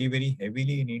it very, very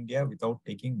heavily in India without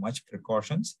taking much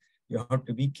precautions. You have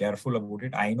to be careful about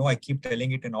it. I know I keep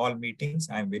telling it in all meetings.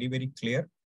 I'm very, very clear.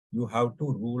 You have to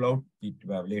rule out the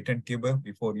latent tuber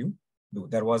before you do.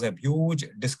 There was a huge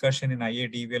discussion in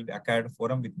IADVL Acad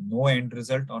Forum with no end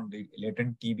result on the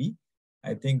latent TB.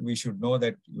 I think we should know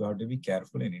that you have to be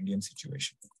careful in Indian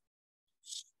situation.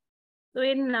 So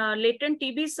in latent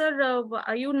TB, sir,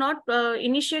 are you not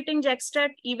initiating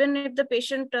JAK-STAT even if the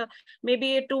patient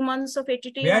maybe 2 months of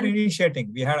ATT? We are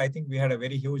initiating. I think we had a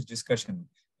very huge discussion.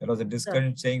 There was a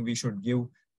discussion saying we should give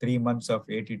 3 months of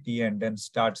ATT and then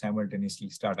simultaneously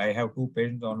start. I have 2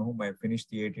 patients on whom I finished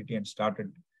the ATT and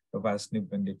started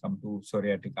tofacitinib when they come to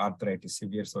psoriatic arthritis,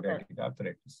 severe psoriatic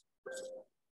arthritis.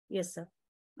 Yes, sir.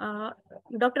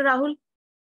 Dr. Rahul?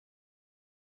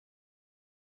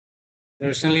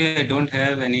 Personally, I don't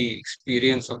have any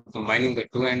experience of combining the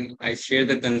two, and I share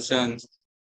the concerns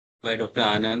by Dr.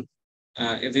 Anand.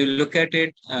 If you look at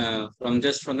it from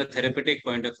the therapeutic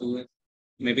point of view,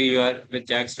 maybe you are with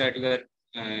JAK-STAT, you are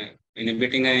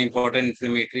inhibiting an important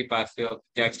inflammatory pathway of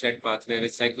JAK-STAT pathway.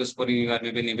 With cyclosporine, you are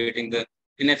maybe inhibiting the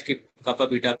NF-kappa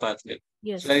beta pathway.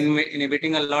 Yes. So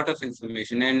inhibiting a lot of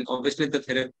inflammation, and obviously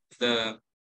the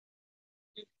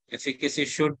efficacy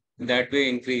should that way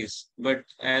increase. But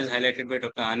as highlighted by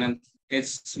Dr. Anand,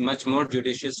 it's much more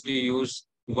judicious to use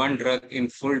one drug in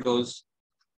full dose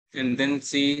and then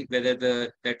see whether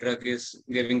that drug is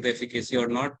giving the efficacy or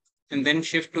not, and then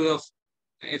shift to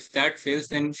if that fails,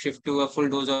 then shift to a full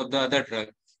dose of the other drug,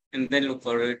 and then look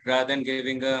for it, rather than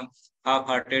giving a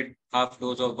half-hearted half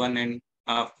dose of one and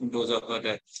half dose of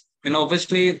other. And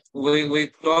obviously, we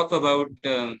talk about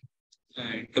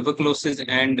tuberculosis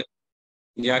and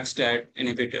JAK-STAT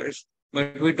inhibitors,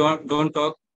 but we don't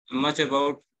talk much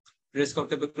about risk of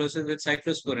tuberculosis with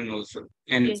cyclosporine also.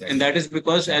 And, Yes. and that is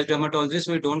because as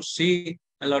dermatologists, we don't see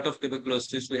a lot of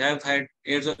tuberculosis. We have had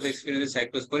years of experience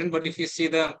with cyclosporine, but if you see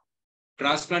the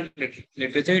transplant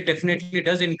literature, it definitely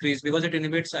does increase because it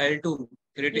inhibits IL-2.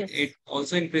 It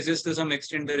also increases to some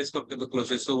extent the risk of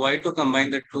tuberculosis. So why to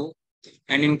combine the two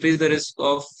and increase the risk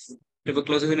of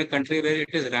tuberculosis in a country where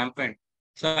it is rampant?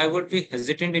 So I would be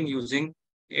hesitant in using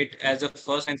it as a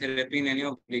first-line therapy in any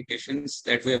of the applications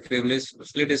that we have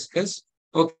previously discussed.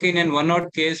 Okay, in one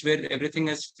odd case where everything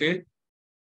has failed,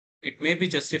 it may be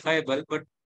justifiable, but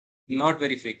not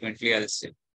very frequently, I'll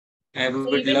say. I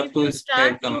would even love if you to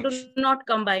start, you do not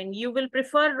combine. You will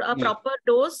prefer a proper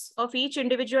dose of each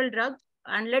individual drug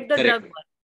and let the drug work.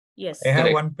 Yes. I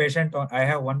have one patient on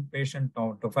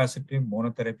tofacitinib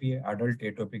monotherapy, adult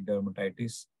atopic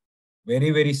dermatitis,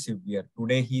 very, very severe.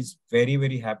 Today, he's very,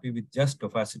 very happy with just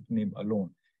tofacitinib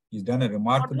alone. He's done a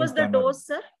remarkable. What was the dose,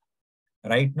 sir?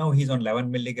 Right now, he's on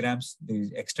 11 milligrams,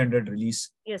 the extended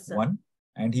release one,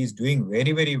 and he's doing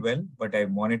very, very well. But I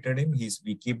monitored him.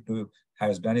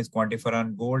 Has done his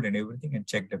quantiferon gold and everything and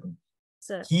checked him.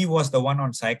 Sir. He was the one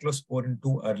on cyclosporine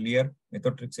 2 earlier,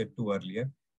 methotrexate 2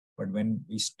 earlier. But when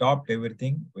we stopped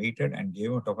everything, waited and gave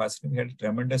him tofacitinib, he had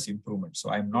tremendous improvement. So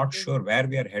I'm not sure where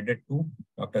we are headed to.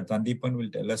 Dr. Sandeepan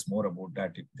will tell us more about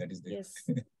that if that is there. Yes.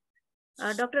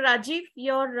 Dr. Rajiv,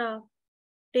 your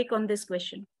take on this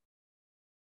question.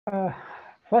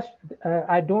 First,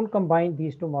 I don't combine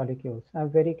these two molecules. I'm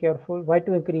very careful. Why?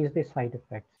 To increase the side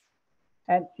effects.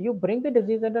 And you bring the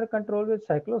disease under control with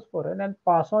cyclosporine and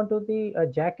pass on to the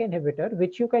JAK inhibitor,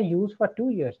 which you can use for 2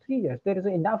 years, 3 years. There is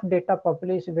enough data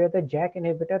published where the JAK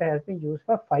inhibitor has been used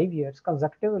for 5 years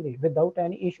consecutively without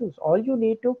any issues. All you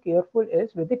need to be careful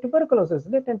is with the tuberculosis,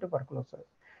 latent tuberculosis.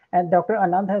 And Dr.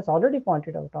 Anand has already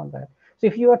pointed out on that. So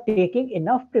if you are taking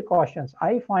enough precautions,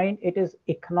 I find it is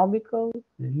economical,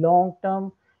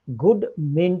 long-term, good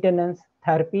maintenance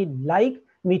therapy like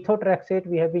methotrexate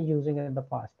we have been using in the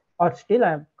past. Or still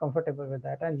I'm comfortable with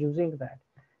that and using that.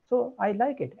 So I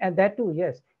like it. And that too,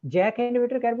 yes, JAK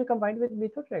inhibitor can be combined with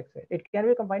methotrexate. It can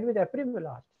be combined with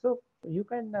apremilast. So you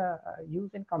can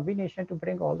use in combination to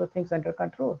bring all the things under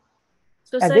control.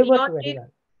 So, sir,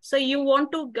 so you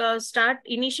want to start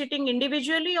initiating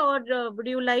individually, or would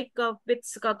you like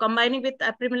combining with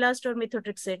apremilast or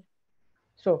methotrexate?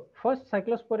 So first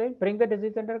cyclosporine, bring the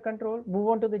disease under control, move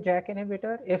on to the JAK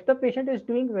inhibitor. If the patient is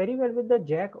doing very well with the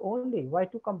JAK only, why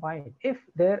to combine? If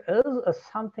there is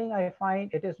something I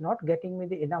find it is not getting me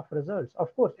the enough results,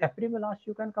 of course, apremilast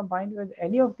you can combine with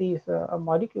any of these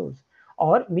molecules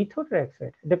or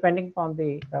methotrexate, depending upon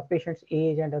the patient's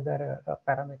age and other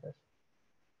parameters.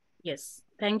 Yes,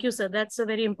 thank you, sir. That's a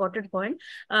very important point.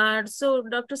 So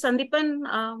Dr.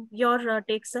 Sandeepan, your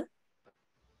take, sir?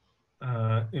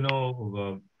 I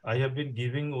have been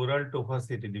giving oral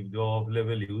tofacitinib, the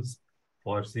off-label use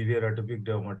for severe atopic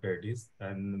dermatitis,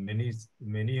 and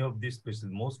many of these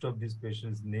patients, most of these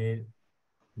patients neither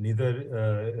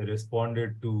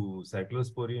responded to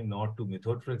cyclosporine nor to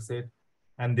methotrexate,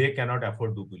 and they cannot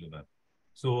afford dupilumab.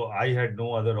 So I had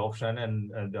no other option,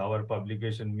 and our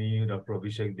publication, me, Dr.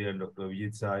 Abhishek there, and Dr.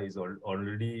 Vijit Shah is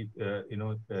already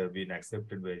been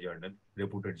accepted by a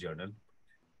reputed journal.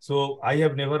 So I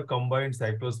have never combined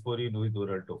cyclosporine with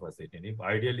oral tofacitinib.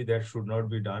 Ideally, that should not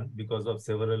be done because of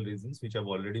several reasons which have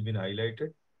already been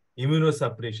highlighted.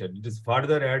 Immunosuppression, it is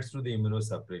further adds to the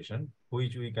immunosuppression,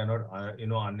 which we cannot,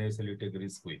 unnecessarily take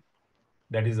risk with.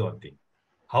 That is one thing.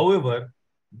 However,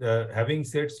 having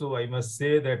said so, I must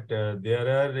say that there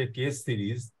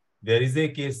is a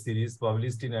case series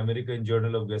published in American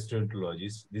Journal of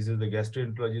Gastroenterology. This is the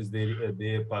gastroenterologists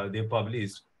they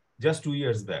published just 2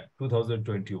 years back,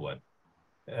 2021,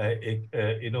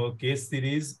 case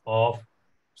series of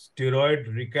steroid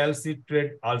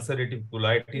recalcitrant ulcerative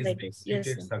colitis being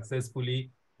treated successfully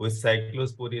with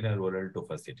cyclosporine and oral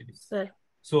tofacitinib.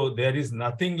 So there is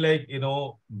nothing like,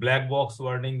 black box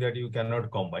warning that you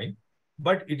cannot combine.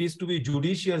 but it is to be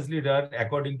judiciously done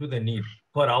according to the need.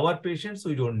 For our patients,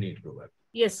 we don't need to work.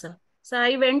 Yes, sir. So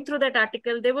I went through that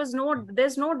article. There's no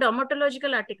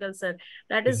dermatological article, sir.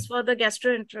 That is for the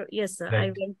gastrointro. Yes, sir.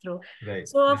 Right. I went through. Right.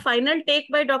 So a final take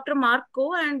by Dr. Mark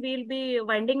Koh, and we'll be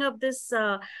winding up this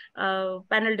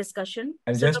panel discussion.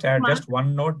 I'll so just add just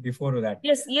one note before that.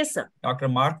 Yes, yes, sir. Dr.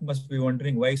 Mark must be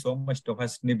wondering why so much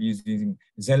tofacitinib is using.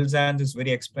 Zelzan is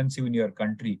very expensive in your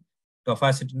country.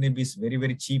 Tofacitinib is very,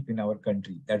 very cheap in our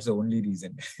country. That's the only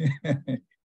reason.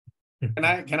 Can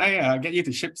I get you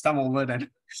to ship some over then?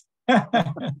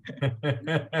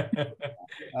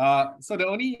 So the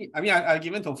only, I mean, I've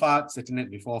given tofacitinib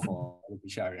before for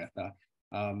alopecia areata.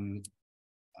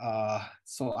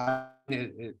 So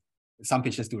some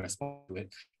patients do respond to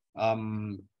it.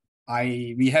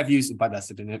 We have used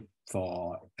upadacitinib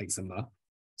for eczema.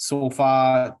 So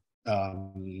far,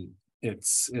 it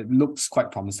looks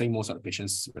quite promising. Most of the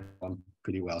patients respond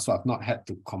pretty well. So I've not had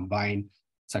to combine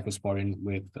cyclosporine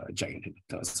with JAK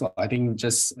inhibitors. So I think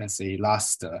just as a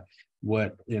last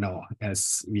word,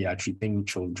 as we are treating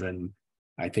children,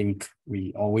 I think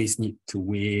we always need to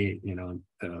weigh,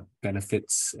 the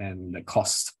benefits and the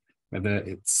cost, whether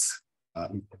it's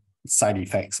side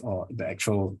effects or the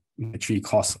actual monetary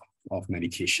cost of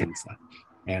medications.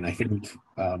 And I think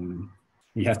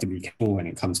we have to be careful when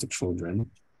it comes to children.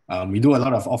 We do a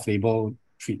lot of off-label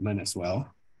treatment as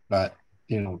well, but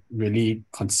really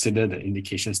consider the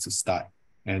indications to start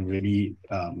and really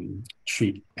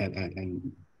treat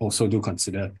and also do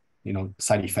consider,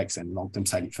 side effects and long-term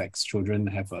side effects. Children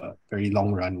have a very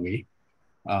long runway.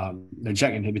 The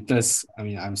JAK inhibitors, I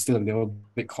mean, I'm still a little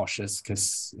bit cautious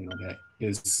because, there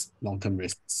is long-term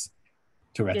risks,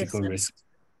 theoretical risks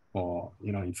for,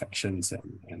 infections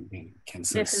and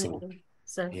cancers. Definitely,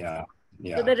 sir. Yeah.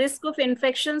 So the risk of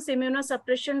infections,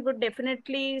 immunosuppression would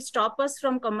definitely stop us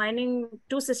from combining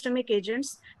two systemic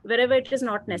agents wherever it is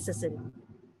not necessary.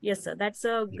 Yes, sir. That's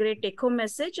a great take-home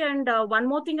message. And one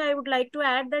more thing I would like to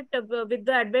add that with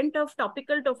the advent of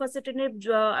topical tofacitinib,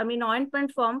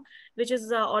 ointment form, which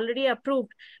is already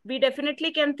approved, we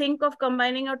definitely can think of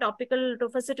combining a topical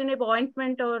tofacitinib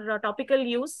ointment or topical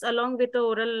use along with the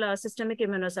oral systemic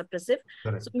immunosuppressive.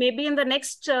 Correct. So maybe in the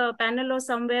next panel or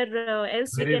somewhere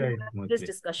else we can have this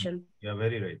discussion. Yeah,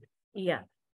 very right. Yeah.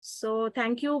 So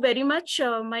thank you very much,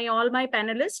 all my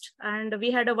panelists. And we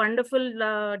had a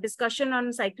wonderful discussion on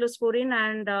cyclosporine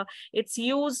and its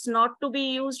use, not to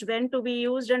be used, when to be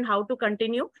used, and how to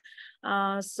continue.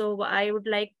 So I would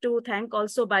like to thank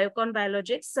also Biocon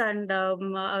Biologics and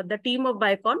the team of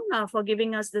Biocon for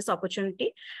giving us this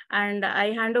opportunity. And I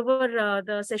hand over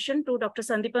the session to Dr.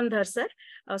 Sandeepan Dhar sir.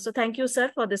 So thank you, sir,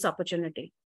 for this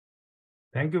opportunity.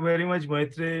 Thank you very much,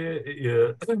 Maitri.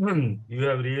 You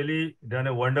have really done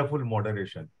a wonderful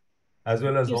moderation. As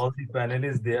well as all the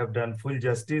panelists, they have done full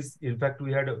justice. In fact,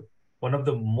 we had one of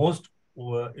the most,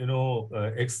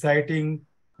 exciting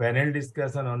panel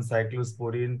discussion on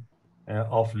cyclosporine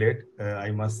of late,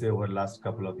 I must say, over the last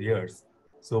couple of years.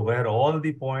 So where all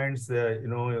the points,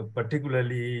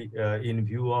 particularly in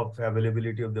view of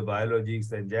availability of the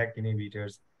biologics and JAK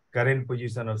inhibitors, current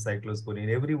position of cyclosporine,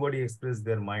 everybody expressed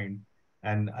their mind.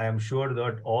 And I am sure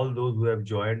that all those who have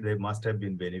joined, they must have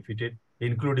been benefited,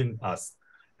 including us,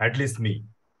 at least me.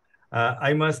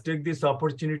 I must take this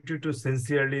opportunity to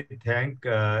sincerely thank,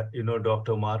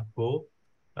 Dr. Mark Koh,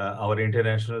 our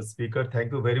international speaker.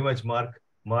 Thank you very much, Mark.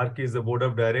 Mark is the board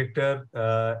of director,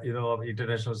 of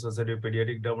International Society of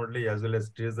Pediatric Dermatology, as well as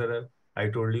treasurer. I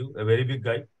told you, a very big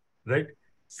guy, right?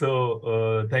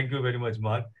 So thank you very much,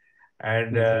 Mark.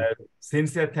 And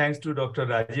sincere thanks to Dr.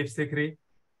 Rajiv Sikri,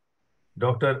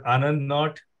 Dr. Anand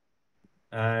Naut,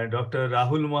 Dr.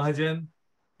 Rahul Mahajan,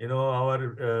 our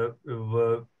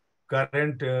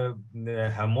current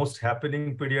most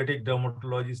happening pediatric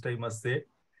dermatologist, I must say,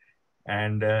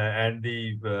 and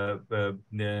the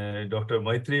Dr.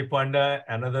 Maitri Panda,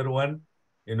 another one,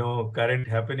 current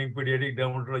happening pediatric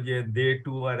dermatology, and they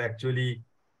too are actually,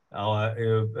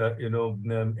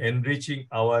 enriching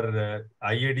our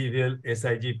IADVL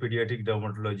SIG pediatric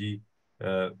dermatology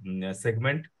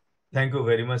segment. Thank you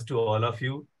very much to all of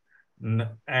you.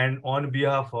 And on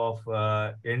behalf of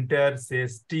entire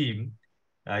SES team,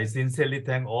 I sincerely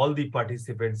thank all the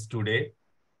participants today.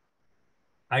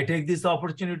 I take this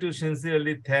opportunity to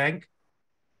sincerely thank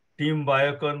Team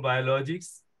Biocon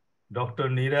Biologics, Dr.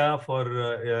 Neera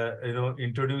for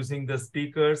introducing the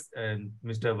speakers, and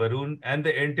Mr. Varun and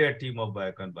the entire team of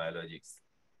Biocon Biologics.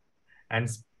 And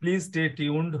please stay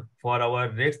tuned for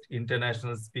our next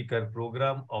international speaker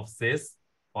program of SES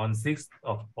on 6th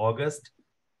of August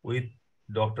with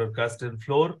Dr. Kirsten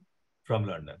Floor from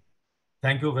London.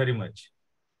 Thank you very much.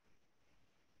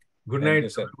 Good Thank night, you,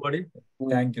 sir. everybody.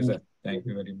 Thank you, sir. Thank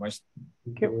you very much.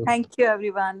 Thank you,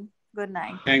 everyone. Good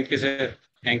night. Thank you, sir.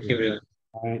 Thank you, everyone.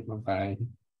 Bye. Bye-bye.